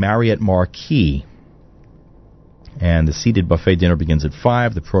York Marriott Marquis. And the seated buffet dinner begins at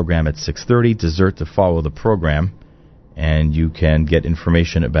 5, the program at 6:30, dessert to follow the program. And you can get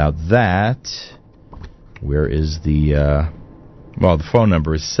information about that. Where is the... the phone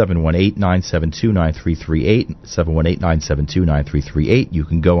number is 718-972-9338, 718-972-9338. You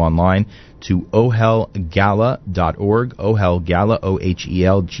can go online to ohelgala.org, ohelgala,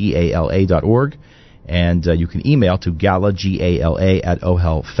 ohelgala.org, and you can email to gala, G-A-L-A, at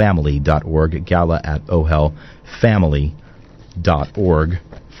ohelfamily.org, gala at ohelfamily.org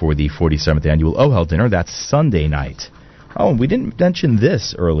for the 47th Annual Ohel Dinner. That's Sunday night. Oh, we didn't mention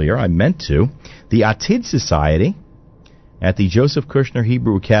this earlier. I meant to. The Yahrtzeit Society at the Joseph Kushner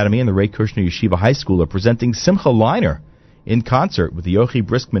Hebrew Academy and the Ray Kushner Yeshiva High School are presenting Simcha Leiner in concert with the Yochi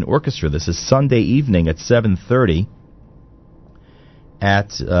Briskman Orchestra. This is Sunday evening at 7:30 at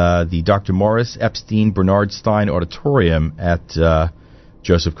the Dr. Morris Epstein Bernard Stein Auditorium at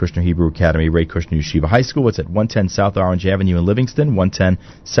Joseph Kushner Hebrew Academy, Ray Kushner Yeshiva High School. It's at 110 South Orange Avenue in Livingston, 110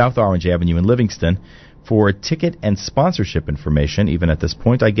 South Orange Avenue in Livingston. For ticket and sponsorship information, even at this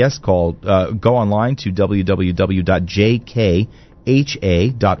point, I guess, go online to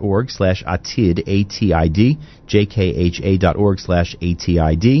www.jkha.org/atid, A-T-I-D,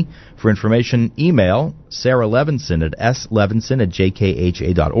 jkha.org/ATID. For information, email Sarah Levinson at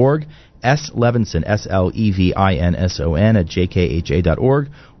slevinson@jkha.org, slevinson, S-L-E-V-I-N-S-O-N at jkha.org,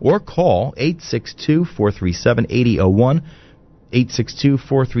 or call 862-437-8001,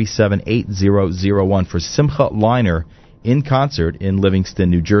 862-437-8001 for Simcha Leiner in concert in Livingston,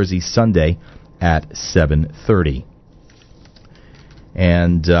 New Jersey, Sunday at 7:30.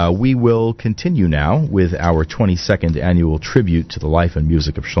 And we will continue now with our 22nd annual tribute to the life and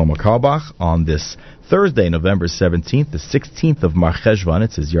music of Shlomo Carlebach on this Thursday, November 17th, the 16th of Mar Cheshvan.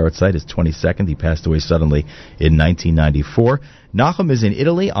 It's his Yahrtzeit, his 22nd. He passed away suddenly in 1994. Nachum is in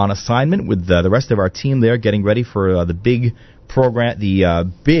Italy on assignment with the rest of our team there, getting ready for the big program, the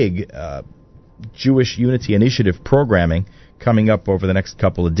big Jewish Unity Initiative programming coming up over the next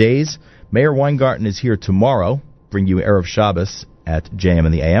couple of days. Mayor Weingarten is here tomorrow, bring you Erev Shabbos at JM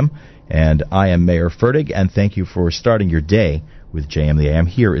in the AM, and I am Mayor Fertig, and thank you for starting your day with JM in the AM.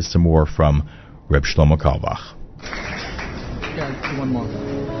 Here is some more from Reb Shlomo Carlebach. Yeah, one more.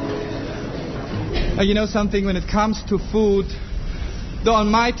 You know something, when it comes to food, the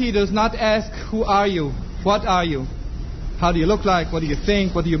Almighty does not ask, who are you? What are you? How do you look like? What do you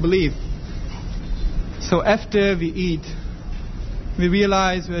think? What do you believe? So after we eat, we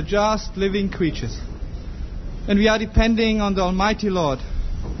realize we're just living creatures. And we are depending on the Almighty Lord.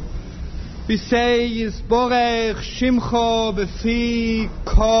 We say, Yisborech Shimcho Befi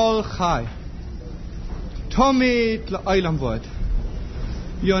Kol Chai. Tomit La'olam Vod.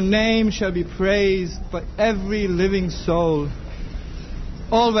 Your name shall be praised by every living soul,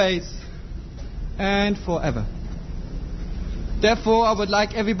 always and forever. Therefore, I would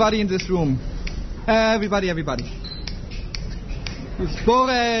like everybody in this room, everybody,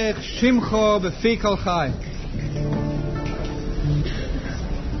 Yisborech Shimcho Befi Kol Chai.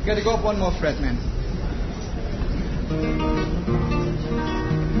 You gotta go up one more fret, man.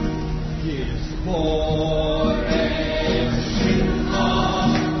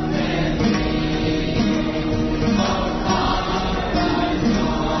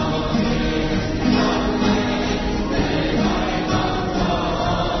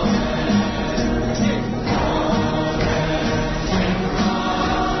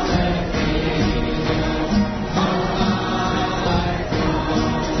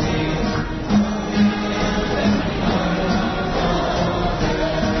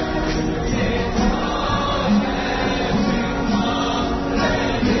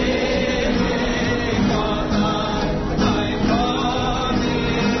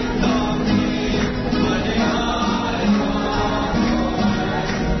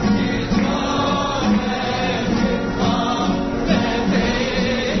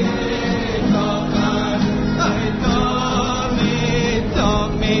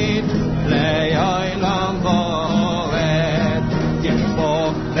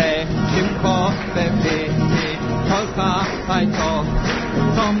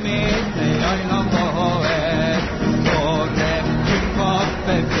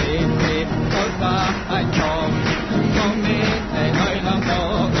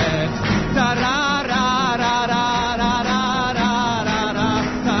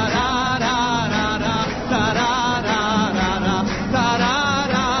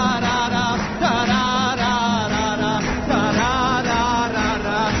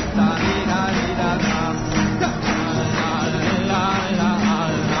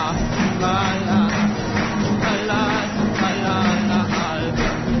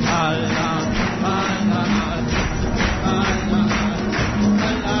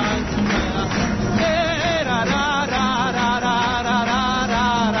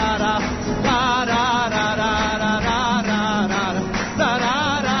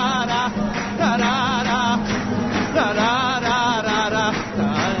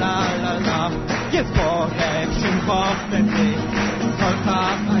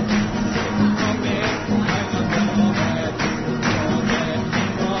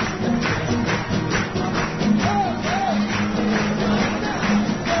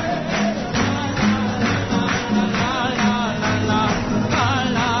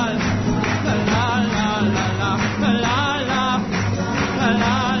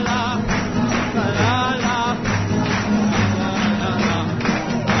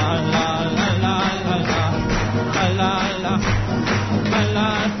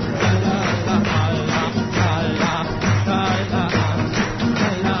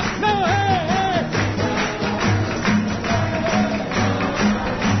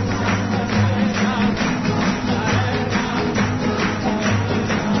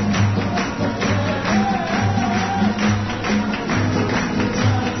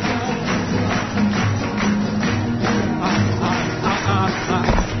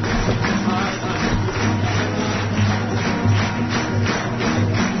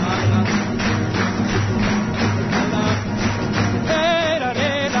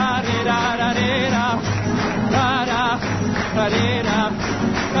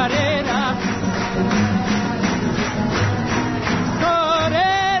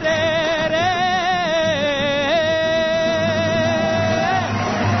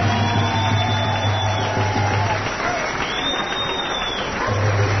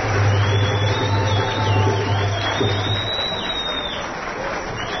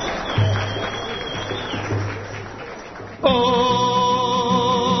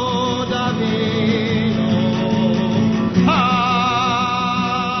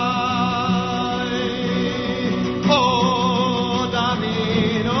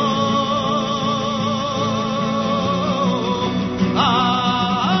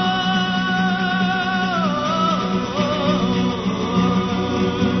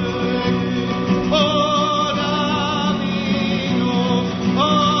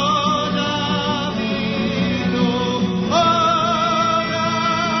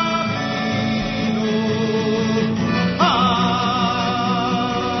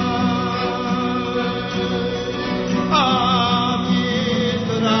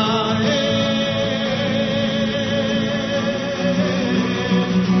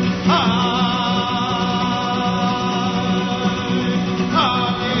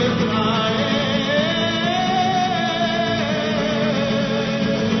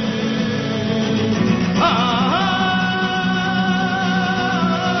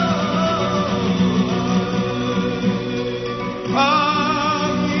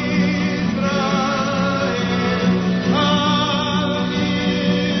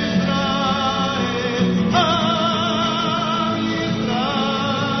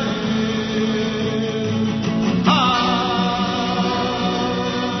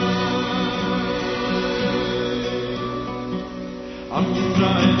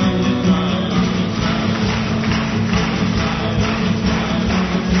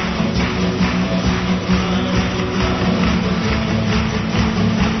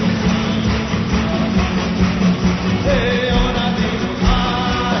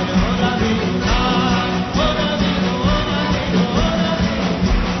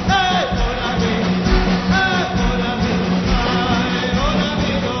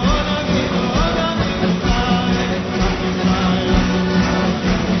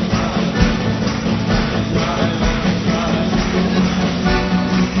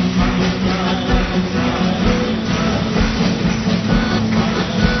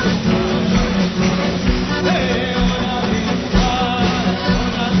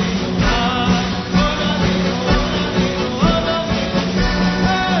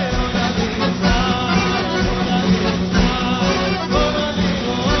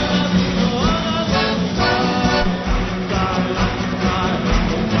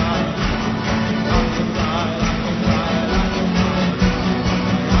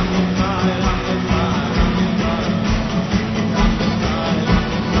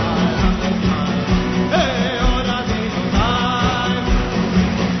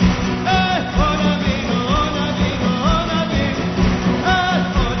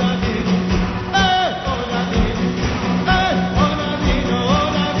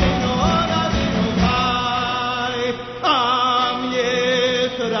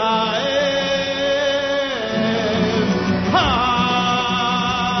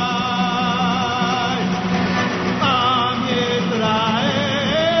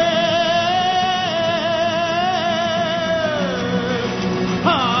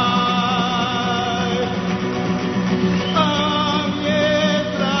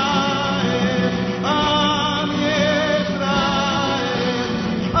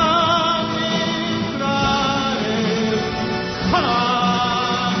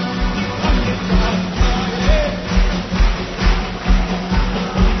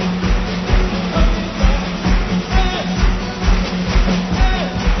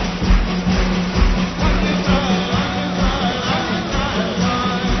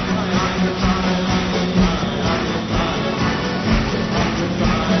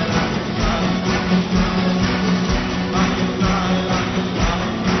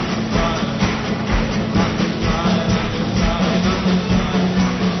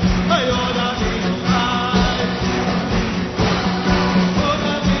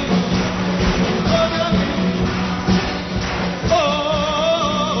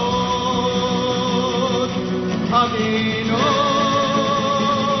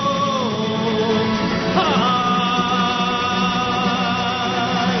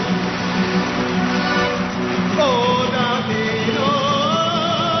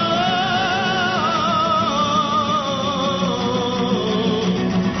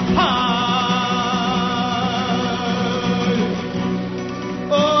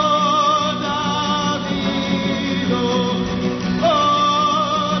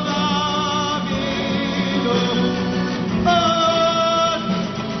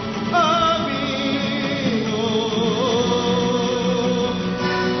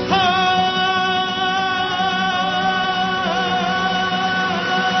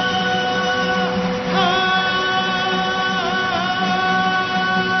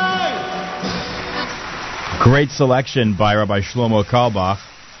 Great selection by Rabbi Shlomo Carlebach.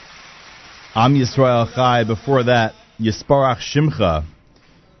 Am Yisrael Chai. Before that, Yisparach Shimcha.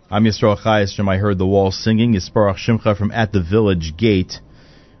 Am Yisrael Chai is from I Heard the Wall Singing. Yisparach Shimcha from At the Village Gate.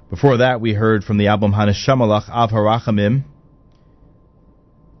 Before that, we heard from the album Haneshamalach Av Harachamim.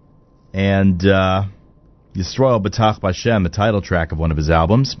 And Yisrael B'tach B'Shem, the title track of one of his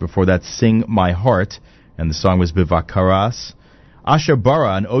albums. Before that, Sing My Heart, and the song was Bivakaras. Asher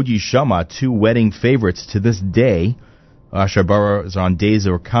Bara and Od Yishama, two wedding favorites to this day. Asher Bara is on Days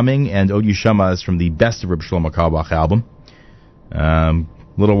Are Coming, and Od Yishama is from the Best of Reb Shlomo Carlebach album. A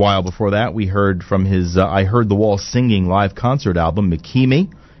little while before that, we heard from his I Heard the Wall Singing live concert album,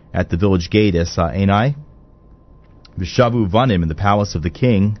 Mekimi, at the Village Gate, Esa Enai. Vishavu Vanim in the Palace of the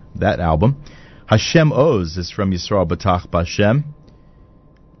King, that album. Hashem Oz is from Yisrael B'tach B'Shem.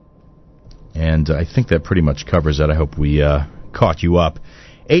 And I think that pretty much covers it. I hope we caught you up.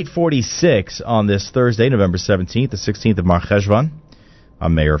 8:46 on this Thursday, November 17th, the 16th of Mar Cheshvan.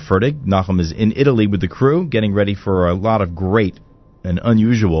 I'm Mayor Fertig. Nachum is in Italy with the crew, getting ready for a lot of great and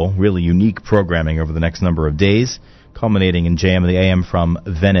unusual, really unique programming over the next number of days, culminating in JM and the AM from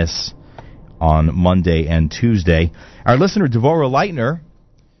Venice on Monday and Tuesday. Our listener, Devorah Leitner,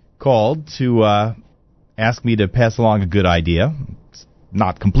 called to ask me to pass along a good idea. It's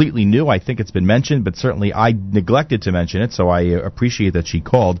not completely new. I think it's been mentioned, but certainly I neglected to mention it, so I appreciate that she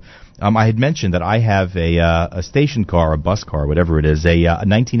called. I had mentioned that I have a station car, a bus car, whatever it is, a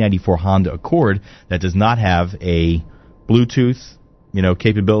 1994 Honda Accord that does not have a Bluetooth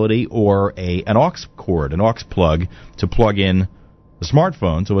capability or an aux cord, an aux plug to plug in the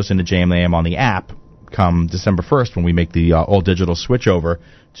smartphone to listen to JMAM on the app come December 1st when we make the all-digital switch over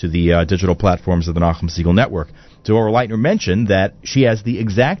to the digital platforms of the Nachum Segal Network. Devorah Leitner mentioned that she has the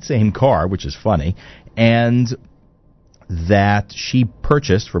exact same car, which is funny, and that she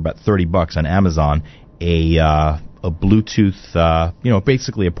purchased for about $30 on Amazon a Bluetooth,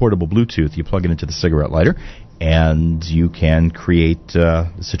 basically a portable Bluetooth. You plug it into the cigarette lighter, and you can create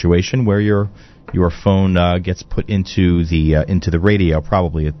a situation where your phone gets put into the radio.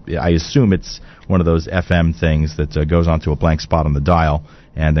 Probably, I assume it's one of those FM things that goes onto a blank spot on the dial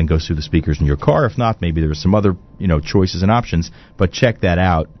and then goes through the speakers in your car. If not, maybe there's some other choices and options. But check that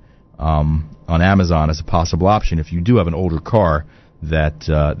out on Amazon as a possible option if you do have an older car that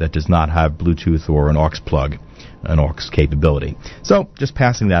does not have Bluetooth or an aux plug, an aux capability. So, just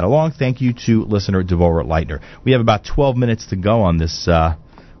passing that along. Thank you to listener Devorah Leitner. We have about 12 minutes to go on this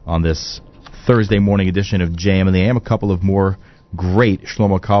Thursday morning edition of JM and the AM. A couple of more great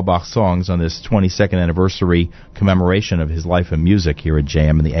Shlomo Carlebach songs on this 22nd anniversary commemoration of his life and music here at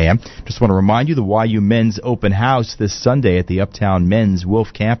JM and the AM. Just want to remind you, the YU Men's Open House this Sunday at the Uptown Men's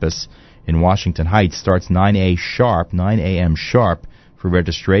Wolf Campus in Washington Heights starts 9 a.m. sharp for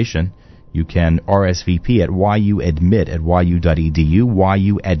registration. You can RSVP at yuadmit at yu.edu,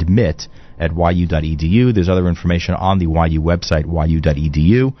 yuadmit at yu.edu. There's other information on the YU website,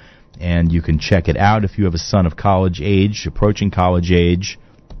 yu.edu. And you can check it out if you have a son of college age, approaching college age.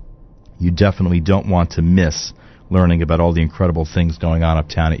 You definitely don't want to miss learning about all the incredible things going on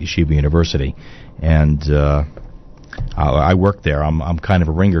uptown at Yeshiva University. And I work there. I'm kind of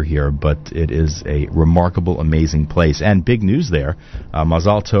a ringer here, but it is a remarkable, amazing place. And big news there.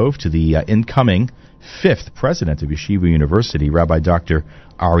 Mazal Tov to the incoming 5th president of Yeshiva University, Rabbi Dr.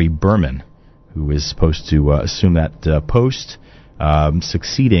 Ari Berman, who is supposed to assume that post,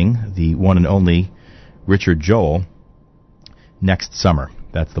 succeeding the one and only Richard Joel next summer.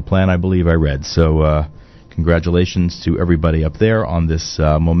 That's the plan, I believe I read. So congratulations to everybody up there on this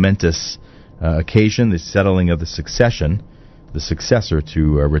momentous occasion, the settling of the successor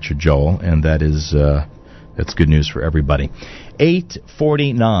to Richard Joel, and that's good news for everybody.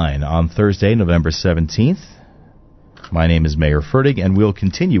 8:49 on Thursday, November 17th. My name is Mayor Fertig, and we'll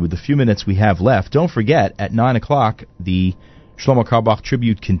continue with the few minutes we have left. Don't forget, at 9 o'clock, the Shlomo Carlebach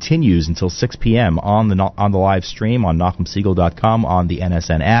tribute continues until 6 p.m. on the live stream on NachumSegal.com, on the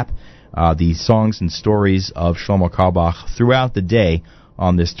NSN app. The songs and stories of Shlomo Carlebach throughout the day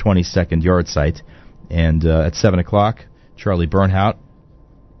on this 22nd Yahrtzeit. And at 7 o'clock, Charlie Bernhout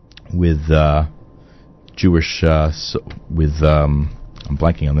with Jewish, I'm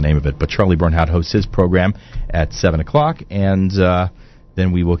blanking on the name of it, but Charlie Bernhout hosts his program at 7 o'clock, and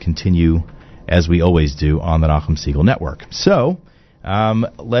then we will continue as we always do on the Nachum Segal Network. So,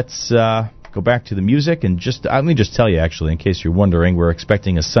 let's go back to the music, and let me just tell you, actually, in case you're wondering, we're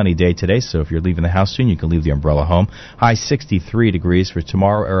expecting a sunny day today, so if you're leaving the house soon, you can leave the umbrella home. High 63 degrees for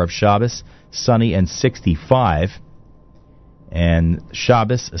tomorrow, Erev Shabbos, sunny and 65. And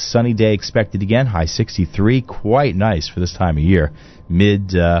Shabbos, a sunny day expected again, high 63, quite nice for this time of year.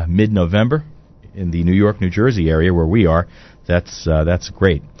 Mid-November, in the New York, New Jersey area where we are. That's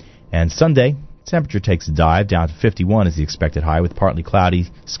great. And Sunday, temperature takes a dive down to 51 is the expected high, with partly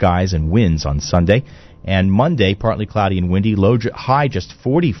cloudy skies and winds on Sunday. And Monday, partly cloudy and windy, high just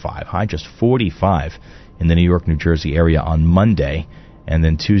 45 in the New York, New Jersey area on Monday. And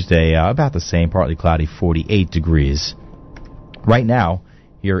then Tuesday, about the same, partly cloudy, 48 degrees. Right now,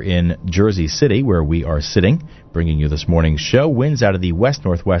 here in Jersey City, where we are sitting, bringing you this morning's show, winds out of the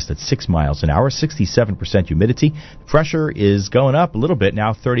west-northwest at 6 miles an hour, 67% humidity. Pressure is going up a little bit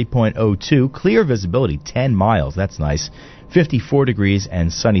now, 30.02. Clear visibility, 10 miles. That's nice. 54 degrees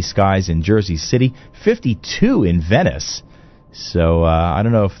and sunny skies in Jersey City, 52 in Venice. So I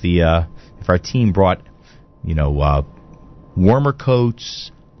don't know if our team brought, warmer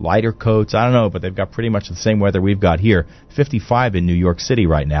coats, lighter coats. I don't know, but they've got pretty much the same weather we've got here. 55 in New York City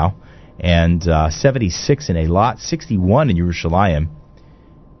right now, and 76 in Eilat, 61 in Yerushalayim,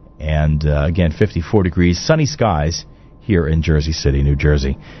 and again 54 degrees, sunny skies here in Jersey City, New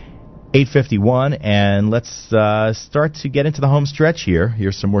Jersey. 8:51, and let's start to get into the home stretch here.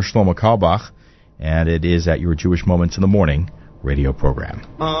 Here's some more Shlomo Carlebach, and it is at your Jewish Moments in the Morning radio program.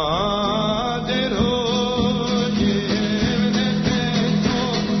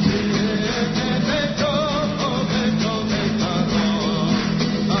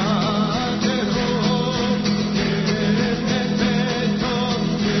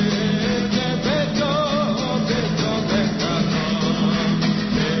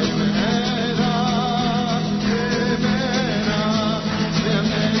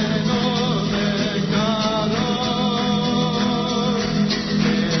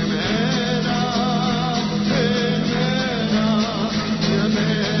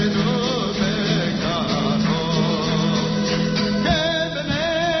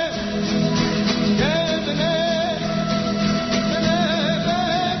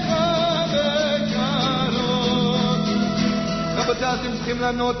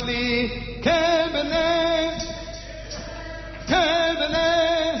 לענות לי כן בני כן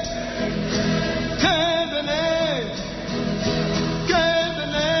בני כן בני כן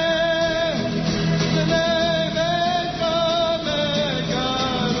בני בני ביתו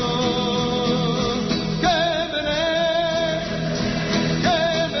בגרו כן בני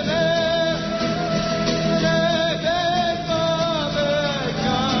כן בני בני ביתו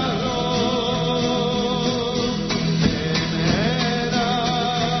בגרו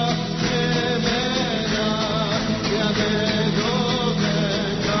Yeah.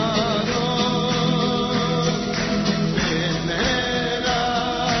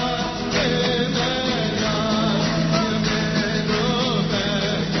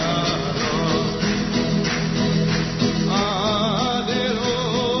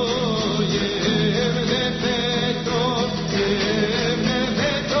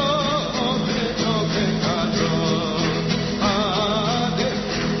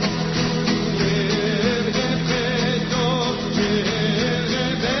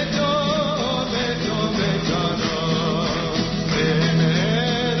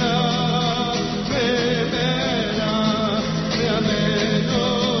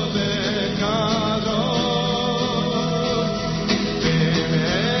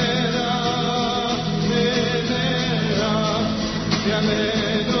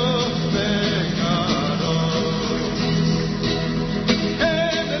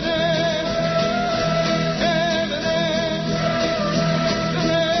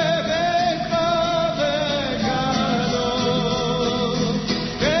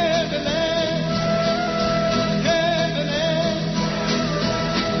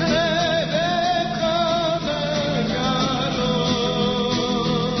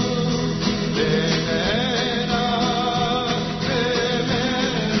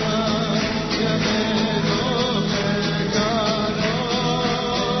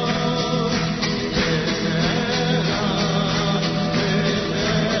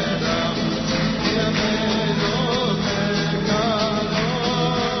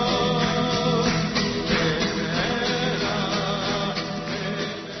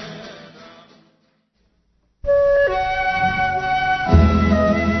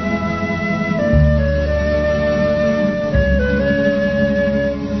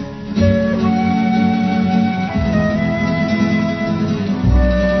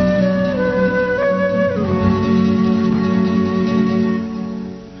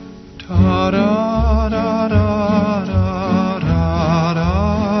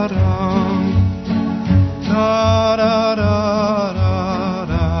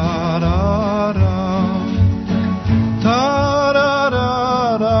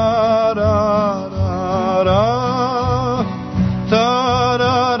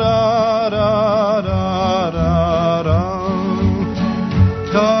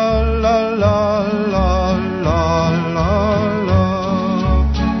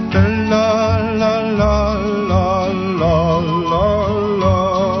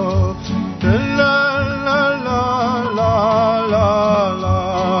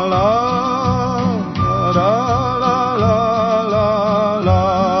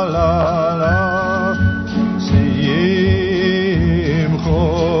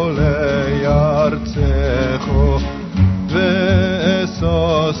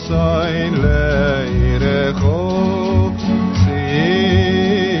 soin leirecho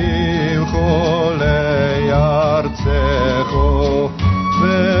simcho leyartzecho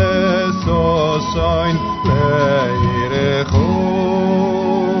veso soin leirecho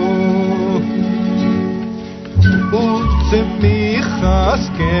utzemichas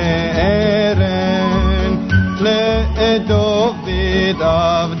keren le'edovid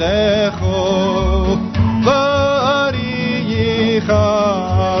avdecho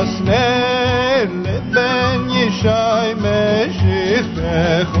Chasner ben Yishai Meshichecho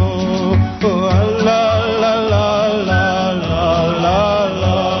la la la la la la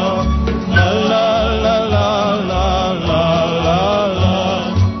la la la la la la la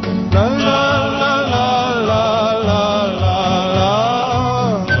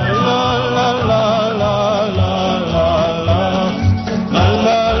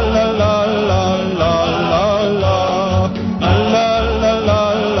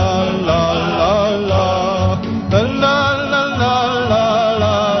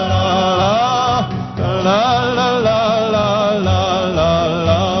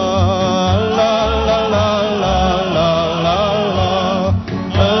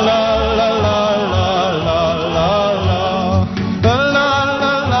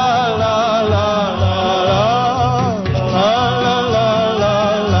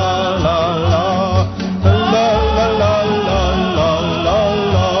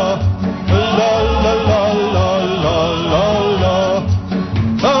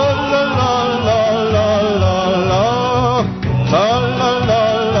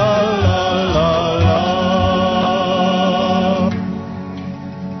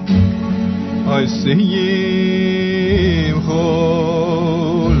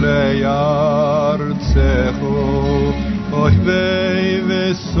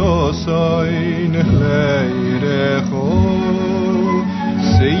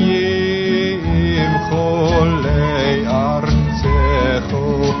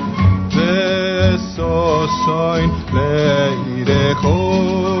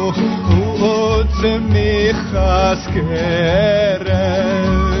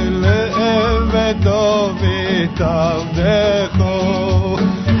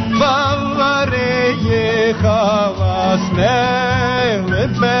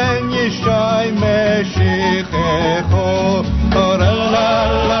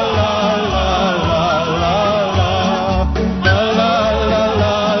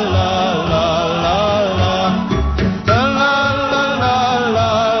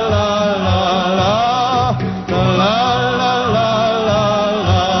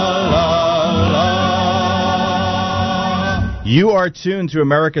You are tuned to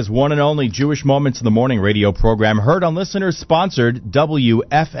America's one and only Jewish Moments in the Morning radio program, heard on listeners-sponsored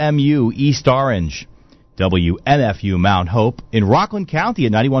WFMU East Orange, WNFU Mount Hope, in Rockland County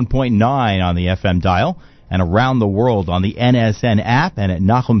at 91.9 on the FM dial, and around the world on the NSN app and at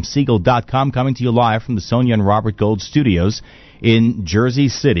NachumSiegel.com, coming to you live from the Sonia and Robert Gold Studios in Jersey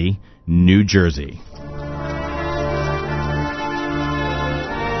City, New Jersey.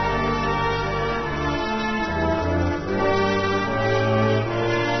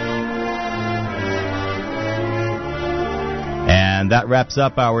 And that wraps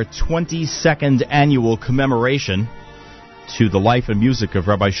up our 22nd annual commemoration to the life and music of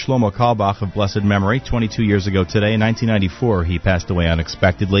Rabbi Shlomo Carlebach of blessed memory. 22 years ago today, in 1994, he passed away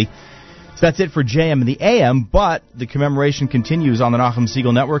unexpectedly. So that's it for JM and the AM, but the commemoration continues on the Nachum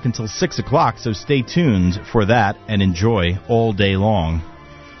Siegel Network until 6 o'clock, so stay tuned for that and enjoy all day long.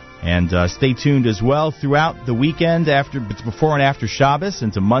 And stay tuned as well throughout the weekend, before and after Shabbos,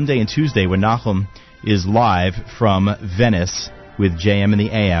 into Monday and Tuesday when Nachum is live from Venice with JM and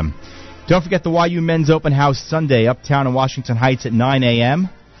the AM. Don't forget the YU Men's Open House Sunday, uptown in Washington Heights at 9 a.m.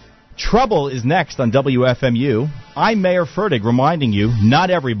 Trouble is next on WFMU. I'm Mayor Fertig reminding you,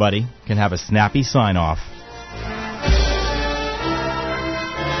 not everybody can have a snappy sign-off.